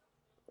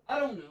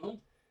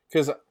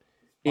 Because a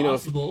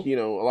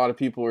lot of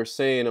people were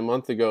saying a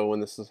month ago when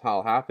this is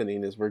all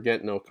happening is we're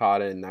getting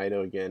Okada and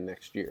Naito again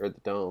next year at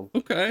the Dome.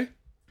 Okay,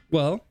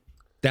 well,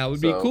 that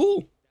would be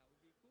cool.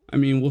 I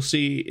mean, we'll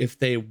see if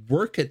they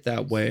work it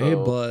that way,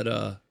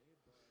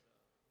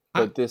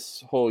 but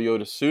this whole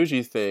Yota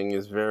Tsuji thing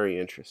is very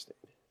interesting.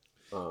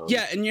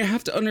 And you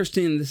have to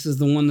understand this is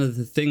one of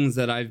the things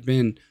that I've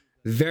been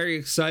very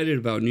excited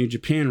about New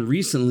Japan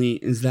recently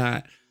is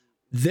that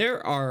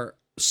there are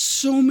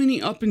so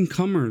many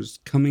up-and-comers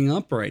coming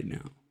up right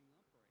now.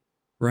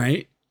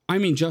 Right? I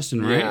mean,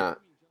 Justin, right?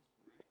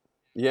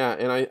 Yeah,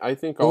 and I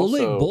think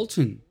also... Ole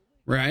Bolton,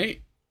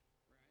 right?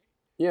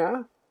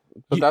 Yeah.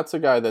 But that's a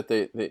guy that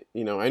they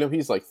I know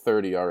he's like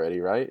 30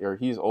 already, right? Or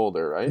he's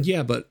older, right?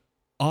 Yeah, but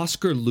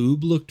Oscar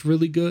Lube looked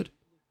really good.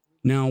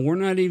 Now, we're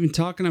not even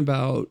talking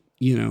about,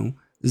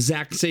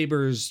 Zack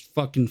Saber's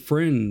fucking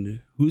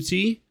friend. Who's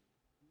he?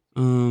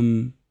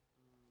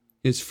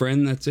 His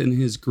friend that's in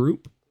his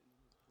group?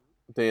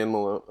 Dan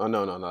Malone. Oh,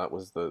 no, that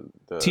was the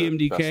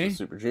TMDK? Best of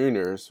Super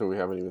Juniors, who we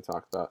haven't even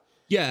talked about.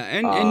 Yeah,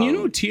 and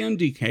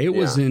TMDK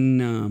was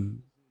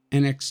in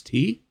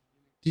NXT.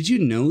 Did you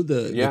know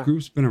the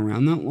group's been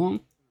around that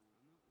long?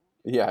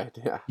 Yeah.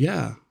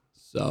 Yeah.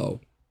 So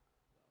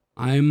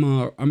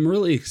I'm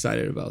really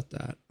excited about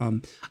that.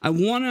 I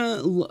want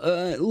to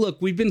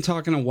look. We've been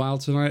talking a while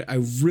tonight.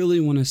 I really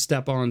want to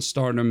step on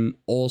Stardom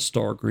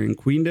All-Star Grand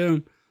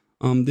Queendom.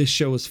 This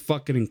show was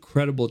fucking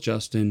incredible,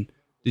 Justin.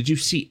 Did you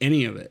see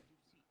any of it?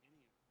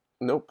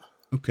 Nope.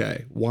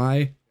 Okay.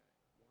 Why?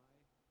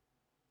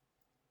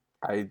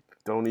 I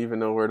don't even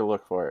know where to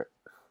look for it.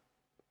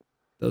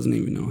 Doesn't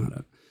even know how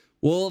to.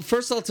 Well,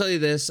 first I'll tell you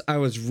this. I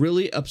was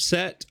really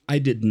upset. I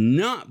did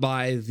not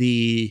buy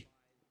the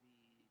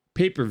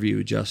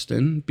pay-per-view,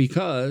 Justin,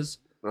 because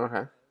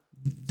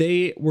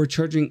they were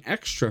charging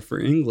extra for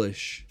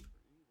English.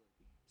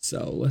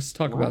 So let's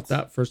talk about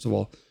that first of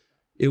all.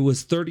 It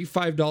was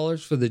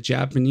 $35 for the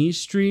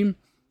Japanese stream.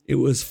 It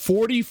was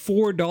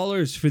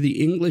 $44 for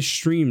the English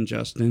stream,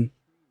 Justin.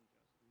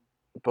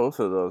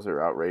 Both of those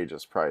are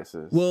outrageous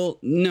prices. Well,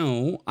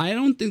 no, I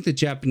don't think the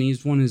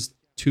Japanese one is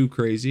too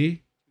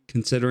crazy.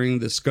 Considering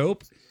the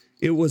scope,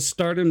 it was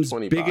Stardom's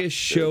biggest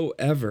show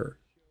ever.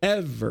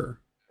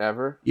 Ever?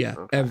 Yeah,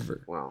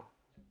 ever. Wow.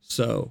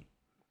 So,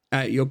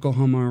 at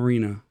Yokohama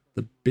Arena,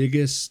 the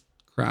biggest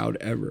crowd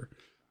ever.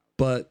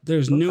 But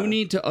there's no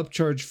need to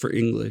upcharge for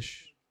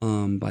English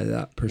by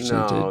that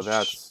percentage. No,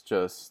 that's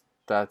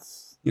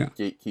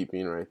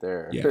gatekeeping right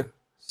there. Yeah.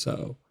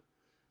 So,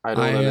 I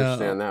don't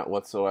understand that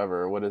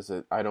whatsoever. What is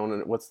it?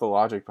 What's the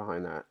logic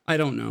behind that? I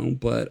don't know,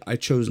 but I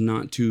chose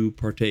not to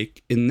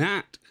partake in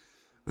that.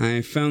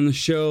 I found the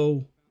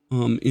show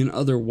in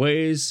other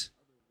ways.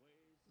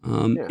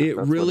 It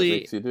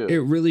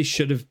really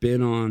should have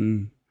been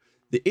on.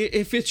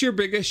 If it's your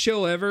biggest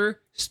show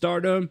ever,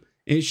 Stardom,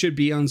 it should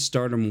be on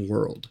Stardom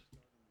World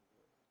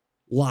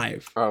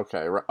live.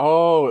 Okay.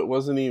 Oh, it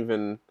wasn't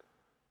even.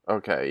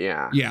 Okay.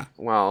 Yeah. Yeah.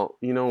 Well,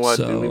 you know what?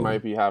 We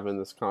might be having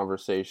this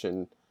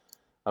conversation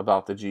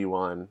about the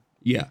G1.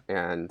 Yeah.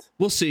 And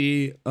we'll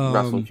see.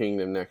 Wrestle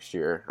Kingdom next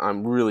year.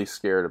 I'm really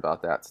scared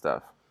about that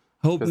stuff.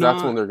 Because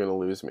that's when they're going to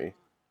lose me.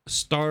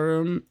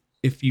 Stardom,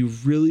 if you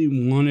really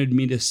wanted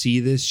me to see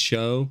this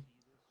show,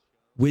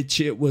 which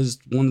it was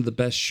one of the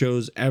best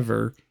shows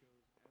ever,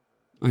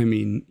 I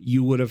mean,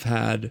 you would have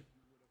had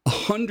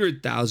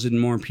 100,000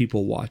 more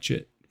people watch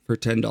it for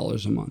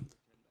 $10 a month.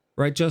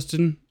 Right,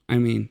 Justin? I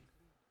mean,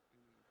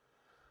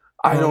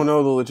 I don't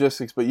know the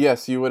logistics, but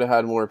yes, you would have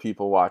had more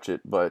people watch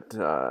it. But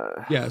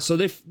yeah, so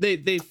they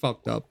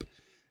fucked up.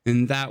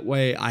 And that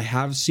way, I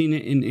have seen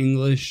it in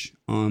English.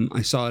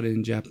 I saw it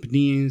in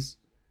Japanese.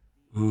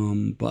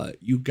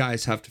 But you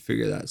guys have to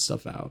figure that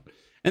stuff out.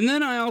 And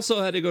then I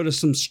also had to go to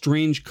some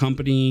strange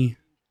company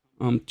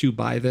to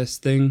buy this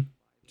thing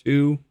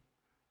too.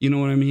 You know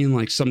what I mean?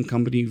 Like some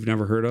company you've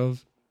never heard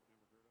of.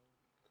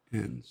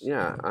 And so,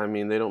 yeah, I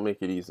mean, they don't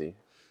make it easy.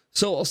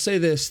 So I'll say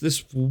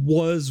this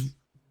was,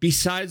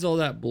 besides all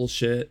that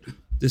bullshit,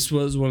 this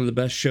was one of the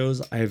best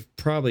shows I've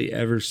probably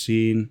ever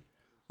seen.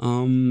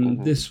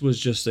 This was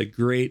just a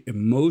great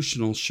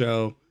emotional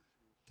show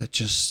that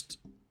just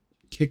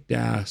kicked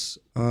ass.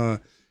 You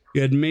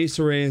had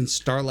Mesa Ray and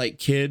Starlight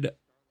Kid.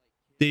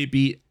 They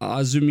beat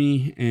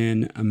Azumi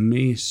and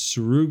Mai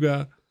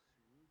Suruga.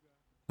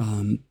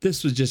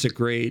 This was just a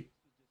great,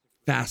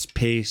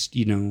 fast-paced,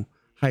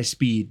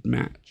 high-speed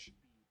match.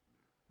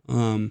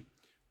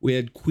 We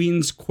had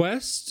Queen's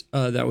Quest.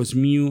 That was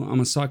Miyu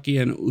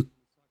Amasaki and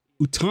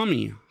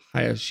Utami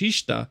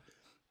Hayashishita.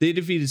 They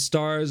defeated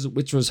Stars,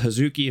 which was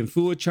Hazuki and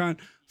Fuwa-chan.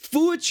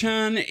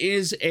 Fuwa-chan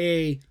is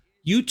a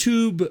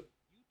YouTube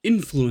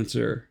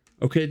influencer.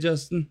 Okay,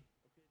 Justin?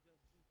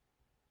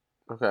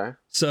 Okay.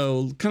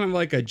 So kind of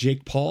like a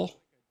Jake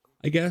Paul,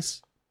 I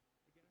guess.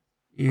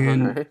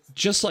 And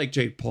just like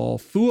Jake Paul,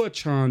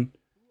 Fuwa-chan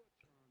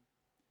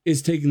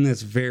is taking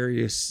this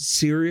very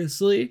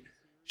seriously.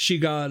 She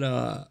got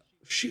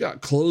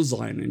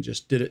clothesline and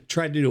just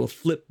tried to do a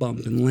flip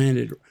bump and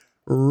landed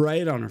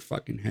right on her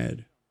fucking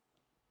head.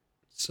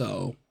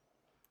 So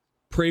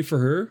pray for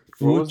her.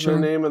 What was the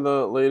name of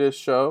the latest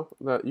show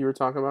that you were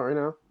talking about right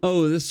now?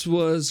 Oh, this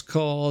was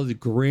called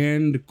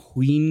Grand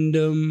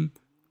Queendom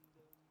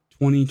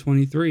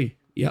 2023.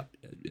 Yep.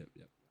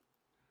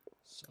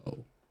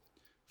 So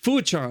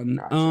Fuwa-chan,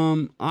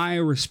 gotcha. I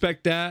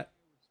respect that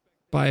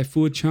by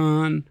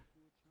Fuwa-chan.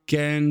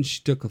 Again,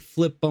 she took a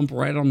flip bump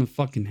right on the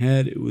fucking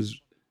head. It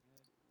was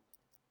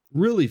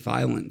really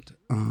violent.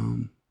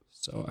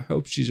 So I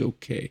hope she's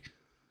okay.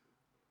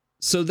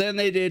 So then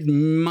they did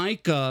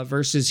Maika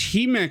versus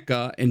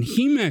Himeka, and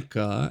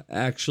Himeka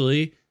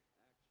actually,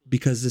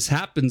 because this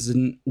happens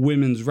in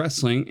women's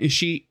wrestling,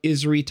 she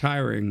is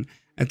retiring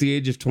at the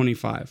age of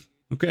 25.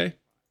 Okay?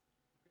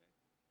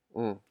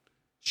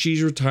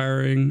 She's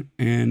retiring,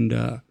 and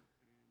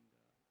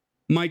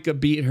Maika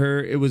beat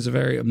her. It was a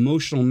very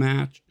emotional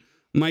match.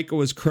 Maika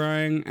was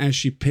crying as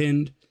she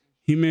pinned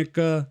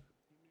Himeka.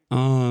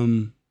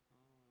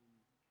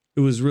 It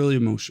was really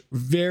emotional.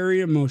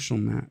 Very emotional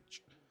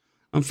match.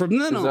 From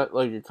then on, is that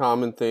like a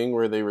common thing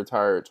where they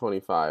retire at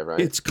 25, right?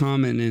 It's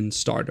common in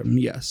Stardom,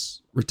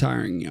 yes.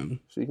 Retiring young.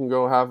 So you can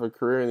go have a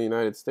career in the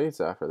United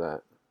States after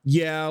that.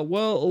 Yeah,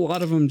 well, a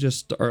lot of them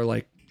just are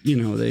like,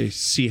 they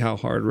see how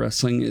hard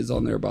wrestling is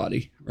on their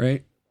body,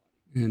 right?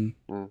 And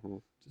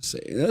just say,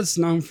 that's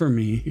not for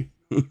me.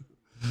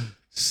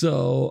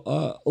 So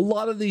a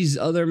lot of these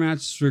other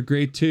matches were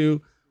great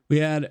too. We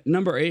had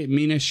number 8,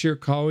 Mina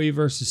Shirakawa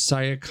versus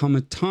Saya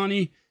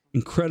Kamitani.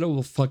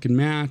 Incredible fucking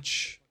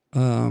match.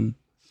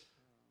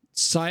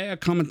 Saya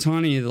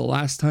Kamitani, the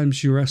last time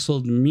she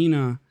wrestled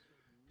Mina,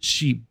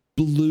 she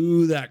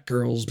blew that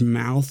girl's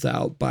mouth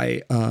out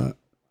by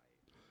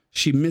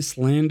she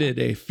mislanded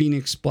a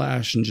Phoenix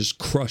Splash and just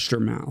crushed her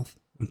mouth.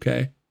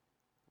 Okay.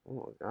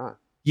 Oh my god.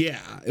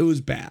 Yeah, it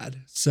was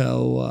bad.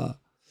 So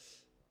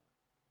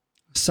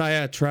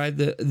Saya tried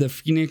the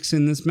Phoenix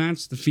in this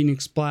match, the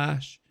Phoenix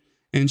Splash,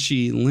 and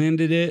she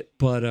landed it,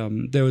 but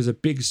there was a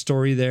big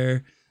story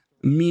there.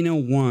 Mina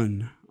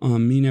won.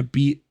 Mina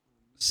beat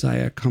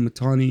Saya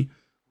Kamitani,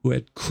 who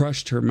had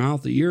crushed her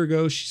mouth a year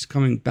ago. She's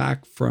coming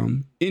back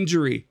from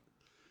injury.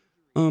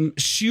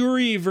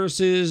 Shuri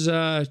versus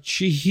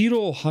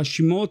Chihiro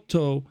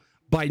Hashimoto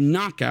by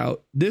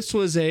knockout. This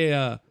was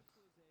a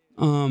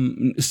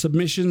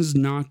submissions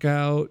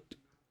knockout,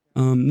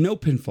 no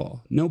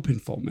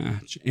pinfall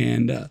match.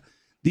 And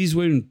these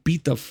women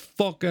beat the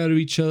fuck out of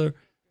each other,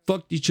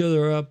 fucked each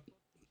other up,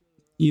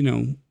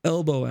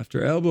 elbow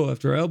after elbow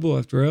after elbow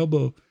after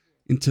elbow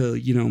into,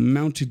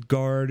 mounted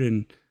guard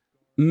and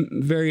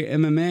very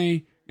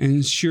MMA.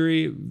 And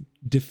Shuri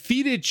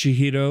defeated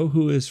Chihiro,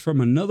 who is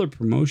from another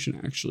promotion,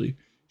 actually.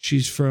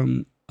 She's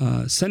from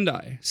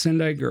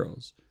Sendai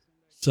Girls.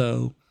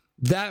 So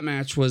that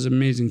match was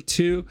amazing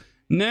too.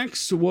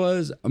 Next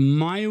was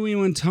Mayu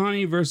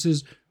Iwatani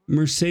versus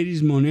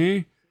Mercedes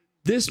Moné.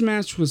 This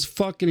match was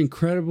fucking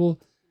incredible.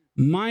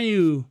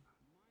 Mayu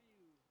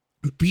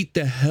beat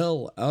the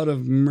hell out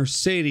of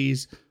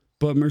Mercedes,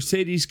 but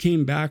Mercedes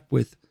came back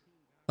with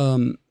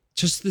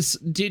just this.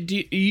 Did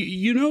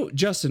you know,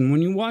 Justin,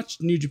 when you watch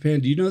New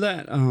Japan, do you know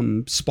that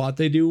spot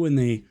they do when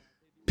they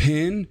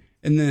pin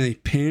and then they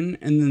pin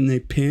and then they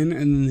pin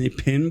and then they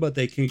pin, but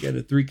they can't get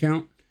a 3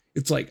 count?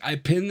 It's like, I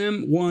pin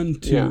them 1,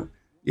 2.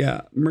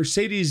 Yeah.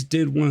 Mercedes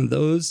did one of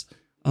those.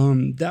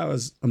 That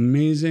was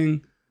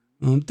amazing.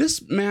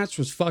 This match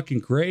was fucking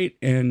great,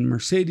 and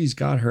Mercedes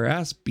got her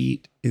ass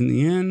beat in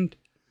the end.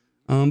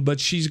 But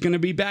she's going to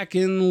be back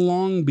in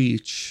Long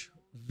Beach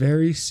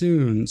very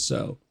soon,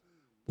 so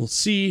we'll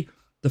see.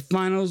 The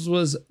finals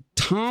was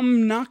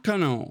Tom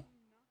Nakano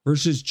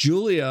versus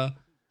Julia.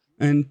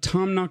 And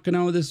Tom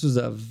Nakano, this was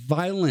a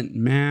violent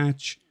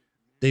match.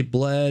 They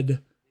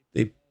bled.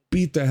 They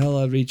beat the hell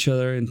out of each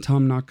other. And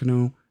Tom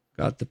Nakano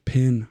got the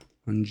pin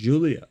on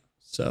Julia.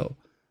 So,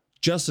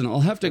 Justin,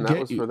 I'll have to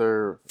get you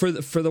for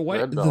the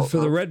white red belt, for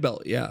the red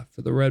belt. Yeah,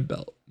 for the red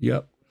belt.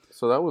 Yep.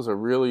 So that was a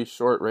really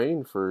short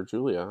reign for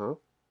Julia, huh?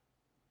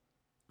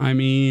 I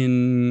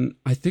mean,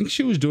 I think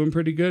she was doing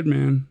pretty good,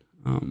 man.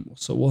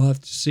 So we'll have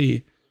to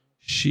see.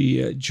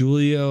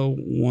 Julia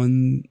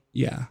won.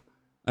 Yeah.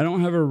 I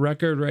don't have a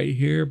record right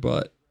here,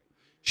 but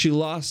she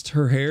lost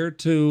her hair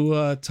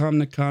to Tom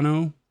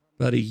Nakano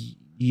about a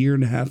year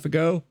and a half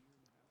ago.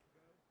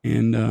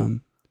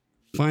 And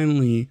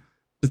finally,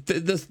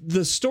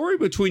 the story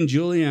between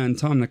Julia and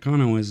Tom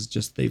Nakano is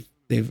just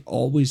they've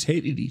always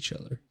hated each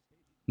other.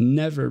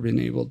 Never been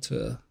able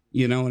to,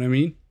 you know what I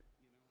mean?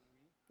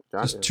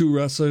 Just two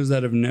wrestlers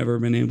that have never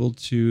been able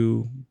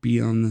to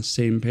be on the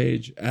same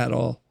page at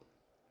all.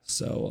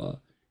 So,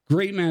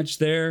 great match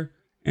there.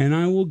 And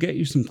I will get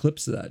you some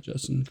clips of that,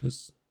 Justin,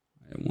 because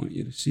I want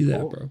you to see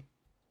that, bro.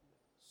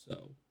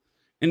 So,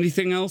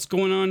 anything else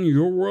going on in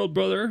your world,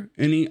 brother?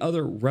 Any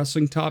other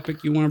wrestling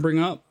topic you want to bring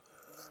up?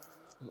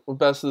 Well,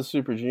 Best of the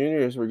Super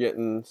Juniors, we're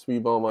getting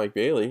Speedball Mike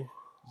Bailey.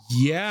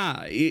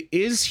 Yeah.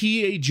 Is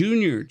he a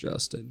junior,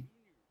 Justin?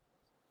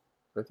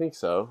 I think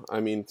so. I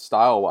mean,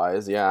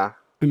 style-wise, yeah.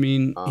 I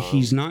mean,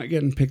 he's not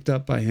getting picked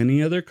up by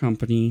any other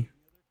company,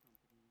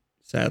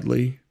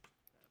 sadly.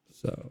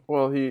 So.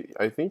 Well,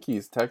 I think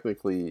he's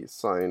technically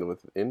signed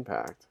with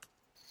Impact.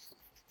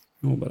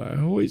 No, but I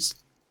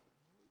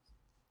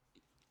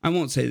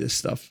won't say this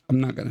stuff. I'm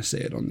not going to say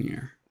it on the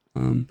air.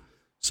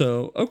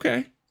 So,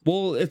 okay.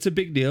 Well, it's a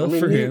big deal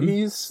for him.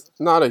 He's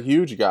not a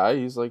huge guy.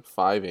 He's like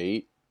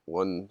 5'8",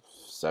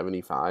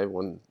 175,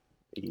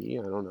 180.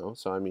 I don't know.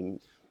 So, I mean.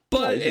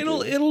 But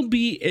it'll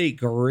be a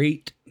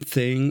great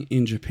thing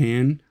in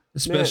Japan,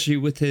 especially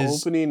with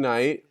his opening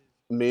night.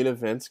 Main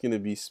event's going to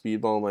be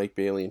Speedball Mike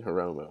Bailey and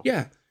Hiromu.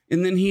 Yeah.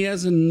 And then he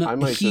has another. I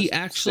might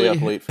stay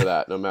up late for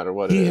that, no matter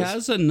what it is. He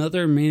has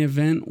another main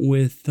event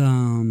with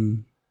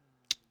Leo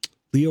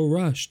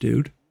Rush,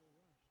 dude.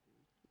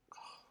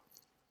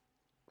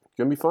 It's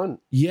going to be fun.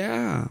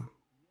 Yeah.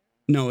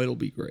 No, it'll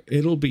be great.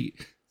 It's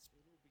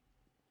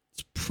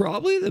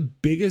probably the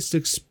biggest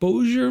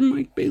exposure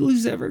Mike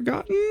Bailey's ever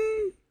gotten.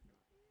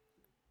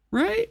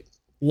 Right?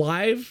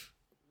 Live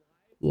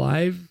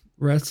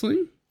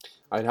wrestling?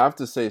 I'd have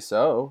to say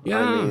so. Yeah.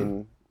 I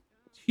mean,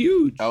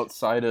 huge.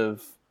 Outside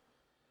of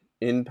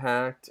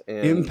Impact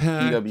and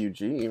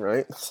PWG,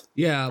 right?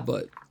 Yeah,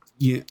 but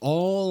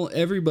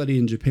everybody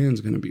in Japan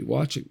is going to be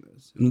watching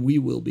this, and we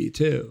will be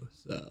too.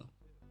 So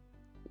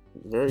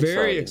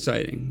very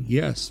exciting.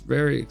 Yes,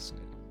 very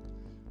exciting.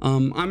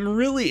 I'm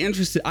really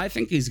interested. I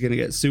think he's going to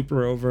get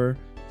super over,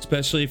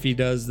 especially if he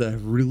does the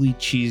really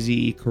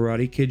cheesy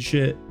Karate Kid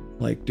shit.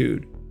 Like,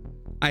 dude,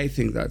 I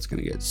think that's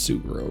going to get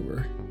super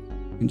over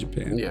in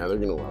Japan. Yeah, they're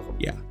going to love him.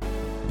 Yeah.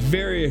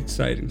 Very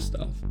exciting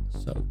stuff.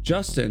 So,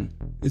 Justin,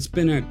 it's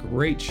been a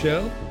great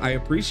show. I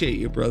appreciate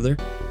you, brother.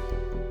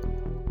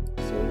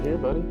 Same here,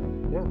 buddy.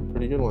 Yeah,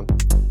 pretty good one.